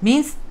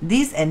means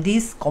this and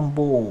this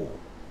combo.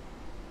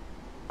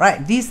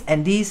 Right? This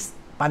and this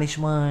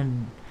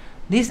punishment.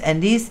 This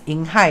and this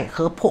引害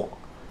合破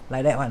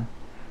like that one.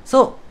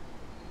 So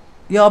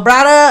your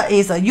brother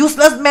is a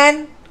useless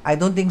man? I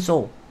don't think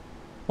so.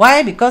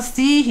 Why? Because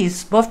see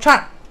his birth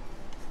chart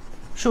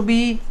should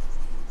be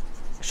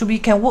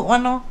can work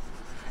one no?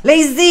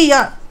 Lazy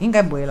应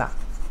该不会啦，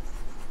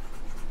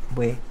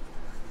不会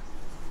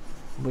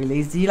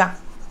lazy 啦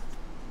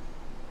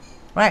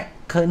 ，right?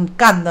 肯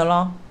干的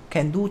咯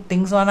 ，can do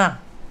things one 啦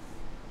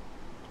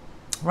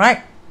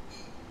 ，right?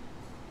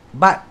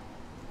 But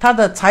他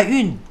的财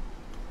运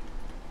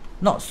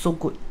not so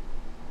good.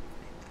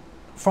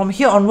 From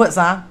here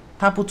onwards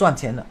他不赚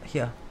钱了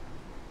here.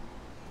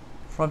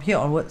 From here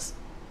onwards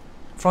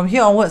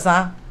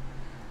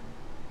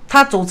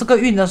他走这个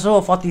运的时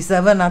候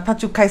 47他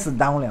就开始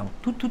down 了，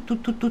嘟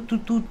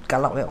搞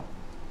了。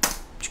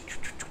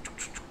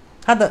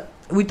他的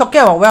we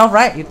talking about wealth,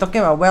 right? You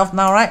talking about wealth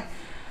now, right?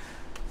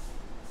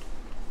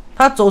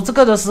 他走这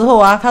个的时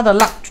候他的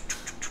luck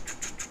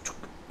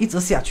一直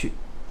下去，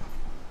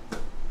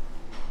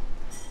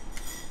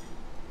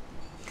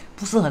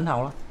不是很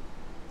好了。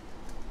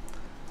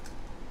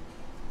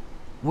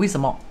为什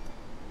么？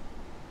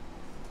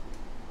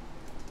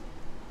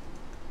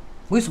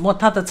为什么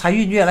他的财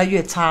运越来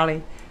越差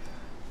嘞？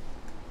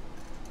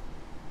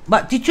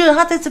的确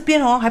他在这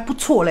边还不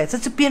错嘞，在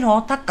这边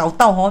他搞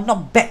到not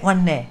bad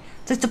one 呢，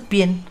在这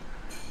边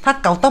他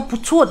搞到不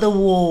错的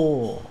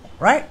哦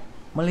 ，right？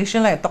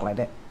 Malaysian like talk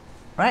like that,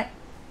 right？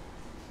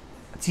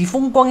 几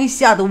风光一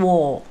下的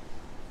哦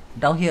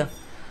 ，down here，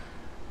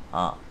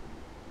 啊，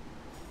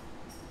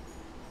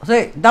所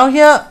以 down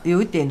here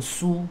有一点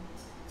输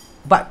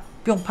 ，but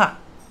不用怕，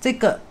这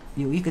个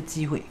有一个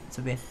机会，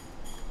这边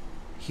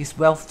his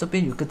wealth 这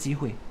边有个机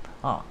会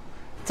啊，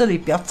这里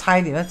比较差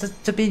一点，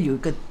这边有一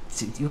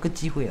个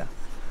机会了，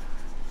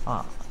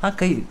啊，他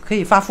可以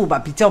发富吧，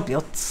比较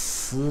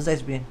迟在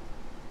这边。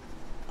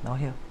Down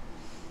here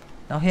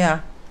ah,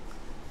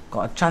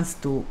 got a chance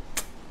to.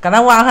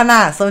 Kadang wang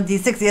hana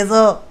 76 years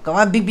old, got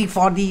one big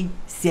 40,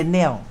 闲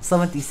了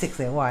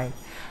 76 eh why?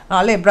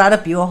 Ah, let brother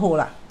比我好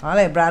啦，啊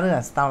let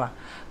brother 知道啦。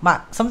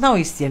But sometimes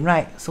we 闲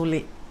right so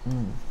late.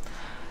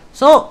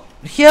 So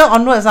here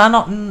onwards ah,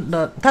 not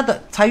the 他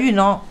的财运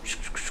哦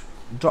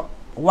drop.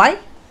 Why?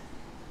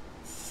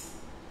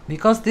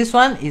 Because this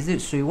one is it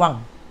水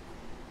旺。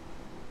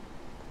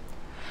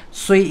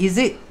水 is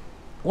it?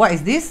 What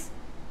is this?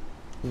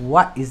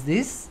 What is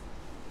this?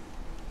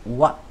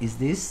 What is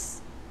this?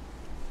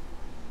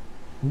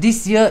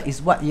 This year is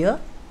what year?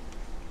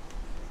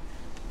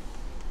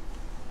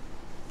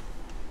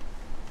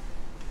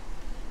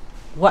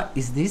 What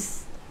is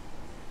this?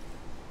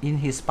 In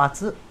his 八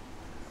字?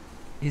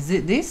 Is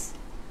it this?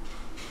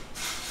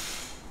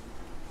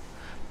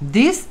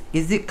 This?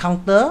 Is it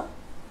counter?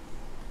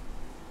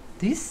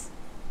 This?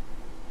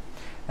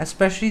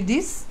 Especially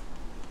this?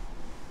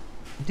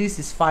 This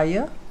is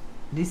fire.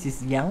 This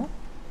is yang.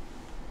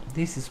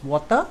 This is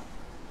water.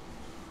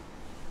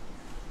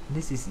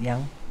 This is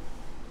yang.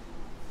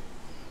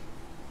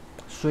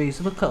 水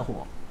是不是克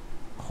火？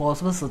火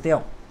是不是死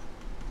掉？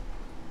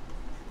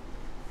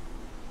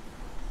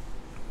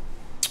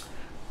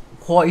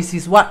火 is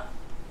his what？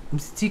 唔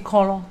是支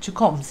call 咯，支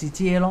call 唔是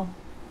接咯，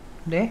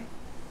咧？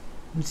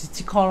唔是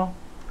支 call 咯。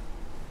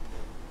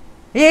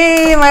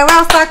耶 ，my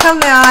wealth star come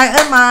了 ，I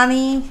earn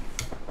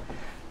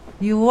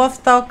money。You wealth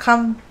star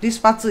come， this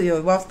八字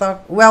有 wealth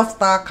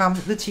star come，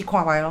 你去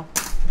看牌咯。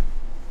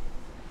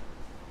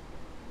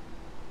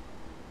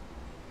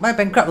My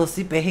bankrupt 就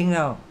死白兴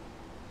了。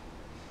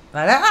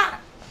Like that lah.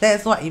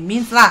 That's what it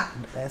means lah.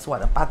 That's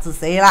what the 八字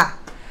say lah.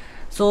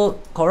 So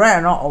correct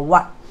or not or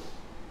what?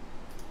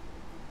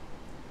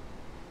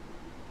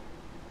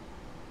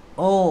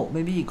 Oh,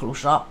 maybe you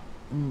close up.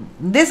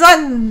 This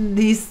one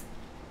is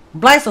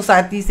blind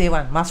society say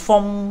one must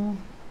form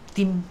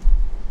team.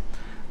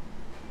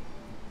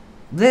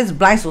 This is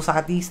blind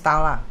society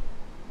style lah.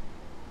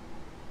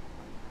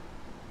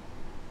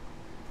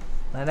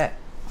 Like that.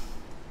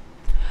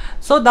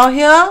 So down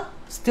here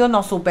still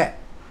not so bad.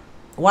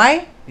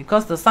 Why?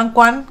 Because the 三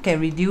官 can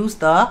reduce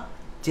the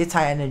劫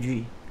财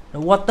energy. The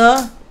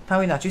water 它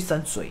会拿去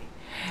生水，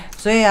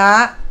所以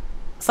啊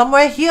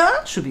somewhere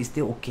here should be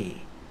still okay.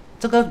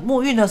 这个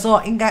木运的时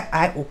候应该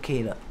还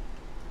OK 了。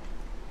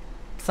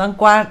三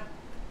官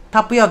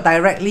它不要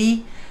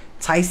directly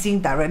财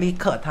星 directly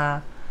克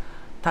它，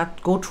它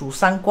go through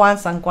三官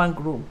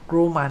grow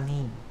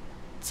money，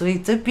 所以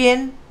这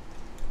边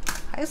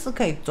还是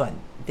可以赚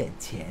一点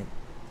钱。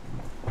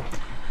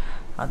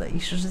好的，意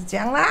思是这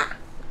样啦。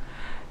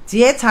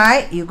劫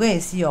财有个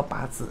人是有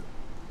八字，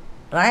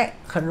来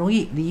很容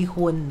易离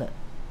婚的。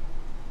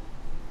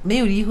没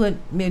有离婚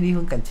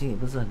感情也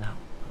不是很好，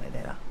来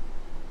的啦。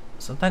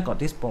Sometimes got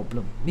this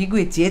problem， 因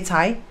为劫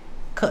财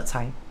克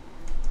财，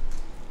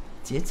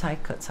劫财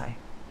克财。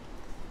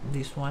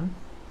This one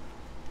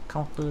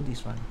counter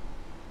this one.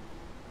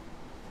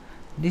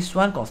 This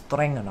one got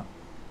strength or not?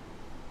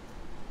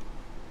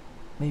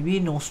 Maybe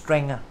no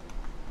strength ah.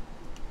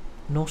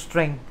 No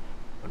strength.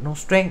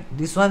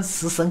 This one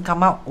食神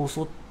come out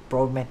also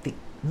problematic.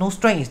 No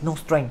strength is no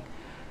strength,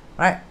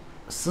 right?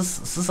 食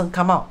神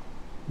come out,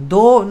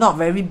 though not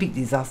very big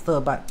disaster,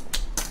 but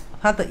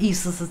它的意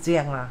思是这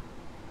样啦。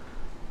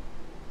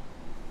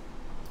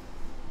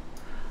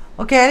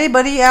Okay,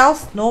 anybody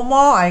else? No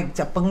more. I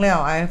吃饭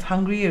了 I'm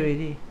hungry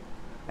already.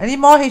 Any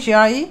more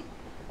HRE?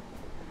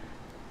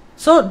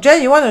 So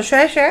Jen, you want to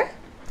share?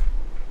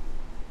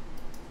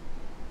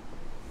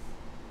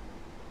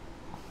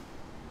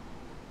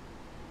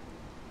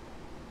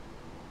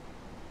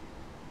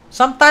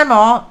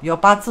 Sometime your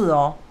八字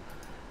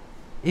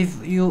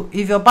if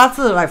your 八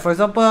字 like for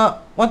example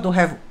want to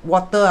have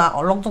water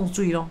or 龙中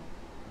水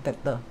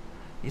better.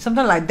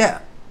 Sometimes like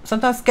that.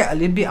 Sometimes get a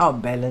little bit out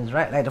of balance,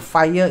 right? Like the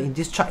fire in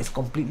this chart is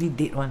completely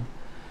dead one.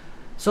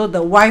 So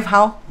the wife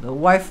how? The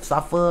wife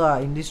suffer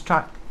in this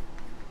chart.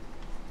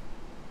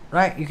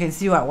 Right? You can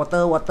see what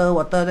water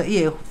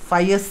the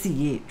fire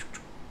see.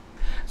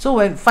 So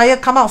when fire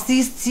come out,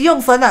 喜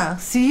用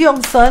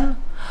神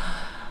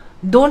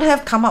don't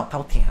have come out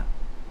头天.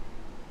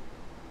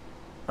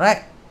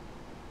 Right?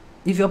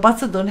 If your 八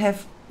字 don't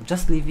have,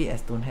 just leave it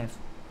as don't have.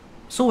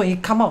 So when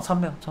it come out,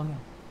 聪明。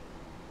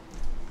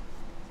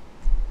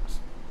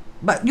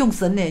But 用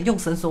神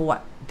so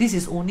what? This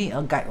is only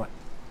a guide what?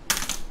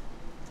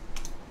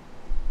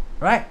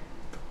 Right?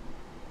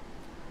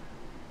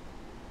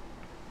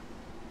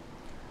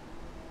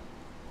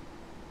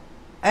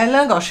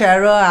 Alan got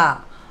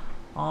sharer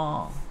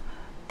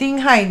丁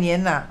亥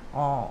年呐、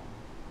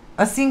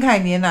辛亥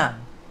年呐、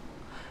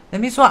That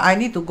means what? I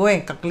need to go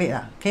and calculate.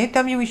 Can you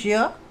tell me which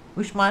year,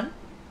 which month,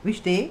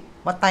 which day,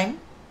 what time?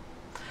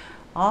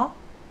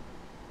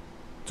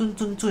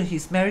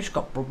 His marriage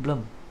got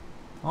problem.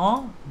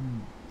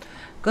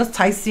 Because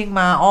财星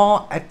嘛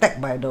all attacked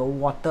by the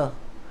water.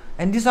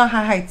 And this one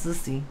亥之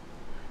星.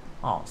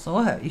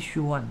 So have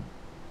issue one.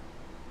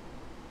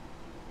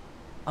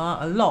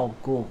 A lot of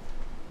gold.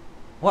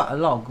 What a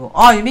lot of gold?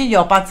 You mean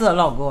your 八字 a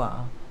lot of gold?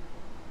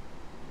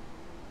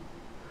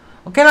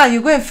 Okay lah, you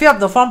go and fill up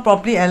the form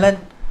properly, Alan.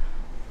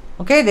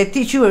 Okay, they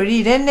teach you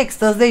already. Then next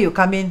Thursday you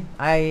come in.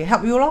 I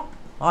help you lor.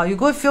 You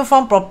go fill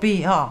form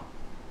properly.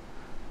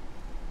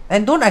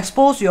 And don't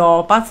expose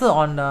your 八字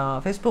on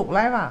Facebook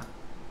Live.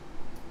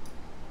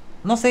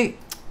 Not say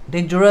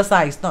dangerous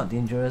it's not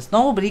dangerous.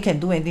 Nobody can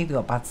do anything to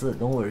your 八字.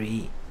 Don't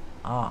worry.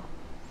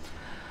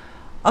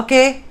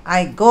 Okay,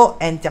 I go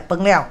and 食饭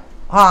了.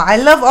 I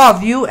love all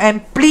of you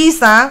and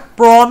please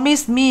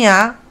promise me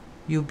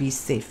you be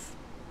safe.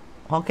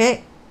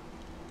 Okay?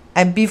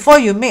 And before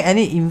you make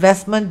any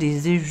investment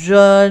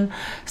decision,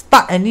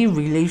 start any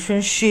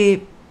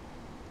relationship,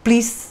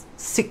 please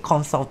seek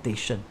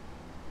consultation.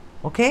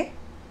 Okay?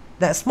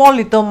 That small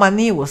little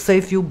money will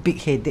save you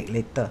big headache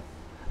later.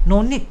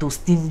 No need to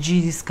stingy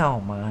this kind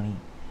of money.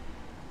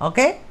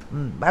 Okay?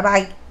 Bye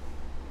bye.